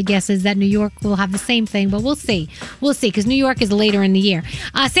row. My guess is that New York will have the same thing, but we'll see. We'll see, because New York is later in the year.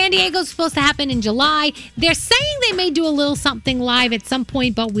 San Diego's supposed to happen in July. They're saying they may do a little something live at some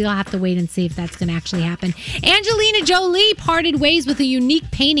point, but we'll have to wait and see if that's going to actually happen. Angelina Jolie parted ways with a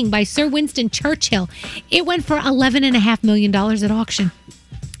unique painting by Sir Winston Churchill. It went for $11.5 million at auction.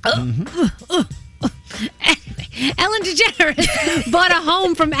 Ellen DeGeneres bought a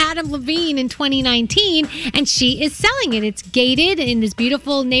home from Adam Levine in 2019, and she is selling it. It's gated in this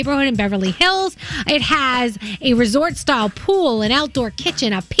beautiful neighborhood in Beverly Hills. It has a resort-style pool, an outdoor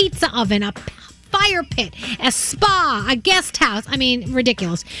kitchen, a pizza oven, a fire pit, a spa, a guest house. I mean,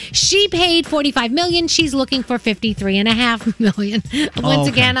 ridiculous. She paid $45 million. She's looking for $53.5 million. Once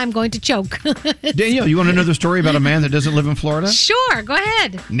again, I'm going to choke. Danielle, you want to know the story about a man that doesn't live in Florida? Sure, go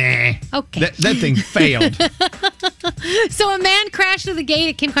ahead. Nah. Okay. That thing failed. So a man crashed through the gate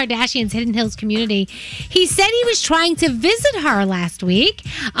at Kim Kardashian's Hidden Hills community. He said he was trying to visit her last week.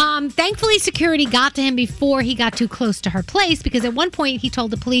 Thankfully, security got to him before he got too close to her place, because at one point he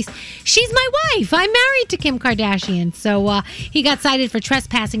told the police, "She's my wife. I'm married to Kim Kardashian." So he got cited for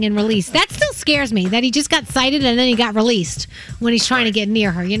trespassing and released. That still scares me, that he just got cited and then he got released when he's trying to get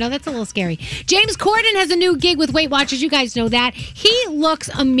near her. You know, that's a little scary. James Corden has a new gig with Weight Watchers. You guys know that. He looks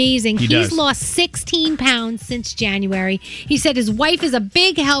amazing. He's lost 16 pounds since January. He said his wife is a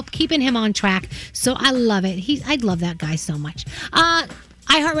big help keeping him on track. So I love it. I'd love that guy so much.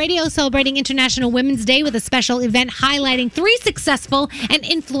 iHeartRadio is celebrating International Women's Day with a special event highlighting 3 successful and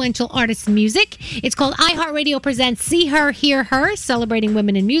influential artists in music. It's called iHeartRadio Presents See Her, Hear Her, celebrating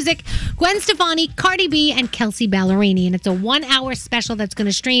women in music. Gwen Stefani, Cardi B, and Kelsey Ballerini. And it's a 1-hour special that's going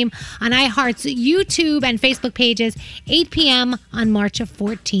to stream on iHeart's YouTube and Facebook pages, 8 p.m. on March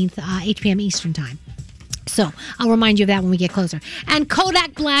 14th, 8 p.m. Eastern Time. So I'll remind you of that when we get closer. And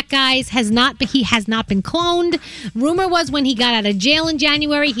Kodak Black, guys, he has not been cloned. Rumor was when he got out of jail in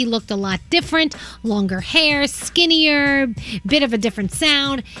January, he looked a lot different. Longer hair, skinnier, bit of a different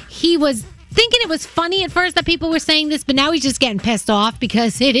sound. He was thinking it was funny at first that people were saying this, but now he's just getting pissed off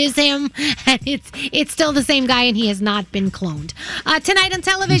because it is him, and it's still the same guy, and he has not been cloned. Tonight on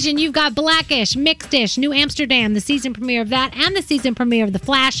television, you've got Blackish, Mixed-ish, New Amsterdam, the season premiere of that, and the season premiere of The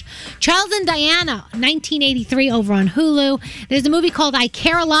Flash. Charles and Diana, 1983, over on Hulu. There's a movie called I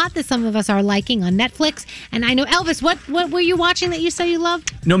Care a Lot that some of us are liking on Netflix. And I know, Elvis, what were you watching that you said you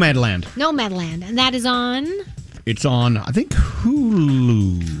loved? Nomadland. Nomadland, and that is on... It's on, I think,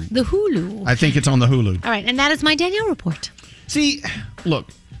 Hulu. The Hulu. I think it's on the Hulu. All right, and that is my Danielle report. See, look,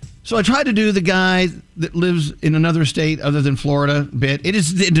 so I tried to do the guy that lives in another state other than Florida bit. It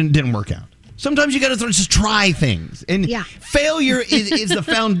didn't work out. Sometimes you got to just try things. And failure is the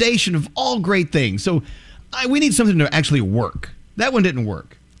foundation of all great things. So we need something to actually work. That one didn't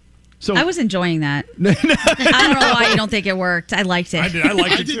work. So I was enjoying that. I don't know why you don't think it worked. I liked it. I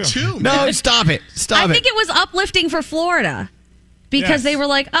liked it too. No, stop it. I think it was uplifting for Florida because they were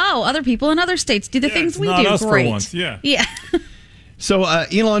like, oh, other people in other states do the things we do. Us Great. For once. Yeah. So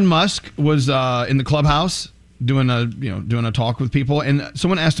Elon Musk was in the clubhouse doing a talk with people, and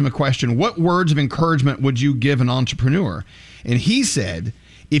someone asked him a question: what words of encouragement would you give an entrepreneur? And he said,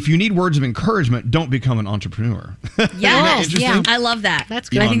 if you need words of encouragement, don't become an entrepreneur. Yes, I love that. That's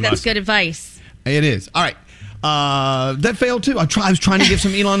good. I think that's good advice. It is. All right. That failed too. I was trying to give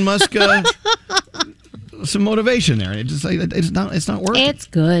some Elon Musk some motivation there. It's not working. It's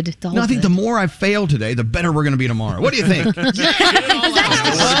good. I think the more I fail today, the better we're going to be tomorrow. What do you think? That's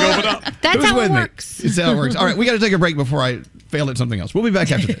how it works. It's how it works. All right, we got to take a break before I fail at something else. We'll be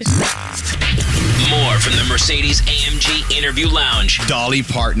back after this. More from the Mercedes-AMG Interview Lounge. Dolly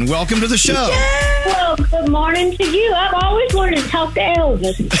Parton, welcome to the show. Well, good morning to you. I've always wanted to talk to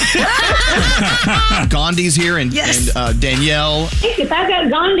Elvis. Gandhi's here and Danielle. If I got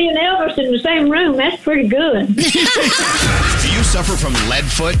Gandhi and Elvis in the same room, that's pretty good. Do you suffer from lead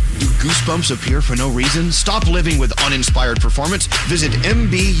foot? Do goosebumps appear for no reason? Stop living with uninspired performance. Visit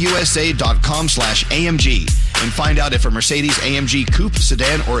mbusa.com/AMG and find out if a Mercedes-AMG Coupe,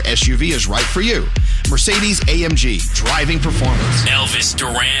 sedan, or SUV is right for you. Mercedes-AMG, driving performance. Elvis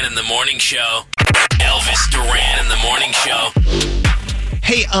Duran in the Morning Show. Elvis Duran in the Morning Show.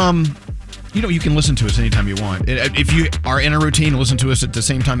 Hey, you can listen to us anytime you want. If you are in a routine, listen to us at the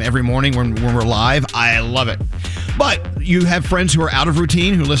same time every morning when we're live. I love it. But you have friends who are out of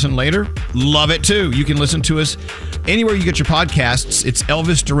routine who listen later. Love it too. You can listen to us anywhere you get your podcasts. It's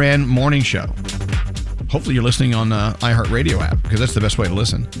Elvis Duran Morning Show. Hopefully you're listening on the iHeartRadio app because that's the best way to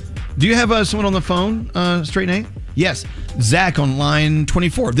listen. Do you have someone on the phone, Straight Nate? Yes. Zach on line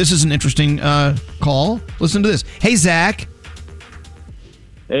 24. This is an interesting call. Listen to this. Hey, Zach.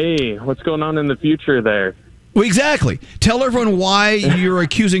 Hey, what's going on in the future there? Well, exactly. Tell everyone why you're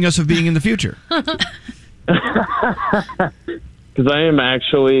accusing us of being in the future. Because I am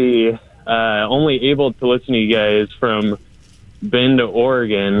actually only able to listen to you guys from Bend,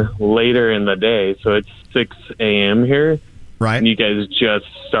 Oregon later in the day. So it's 6 a.m. here. Right. And you guys just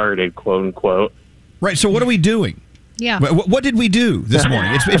started, quote unquote. Right. So what are we doing? Yeah. What did we do this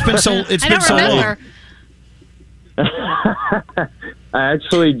morning? It's been so long. I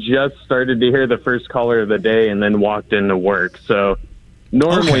actually just started to hear the first caller of the day and then walked into work. So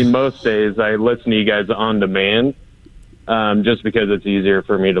normally most days I listen to you guys on demand. just because it's easier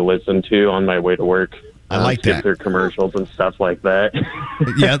for me to listen to on my way to work. I like that. Skip through commercials and stuff like that.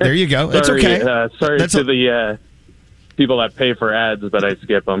 Yeah, there you go. It's okay. Sorry to the people that pay for ads, but I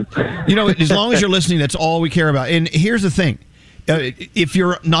skip them. You know, as long as you're listening, that's all we care about. And here's the thing. If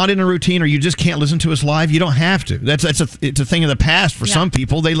you're not in a routine or you just can't listen to us live, you don't have to. It's a thing of the past for some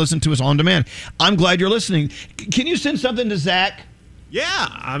people. They listen to us on demand. I'm glad you're listening. Can you send something to Zach? Yeah,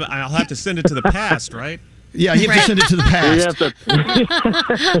 I'll have to send it to the past, right? Yeah, you have to send it to the past.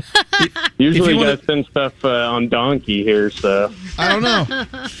 Usually you guys send stuff on Donkey here, so. I don't know.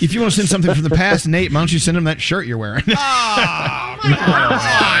 If you want to send something from the past, Nate, why don't you send him that shirt you're wearing? What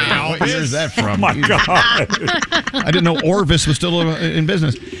year is that from? Oh, my God. I didn't know Orvis was still in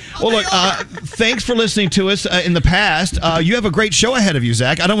business. Well, look, thanks for listening to us in the past. You have a great show ahead of you,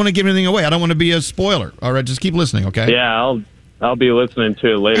 Zach. I don't want to give anything away. I don't want to be a spoiler. All right, just keep listening, okay? Yeah, I'll be listening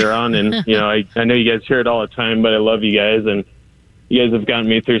to it later on, and I know you guys hear it all the time, but I love you guys, and you guys have gotten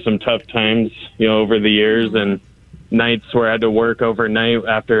me through some tough times, over the years, and nights where I had to work overnight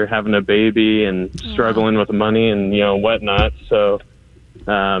after having a baby and struggling with money and whatnot. So,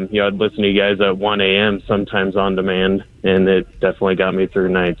 I'd listen to you guys at 1 a.m. sometimes on demand, and it definitely got me through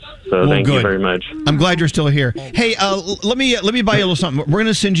nights. So thank you very much. I'm glad you're still here. Hey, let me buy you a little something. We're going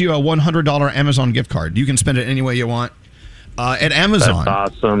to send you a $100 Amazon gift card. You can spend it any way you want. At Amazon.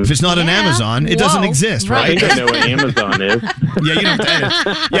 That's awesome. If it's not an Amazon, it doesn't exist, right? I think I know what Amazon is. Yeah, you know what that is.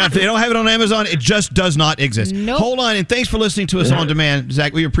 Yeah, if they don't have it on Amazon, it just does not exist. Nope. Hold on, and thanks for listening to us on demand,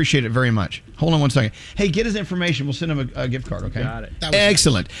 Zach. We appreciate it very much. Hold on one second. Hey, get his information. We'll send him a gift card, okay? Got it.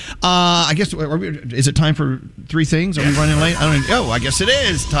 Excellent. I guess, is it time for 3 things? Are we running late? I guess it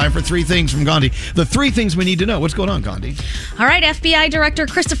is time for 3 things from Gandhi. The 3 things we need to know. What's going on, Gandhi? All right, FBI Director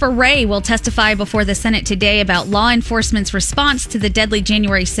Christopher Wray will testify before the Senate today about law enforcement's response to the deadly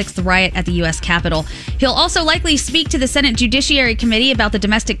January 6th riot at the U.S. Capitol. He'll also likely speak to the Senate Judiciary Committee about the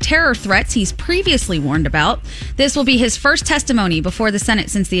domestic terror threats he's previously warned about. This will be his first testimony before the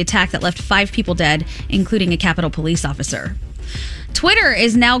Senate since the attack that left 5 people dead, including a Capitol police officer. Twitter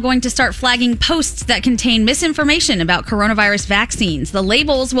is now going to start flagging posts that contain misinformation about coronavirus vaccines. The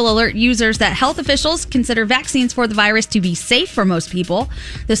labels will alert users that health officials consider vaccines for the virus to be safe for most people.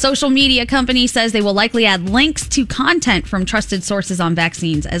 The social media company says they will likely add links to content from trusted sources on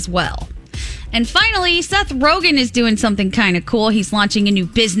vaccines as well. And finally, Seth Rogen is doing something kind of cool. He's launching a new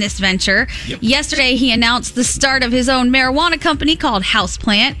business venture. Yesterday, he announced the start of his own marijuana company called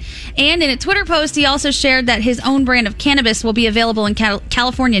Houseplant. And in a Twitter post, he also shared that his own brand of cannabis will be available in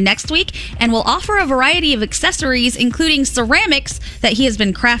California next week and will offer a variety of accessories, including ceramics that he has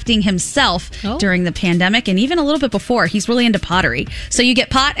been crafting himself during the pandemic and even a little bit before. He's really into pottery. So you get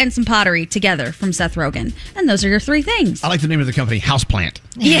pot and some pottery together from Seth Rogen. And those are your 3 things. I like the name of the company, Houseplant.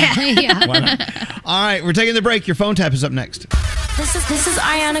 Yeah. Why not? All right, we're taking the break. Your phone tap is up next. This is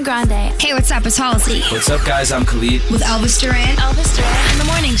Ariana Grande. Hey, what's up? It's Halsey. What's up, guys? I'm Khalid. With Elvis Duran. Elvis Duran in the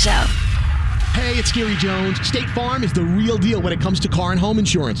Morning Show. Hey, it's Gary Jones. State Farm is the real deal when it comes to car and home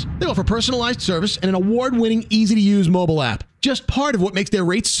insurance. They offer personalized service and an award-winning, easy-to-use mobile app. Just part of what makes their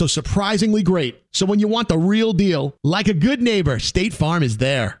rates so surprisingly great. So when you want the real deal, like a good neighbor, State Farm is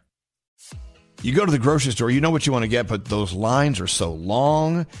there. You go to the grocery store, you know what you want to get, but those lines are so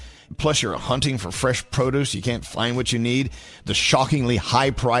long. Plus, you're hunting for fresh produce. You can't find what you need. The shockingly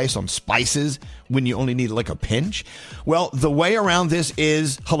high price on spices when you only need like a pinch. Well, the way around this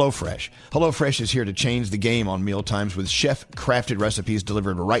is HelloFresh. HelloFresh is here to change the game on mealtimes with chef-crafted recipes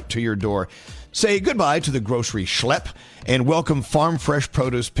delivered right to your door. Say goodbye to the grocery schlep and welcome farm-fresh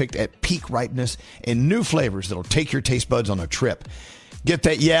produce picked at peak ripeness and new flavors that'll take your taste buds on a trip. Get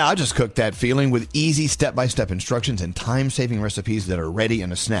that, I just cooked that feeling with easy step-by-step instructions and time-saving recipes that are ready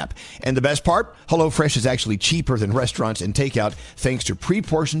in a snap. And the best part? HelloFresh is actually cheaper than restaurants and takeout thanks to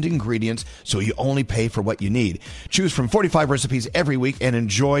pre-portioned ingredients, so you only pay for what you need. Choose from 45 recipes every week and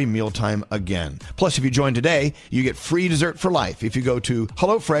enjoy mealtime again. Plus, if you join today, you get free dessert for life if you go to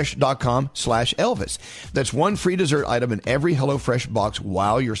HelloFresh.com/Elvis. That's one free dessert item in every HelloFresh box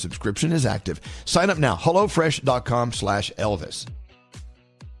while your subscription is active. Sign up now, HelloFresh.com/Elvis.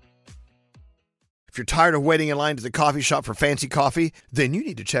 If you're tired of waiting in line to the coffee shop for fancy coffee, then you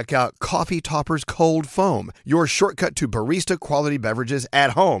need to check out Coffee Topper's Cold Foam, your shortcut to barista quality beverages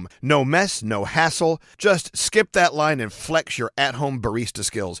at home. No mess, no hassle. Just skip that line and flex your at-home barista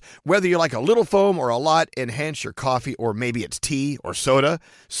skills. Whether you like a little foam or a lot, enhance your coffee, or maybe it's tea or soda.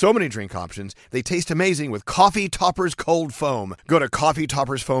 So many drink options. They taste amazing with Coffee Topper's Cold Foam. Go to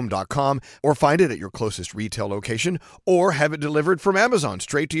coffeetoppersfoam.com or find it at your closest retail location or have it delivered from Amazon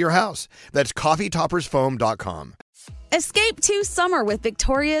straight to your house. That's coffeetoppersfoam.com. Escape to summer with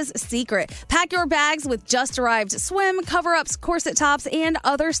Victoria's Secret. Pack your bags with just arrived swim, cover-ups, corset tops, and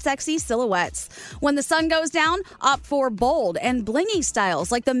other sexy silhouettes. When the sun goes down, opt for bold and blingy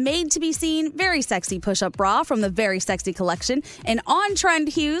styles like the made-to-be-seen Very Sexy push-up bra from the Very Sexy collection and on-trend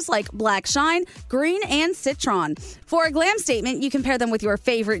hues like black shine, green, and citron. For a glam statement, you can pair them with your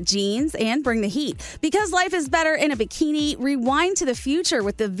favorite jeans and bring the heat. Because life is better in a bikini, rewind to the future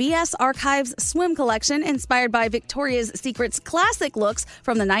with the VS Archives swim collection inspired by Victoria's Secret's classic looks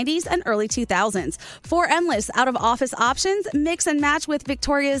from the 90s and early 2000s. For endless out-of-office options, mix and match with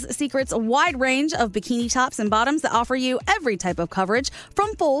Victoria's Secret's wide range of bikini tops and bottoms that offer you every type of coverage,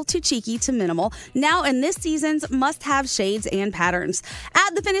 from full to cheeky to minimal, now in this season's must-have shades and patterns.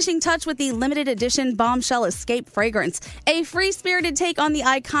 Add the finishing touch with the limited edition Bombshell Escape fragrance, a free-spirited take on the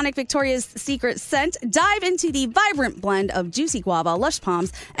iconic Victoria's Secret scent. Dive into the vibrant blend of juicy guava, lush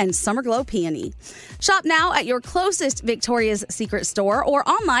palms, and summer glow peony. Shop now at your closest Victoria's Secret store or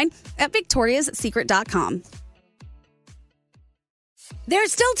online at victoriassecret.com.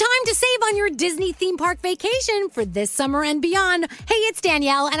 There's still time to save on your Disney theme park vacation for this summer and beyond. Hey, it's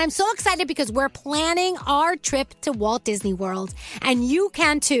Danielle, and I'm so excited because we're planning our trip to Walt Disney World. And you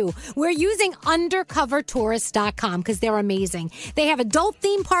can too. We're using undercovertourist.com because they're amazing. They have adult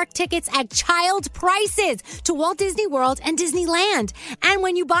theme park tickets at child prices to Walt Disney World and Disneyland. And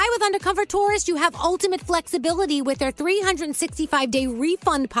when you buy with Undercover Tourist, you have ultimate flexibility with their 365-day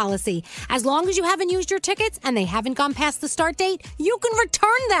refund policy. As long as you haven't used your tickets and they haven't gone past the start date, you can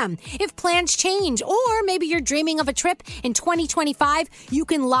return them. If plans change, or maybe you're dreaming of a trip in 2025, you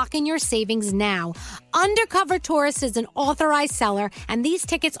can lock in your savings now. Undercover Tourist is an authorized seller, and these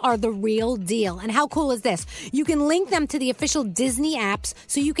tickets are the real deal. And how cool is this? You can link them to the official Disney apps,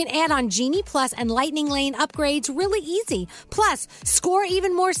 so you can add on Genie Plus and Lightning Lane upgrades really easy. Plus, score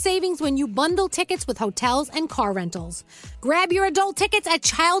even more savings when you bundle tickets with hotels and car rentals. Grab your adult tickets at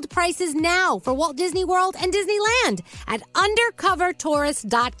child prices now for Walt Disney World and Disneyland at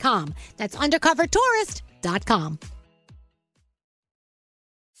undercovertourist.com. That's undercovertourist.com.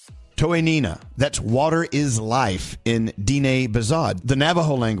 Toenina, that's water is life in Diné Bazad, the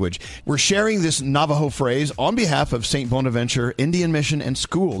Navajo language. We're sharing this Navajo phrase on behalf of St. Bonaventure Indian Mission and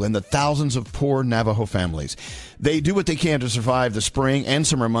School and the thousands of poor Navajo families. They do what they can to survive the spring and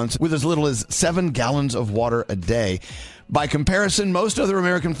summer months with as little as 7 gallons of water a day. By comparison, most other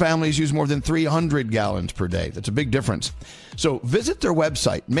American families use more than 300 gallons per day. That's a big difference. So visit their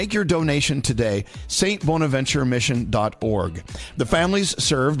website. Make your donation today, stbonaventuremission.org. The families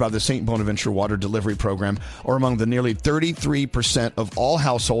served by the St. Bonaventure Water Delivery Program are among the nearly 33% of all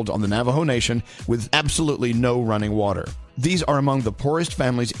households on the Navajo Nation with absolutely no running water. These are among the poorest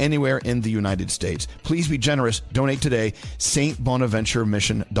families anywhere in the United States. Please be generous. Donate today,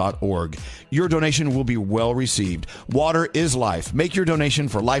 stbonaventuremission.org. Your donation will be well received. Water is life. Make your donation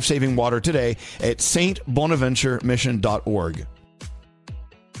for life-saving water today at stbonaventuremission.org.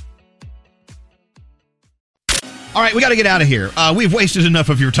 All right, we got to get out of here. We've wasted enough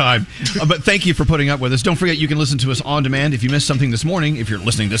of your time, but thank you for putting up with us. Don't forget, you can listen to us on demand. If you missed something this morning, if you're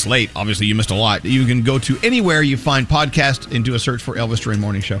listening this late, obviously you missed a lot. You can go to anywhere you find podcasts and do a search for Elvis Duran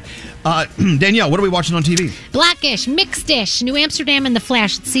Morning Show. Danielle, what are we watching on TV? Blackish, Mixed-ish, New Amsterdam and The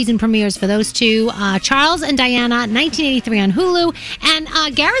Flash. Season premieres for those two. Charles and Diana, 1983 on Hulu. And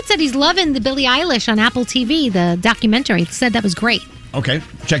Garrett said he's loving the Billie Eilish on Apple TV, the documentary. He said that was great. Okay,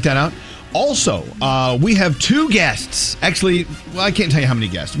 check that out. Also, we have 2 guests. Actually, well, I can't tell you how many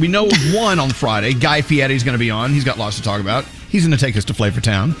guests. We know one on Friday. Guy Fieri's going to be on. He's got lots to talk about. He's going to take us to Flavor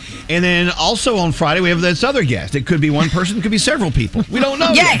Town. And then also on Friday, we have this other guest. It could be one person. It could be several people. We don't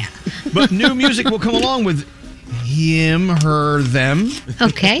know yet. But new music will come along with him, her, them.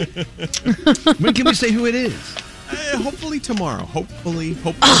 Okay. When can we say who it is? Hopefully tomorrow. Hopefully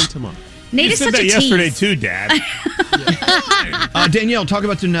tomorrow. Nate you is said such that a yesterday tease. too, Dad. Danielle, talk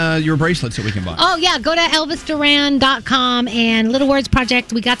about your bracelets that we can buy. Oh, yeah. Go to ElvisDuran.com and Little Words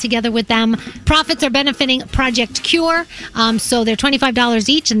Project. We got together with them. Profits are benefiting Project Cure. So they're $25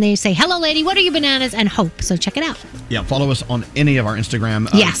 each, and they say, hello, lady, what are you bananas? And hope. So check it out. Yeah, follow us on any of our Instagram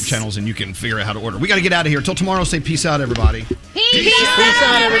Yes. channels, and you can figure out how to order. We got to get out of here. Till tomorrow, say peace out, everybody. Peace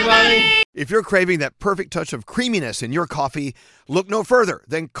out, everybody. If you're craving that perfect touch of creaminess in your coffee, look no further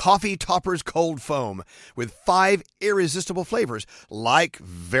than Coffee Toppers Cold Foam with 5 irresistible flavors like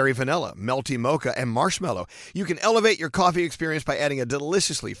very vanilla, melty mocha, and marshmallow. You can elevate your coffee experience by adding a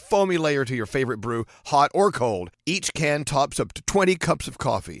deliciously foamy layer to your favorite brew, hot or cold. Each can tops up to 20 cups of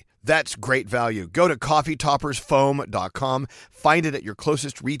coffee. That's great value. Go to coffeetoppersfoam.com, find it at your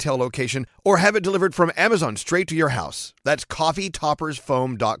closest retail location, or have it delivered from Amazon straight to your house. That's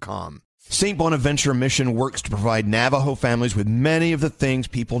coffeetoppersfoam.com. St. Bonaventure Mission works to provide Navajo families with many of the things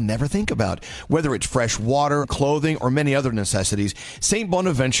people never think about. Whether it's fresh water, clothing, or many other necessities, St.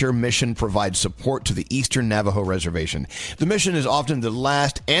 Bonaventure Mission provides support to the Eastern Navajo Reservation. The mission is often the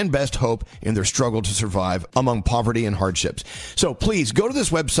last and best hope in their struggle to survive among poverty and hardships. So please go to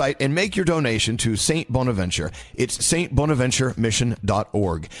this website and make your donation to St. Bonaventure. It's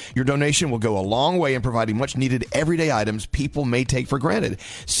stbonaventuremission.org. Your donation will go a long way in providing much needed everyday items people may take for granted.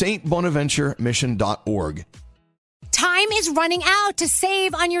 stbonaventuremission.org. Time is running out to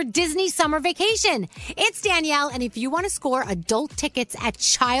save on your Disney summer vacation. It's Danielle, and if you want to score adult tickets at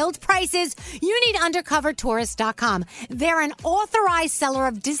child prices, you need UndercoverTourist.com. They're an authorized seller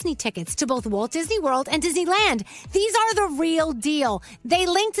of Disney tickets to both Walt Disney World and Disneyland. These are the real deal. They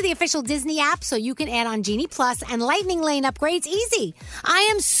link to the official Disney app so you can add on Genie Plus and Lightning Lane upgrades easy. I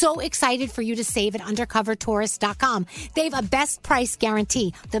am so excited for you to save at UndercoverTourist.com. They have a best price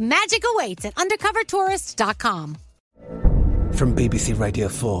guarantee. The magic awaits at UndercoverTourist.com. From BBC Radio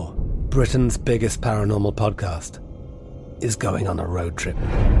 4, Britain's biggest paranormal podcast is going on a road trip.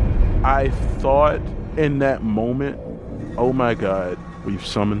 I thought in that moment, oh my God, we've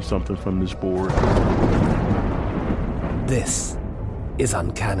summoned something from this board. This is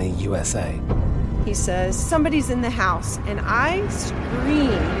Uncanny USA. He says, somebody's in the house, and I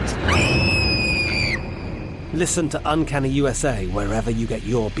screamed. Listen to Uncanny USA wherever you get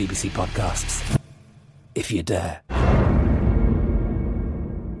your BBC podcasts, if you dare.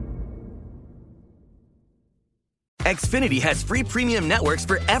 Xfinity has free premium networks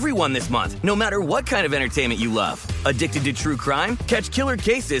for everyone this month, no matter what kind of entertainment you love. Addicted to true crime? Catch killer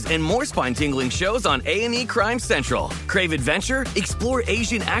cases and more spine-tingling shows on A&E Crime Central. Crave adventure? Explore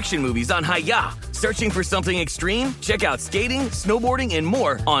Asian action movies on Hi-Ya. Searching for something extreme? Check out skating, snowboarding, and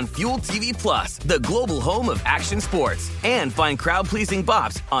more on Fuel TV Plus, the global home of action sports. And find crowd-pleasing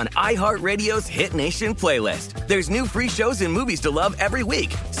bops on iHeartRadio's Hit Nation playlist. There's new free shows and movies to love every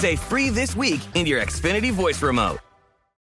week. Say free this week in your Xfinity voice remote.